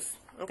closed.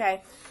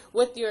 Okay,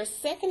 with your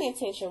second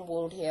intention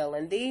wound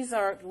healing, these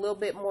are a little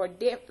bit more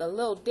a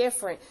little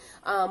different.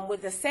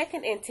 With the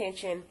second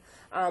intention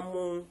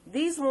wound,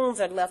 these wounds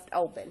are left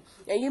open.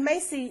 And you may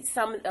see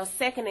a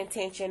second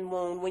intention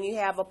wound when you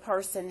have a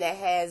person that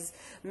has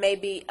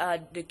maybe a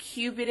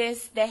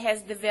decubitus that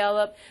has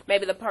developed.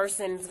 Maybe the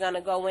person's going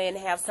to go in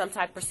and have some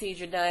type of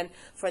procedure done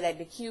for that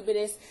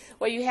decubitus.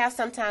 What you have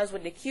sometimes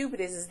with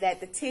decubitus is that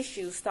the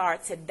tissues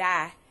start to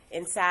die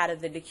inside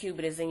of the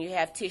decubitus, and you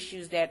have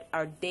tissues that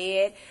are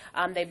dead.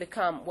 They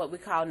become what we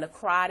call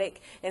necrotic,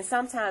 and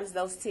sometimes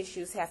those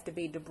tissues have to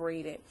be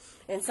debrided.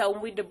 And so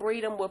when we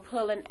debride them, we're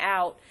pulling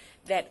out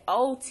that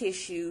old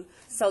tissue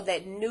so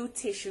that new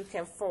tissue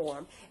can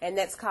form, and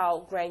that's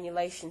called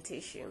granulation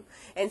tissue.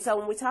 And so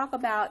when we talk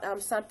about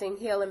something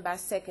healing by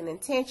second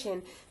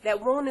intention,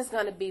 that wound is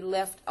going to be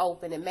left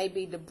open. It may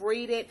be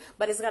debrided,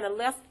 but it's going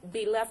to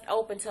be left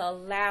open to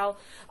allow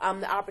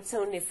the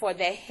opportunity for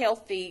that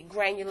healthy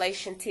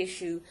granulation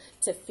tissue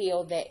to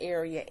fill that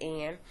area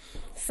in.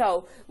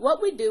 So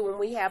what we do when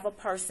we have a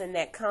person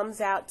that comes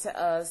out to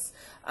us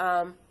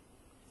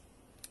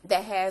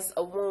that has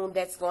a wound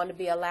that's going to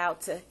be allowed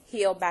to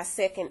heal by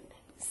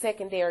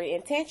secondary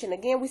intention.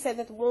 Again, we said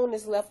that the wound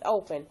is left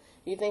open.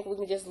 You think we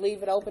can just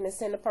leave it open and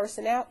send the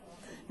person out?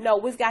 No,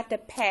 we've got to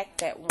pack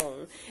that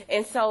wound.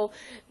 And so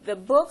the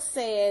book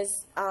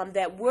says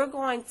that we're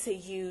going to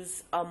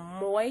use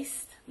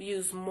moist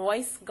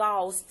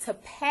gauze to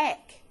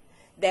pack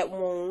that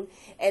wound,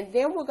 and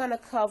then we're going to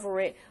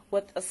cover it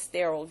with a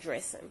sterile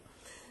dressing.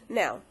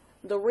 Now,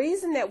 the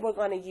reason that we're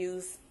going to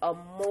use a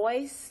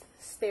moist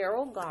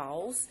sterile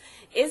gauze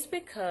is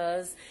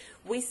because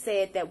we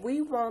said that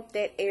we want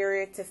that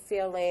area to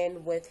fill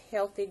in with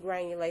healthy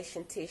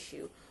granulation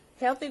tissue.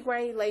 Healthy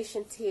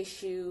granulation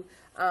tissue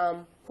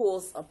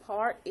pulls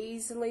apart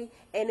easily,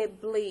 and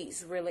it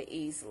bleeds really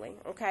easily,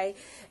 okay?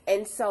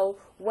 And so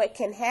what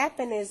can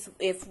happen is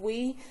if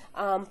we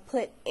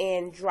put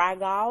in dry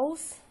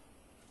gauze,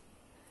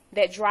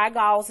 that dry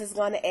gauze is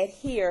going to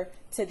adhere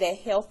to that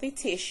healthy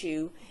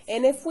tissue,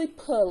 and if we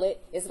pull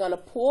it, it's going to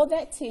pull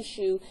that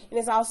tissue, and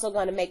it's also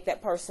going to make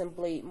that person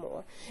bleed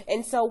more.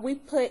 And so we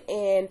put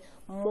in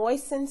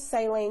moistened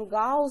saline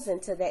gauze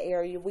into that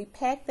area. We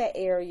pack that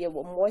area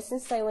with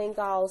moistened saline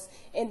gauze,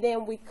 and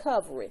then we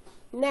cover it.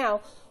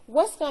 Now,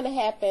 what's going to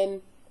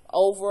happen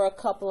over a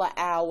couple of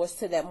hours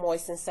to that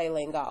moistened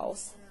saline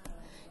gauze?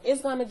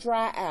 It's going to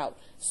dry out.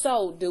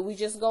 So, do we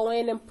just go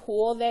in and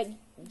pull that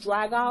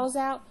dry gauze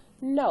out?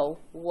 No,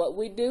 what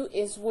we do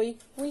is we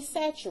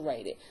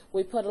saturate it.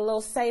 We put a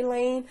little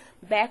saline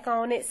back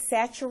on it,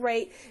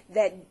 saturate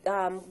that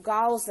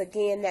gauze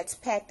again that's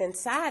packed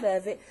inside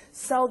of it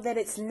so that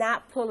it's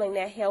not pulling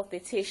that healthy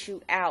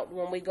tissue out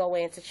when we go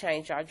in to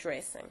change our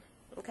dressing,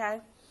 okay?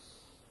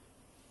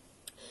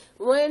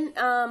 When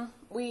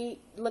we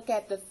look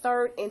at the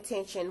third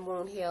intention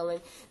wound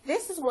healing,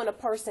 this is when a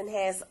person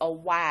has a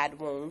wide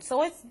wound.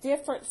 So it's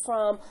different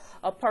from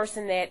a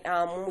person that,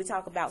 when we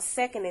talk about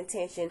second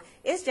intention,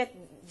 it's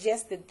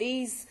just that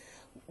these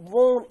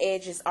wound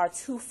edges are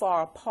too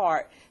far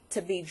apart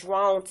to be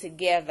drawn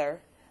together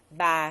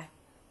by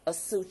a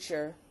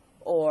suture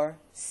or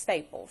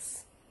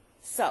staples.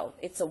 So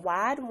it's a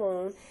wide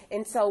wound,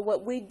 and so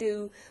what we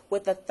do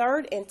with the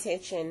third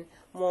intention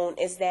wound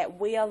is that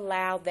we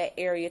allow that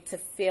area to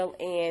fill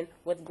in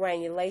with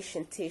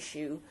granulation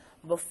tissue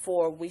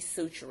before we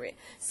suture it.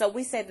 So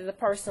we say to the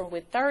person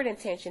with third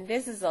intention,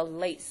 this is a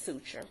late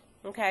suture,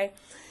 okay?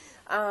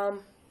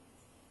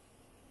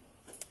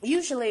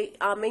 Usually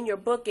in your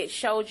book it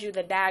showed you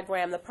the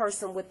diagram, the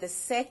person with the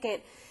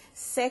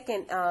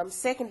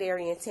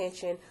secondary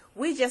intention,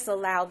 we just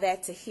allow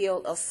that to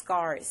heal a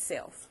scar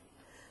itself.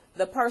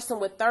 The person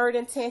with third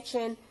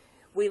intention,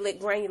 we let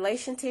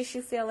granulation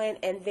tissue fill in,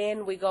 and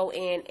then we go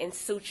in and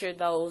suture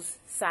those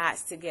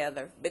sides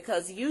together.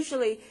 Because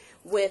usually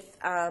with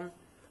a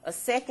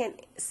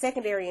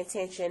secondary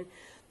intention,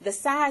 the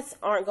sides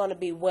aren't going to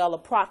be well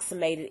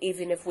approximated,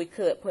 even if we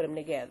could put them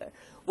together.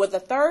 With a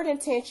third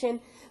intention,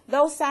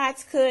 those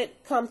sides could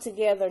come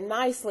together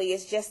nicely.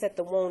 It's just that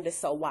the wound is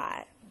so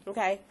wide.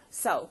 Okay?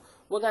 So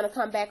we're going to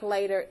come back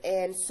later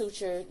and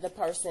suture the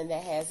person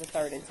that has a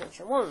third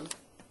intention wound.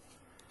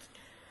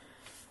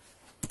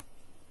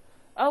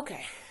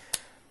 Okay.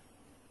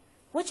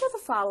 Which of the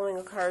following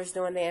occurs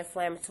during the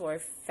inflammatory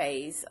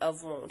phase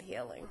of wound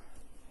healing?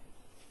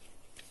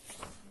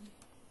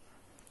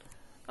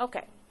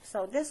 Okay,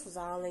 so this was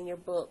all in your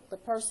book. The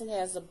person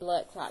has a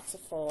blood clot to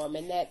form,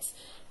 and that's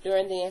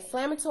during the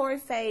inflammatory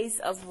phase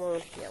of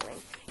wound healing.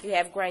 You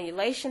have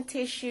granulation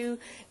tissue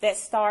that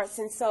starts,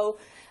 and so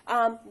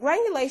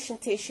granulation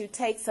tissue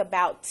takes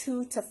about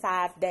 2 to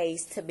 5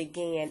 days to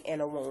begin in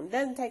a wound. It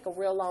doesn't take a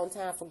real long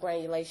time for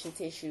granulation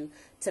tissue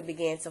to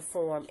begin to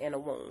form in a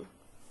wound.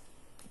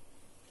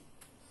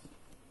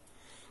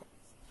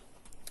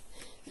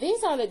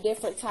 These are the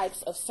different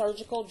types of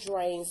surgical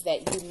drains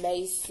that you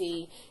may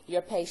see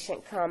your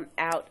patient come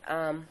out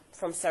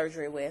from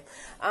surgery with.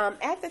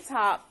 At the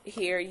top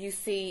here, you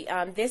see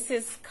this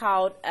is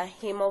called a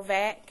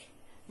hemovac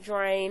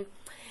drain,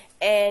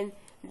 and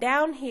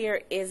down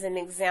here is an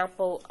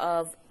example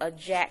of a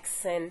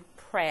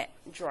Jackson-Pratt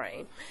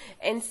drain.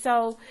 And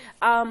so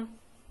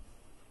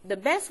the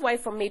best way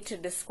for me to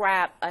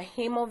describe a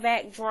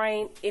hemovac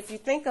drain, if you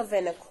think of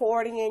an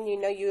accordion, you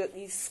know, you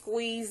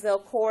squeeze the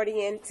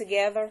accordion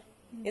together.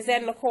 Is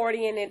that an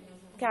accordion that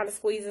kind of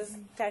squeezes?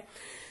 Okay.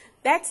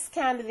 That's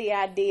kind of the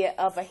idea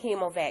of a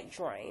hemovac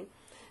drain.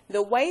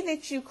 The way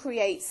that you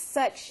create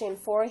suction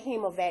for a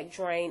hemovac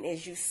drain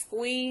is you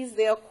squeeze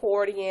the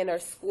accordion or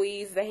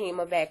squeeze the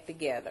hemovac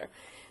together.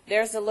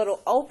 There's a little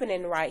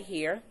opening right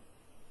here.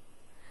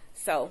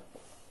 So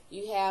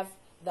you have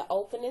the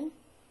opening.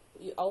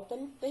 You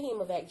open the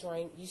hemovac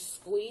drain, you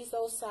squeeze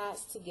those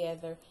sides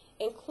together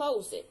and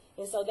close it.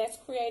 And so that's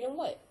creating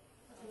what?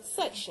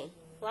 Suction,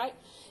 right?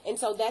 And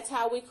so that's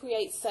how we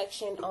create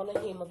suction on a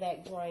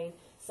hemovac drain,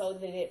 so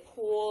that it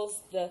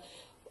pulls the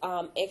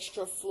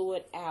extra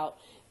fluid out.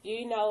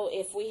 You know,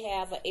 if we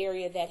have an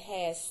area that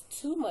has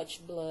too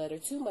much blood or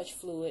too much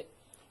fluid,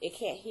 it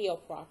can't heal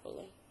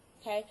properly.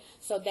 Okay,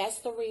 so that's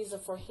the reason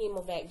for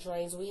hemovac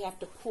drains. We have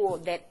to pull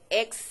that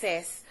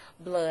excess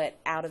blood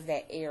out of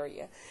that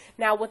area.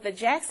 Now, with the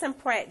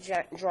Jackson-Pratt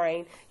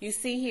drain, you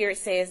see here it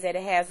says that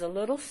it has a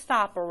little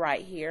stopper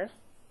right here.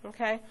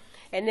 Okay,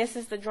 and this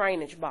is the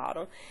drainage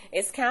bottle.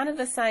 It's kind of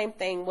the same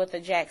thing with the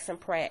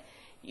Jackson-Pratt.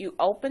 You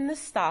open the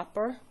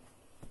stopper.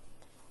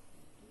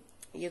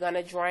 You're going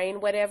to drain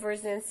whatever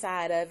is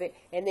inside of it,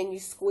 and then you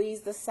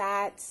squeeze the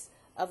sides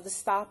of the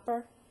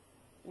stopper.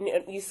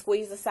 You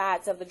squeeze the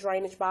sides of the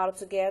drainage bottle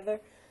together,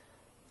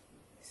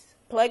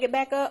 plug it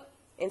back up,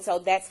 and so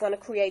that's going to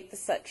create the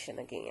suction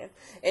again.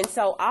 And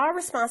so our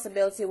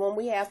responsibility when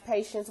we have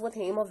patients with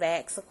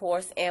hemovacs, of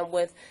course, and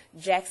with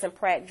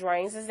Jackson-Pratt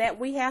drains is that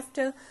we have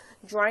to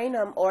drain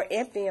them or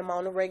empty them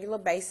on a regular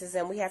basis,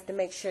 and we have to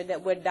make sure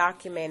that we're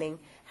documenting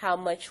how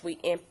much we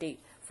emptied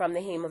from the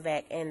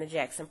hemovac and the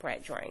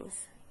Jackson-Pratt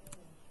drains.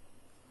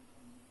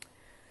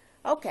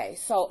 Okay,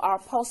 so our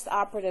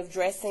post-operative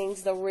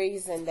dressings, the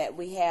reason that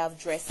we have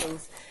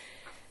dressings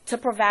to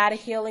provide a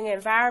healing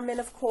environment,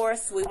 of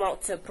course. We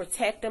want to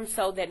protect them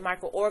so that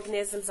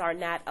microorganisms are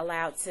not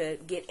allowed to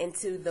get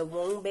into the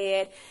wound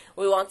bed.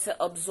 We want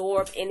to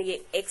absorb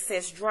any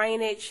excess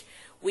drainage.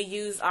 We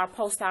use our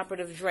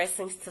post-operative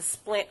dressings to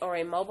splint or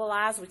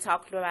immobilize. We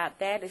talked about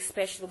that,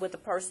 especially with a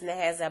person that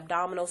has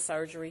abdominal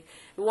surgery.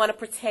 We want to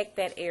protect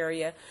that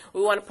area.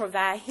 We want to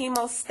provide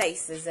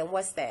hemostasis, and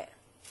what's that?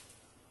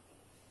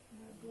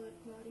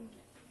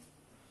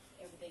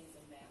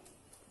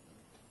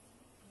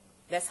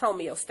 That's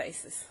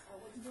homeostasis.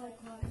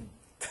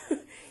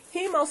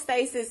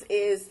 Hemostasis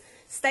is,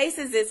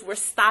 stasis is we're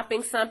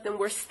stopping something,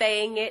 we're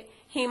staying it.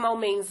 Hemo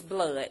means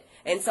blood.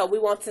 And so we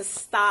want to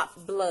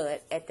stop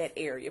blood at that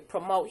area,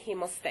 promote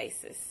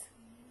hemostasis.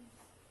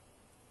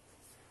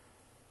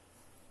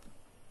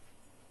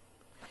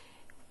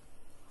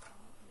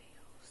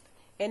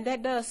 And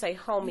that does say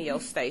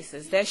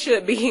homeostasis. That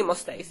should be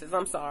hemostasis.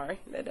 I'm sorry.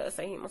 That does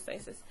say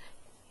hemostasis.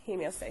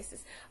 Hemostasis.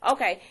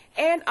 Okay,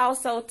 and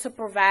also to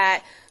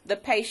provide the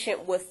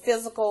patient with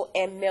physical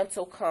and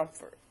mental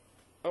comfort.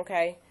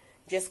 Okay,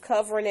 just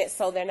covering it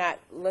so they're not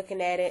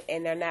looking at it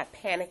and they're not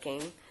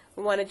panicking.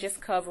 We want to just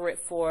cover it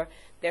for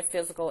their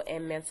physical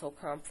and mental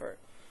comfort.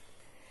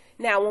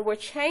 Now, when we're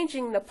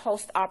changing the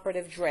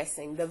post-operative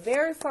dressing, the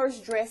very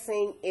first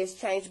dressing is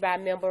changed by a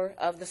member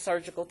of the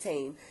surgical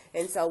team.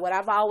 And so what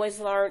I've always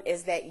learned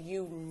is that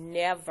you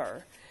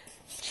never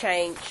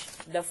change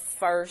the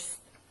first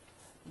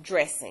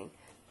dressing.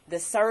 The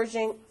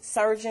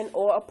surgeon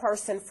or a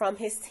person from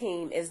his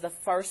team is the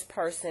first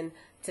person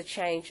to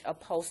change a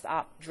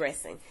post-op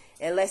dressing.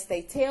 Unless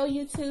they tell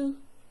you to,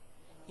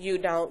 you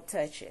don't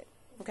touch it.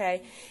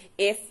 Okay?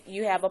 If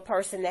you have a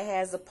person that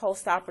has a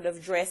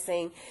post-operative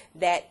dressing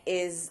that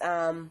is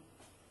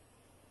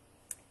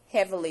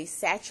heavily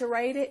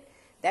saturated,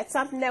 that's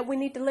something that we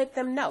need to let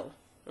them know.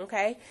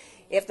 Okay?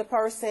 If the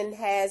person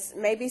has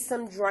maybe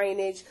some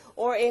drainage,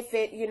 or if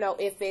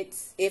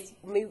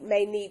we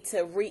may need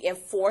to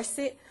reinforce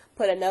it,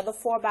 put another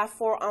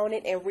 4x4 on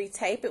it and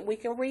retape it, we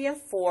can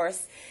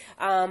reinforce,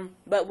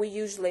 but we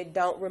usually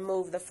don't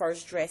remove the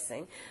first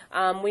dressing.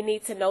 We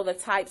need to know the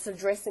types of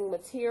dressing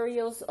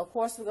materials. Of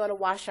course, we're going to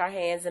wash our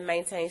hands and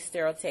maintain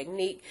sterile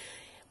technique.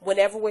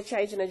 Whenever we're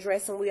changing a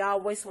dressing, we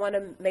always want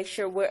to make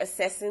sure we're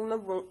assessing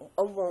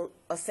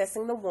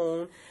the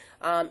wound.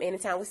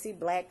 Anytime we see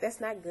black,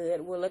 that's not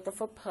good. We're looking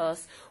for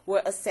pus.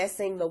 We're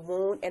assessing the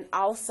wound and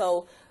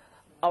also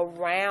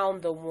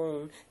around the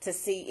wound to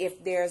see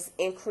if there's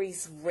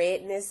increased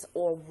redness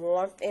or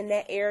warmth in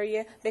that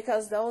area,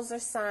 because those are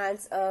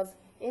signs of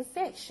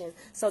infection.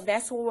 So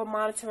that's what we're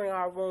monitoring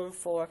our wound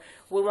for.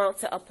 We want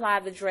to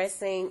apply the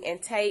dressing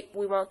and tape.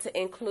 We want to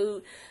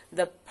include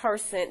the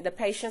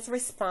patient's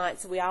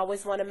response. We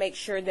always want to make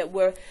sure that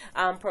we're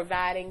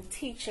providing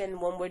teaching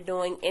when we're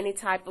doing any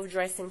type of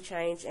dressing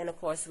change, and of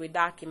course we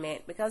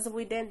document, because if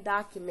we didn't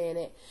document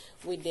it,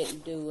 we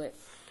didn't do it.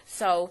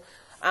 So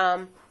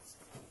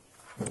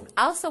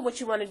also what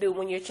you want to do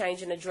when you're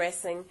changing a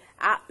dressing,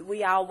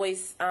 we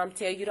always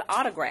tell you to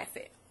autograph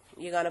it.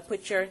 You're going to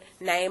put your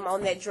name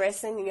on that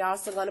dressing, and you're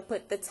also going to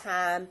put the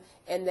time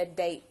and the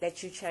date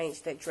that you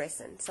changed that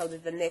dressing, so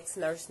that the next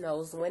nurse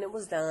knows when it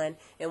was done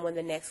and when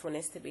the next one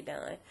is to be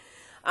done.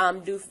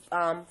 Do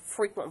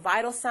frequent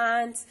vital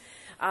signs.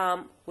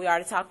 We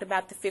already talked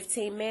about the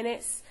 15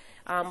 minutes.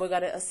 We're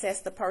going to assess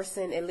the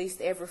person at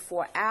least every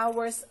 4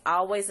 hours,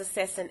 always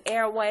assessing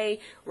airway,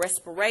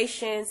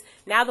 respirations.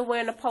 Now that we're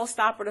in the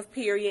post-operative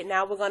period,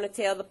 now we're going to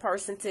tell the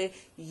person to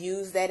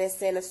use that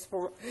incentive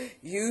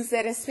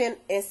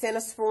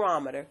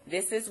spirometer.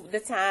 This is the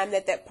time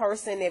that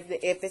person,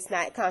 if it's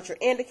not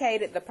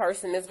contraindicated, the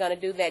person is going to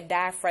do that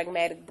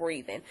diaphragmatic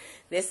breathing.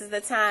 This is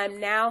the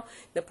time now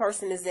the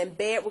person is in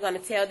bed. We're going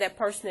to tell that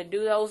person to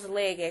do those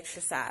leg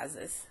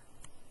exercises.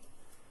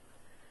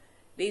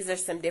 These are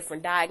some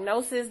different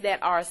diagnoses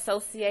that are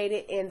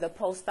associated in the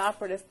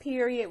postoperative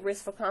period: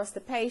 risk for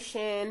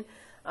constipation,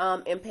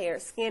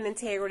 impaired skin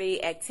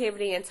integrity,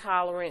 activity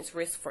intolerance,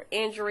 risk for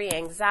injury,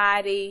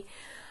 anxiety.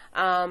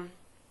 The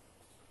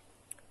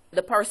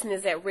person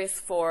is at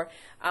risk for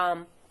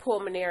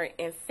pulmonary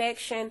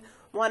infection.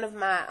 One of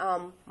my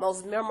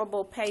most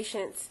memorable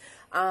patients,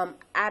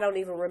 I don't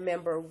even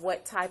remember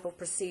what type of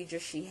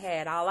procedure she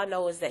had. All I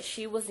know is that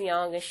she was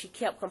young and she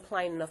kept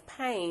complaining of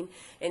pain,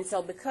 and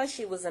so because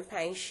she was in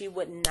pain, she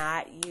would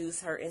not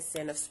use her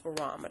incentive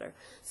spirometer.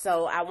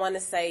 So I want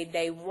to say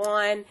day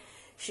 1,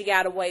 she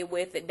got away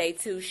with it. Day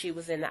 2, she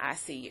was in the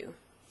ICU.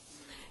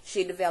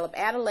 She developed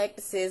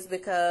atelectasis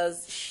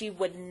because she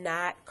would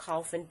not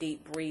cough and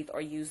deep breathe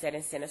or use that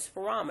incentive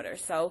spirometer.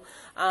 So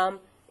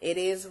it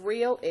is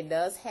real. It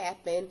does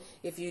happen.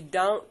 If you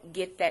don't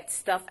get that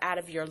stuff out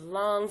of your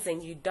lungs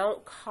and you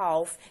don't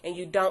cough and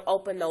you don't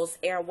open those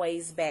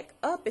airways back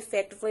up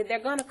effectively, they're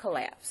going to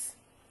collapse.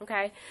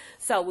 Okay?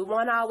 So we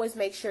want to always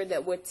make sure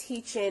that we're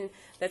teaching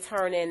the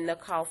turning, the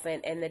coughing,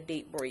 and the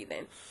deep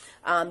breathing.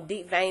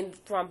 Deep vein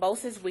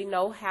thrombosis, we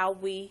know how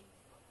we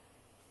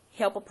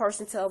help a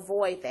person to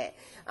avoid that.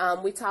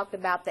 We talked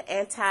about the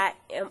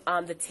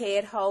the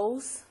TED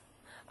hose.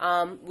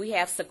 We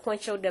have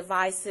sequential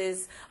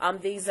devices.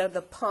 These are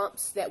the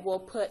pumps that we'll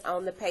put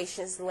on the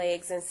patient's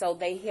legs, and so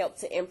they help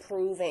to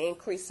improve and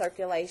increase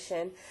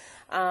circulation.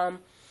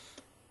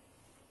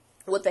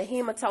 With a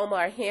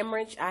hematoma or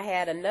hemorrhage, I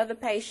had another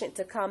patient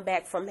to come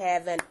back from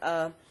having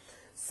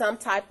some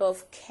type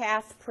of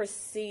cath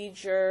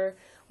procedure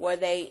where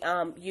they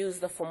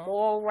used the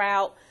femoral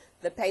route.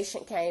 The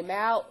patient came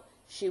out.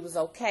 She was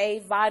okay.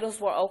 Vitals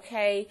were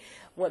okay.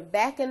 Went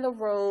back in the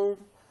room.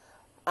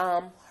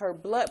 Her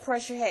blood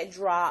pressure had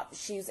dropped.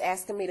 She's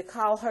asking me to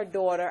call her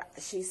daughter.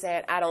 She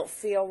said, "I don't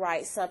feel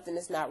right. Something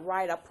is not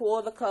right." I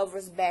pull the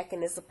covers back,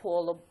 and it's a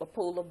pool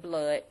of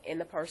blood in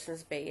the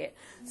person's bed.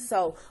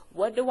 So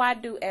what do I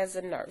do as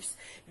a nurse?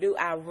 Do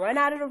I run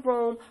out of the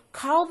room,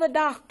 call the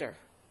doctor?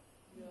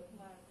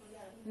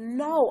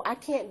 No, I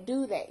can't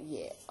do that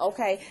yet.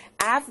 Okay,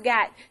 I've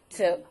got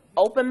to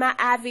open my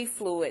IV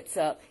fluids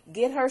up,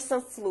 get her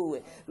some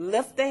fluid,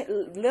 lift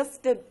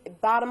the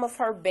bottom of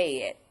her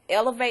bed,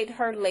 elevate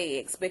her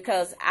legs,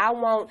 because I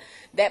want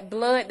that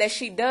blood that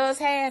she does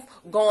have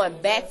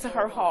going back to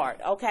her heart,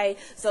 okay?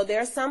 So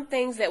there's some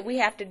things that we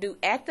have to do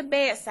at the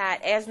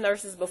bedside as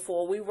nurses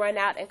before we run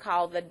out and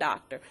call the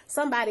doctor.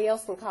 Somebody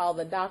else can call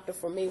the doctor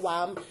for me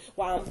while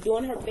I'm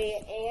doing her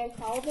bed, and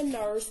call the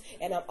nurse,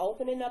 and I'm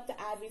opening up the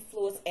IV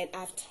fluids, and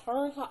I've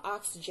turned her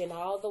oxygen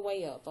all the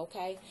way up,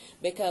 okay?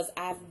 Because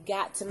I've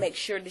got to make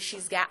sure that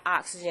she's got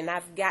oxygen.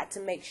 I've got to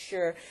make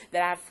sure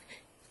that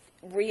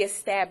I've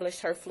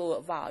reestablished her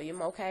fluid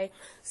volume, okay?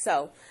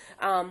 So,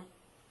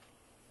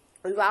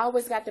 we've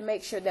always got to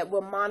make sure that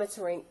we're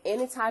monitoring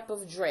any type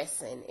of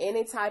dressing,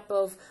 any type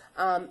of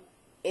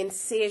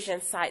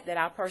incision site that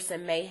our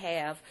person may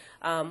have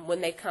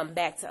when they come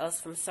back to us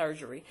from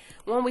surgery.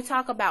 When we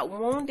talk about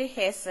wound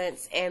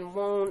dehiscence and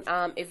wound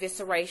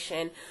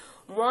evisceration,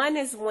 one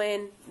is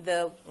when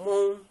the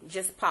wound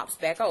just pops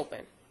back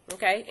open,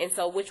 okay? And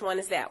so which one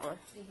is that one?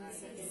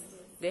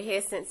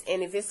 Dehiscence.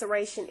 And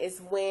evisceration is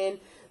when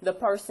the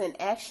person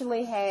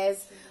actually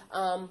has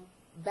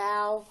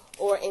bowel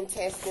or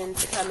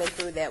intestines coming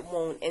through that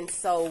wound. And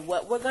so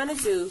what we're going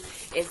to do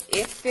is,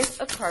 if this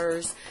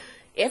occurs,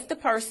 if the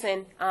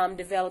person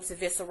develops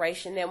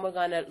evisceration, then we're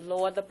going to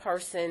lower the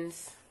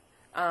person's,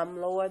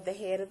 lower the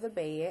head of the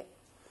bed.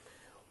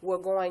 We're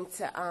going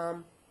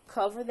to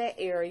cover that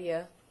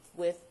area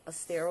with a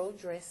sterile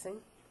dressing,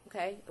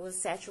 okay? It was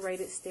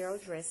saturated sterile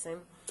dressing.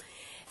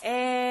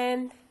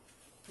 And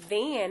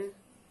then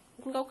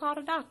we can go call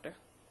the doctor,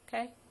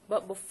 okay?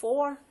 But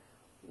before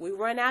we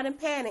run out and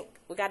panic,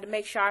 we got to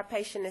make sure our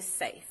patient is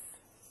safe,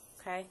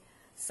 okay?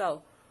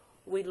 So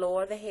we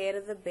lower the head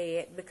of the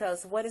bed,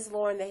 because what is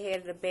lowering the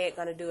head of the bed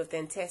going to do if the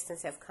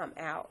intestines have come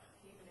out?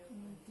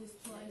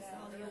 Displace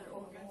all the other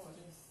organs.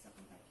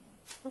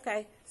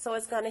 Okay, so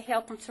it's going to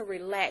help them to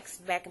relax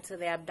back into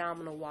the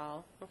abdominal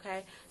wall,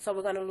 okay? So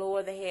we're going to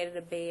lower the head of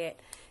the bed.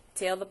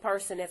 Tell the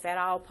person, if at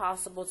all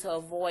possible, to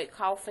avoid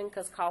coughing,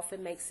 because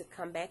coughing makes it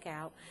come back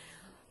out.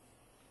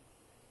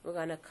 We're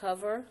going to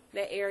cover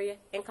that area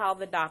and call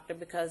the doctor,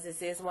 because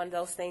this is one of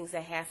those things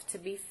that have to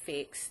be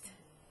fixed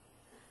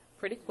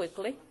pretty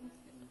quickly.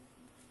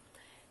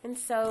 And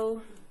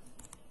so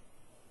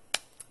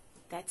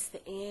that's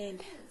the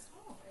end.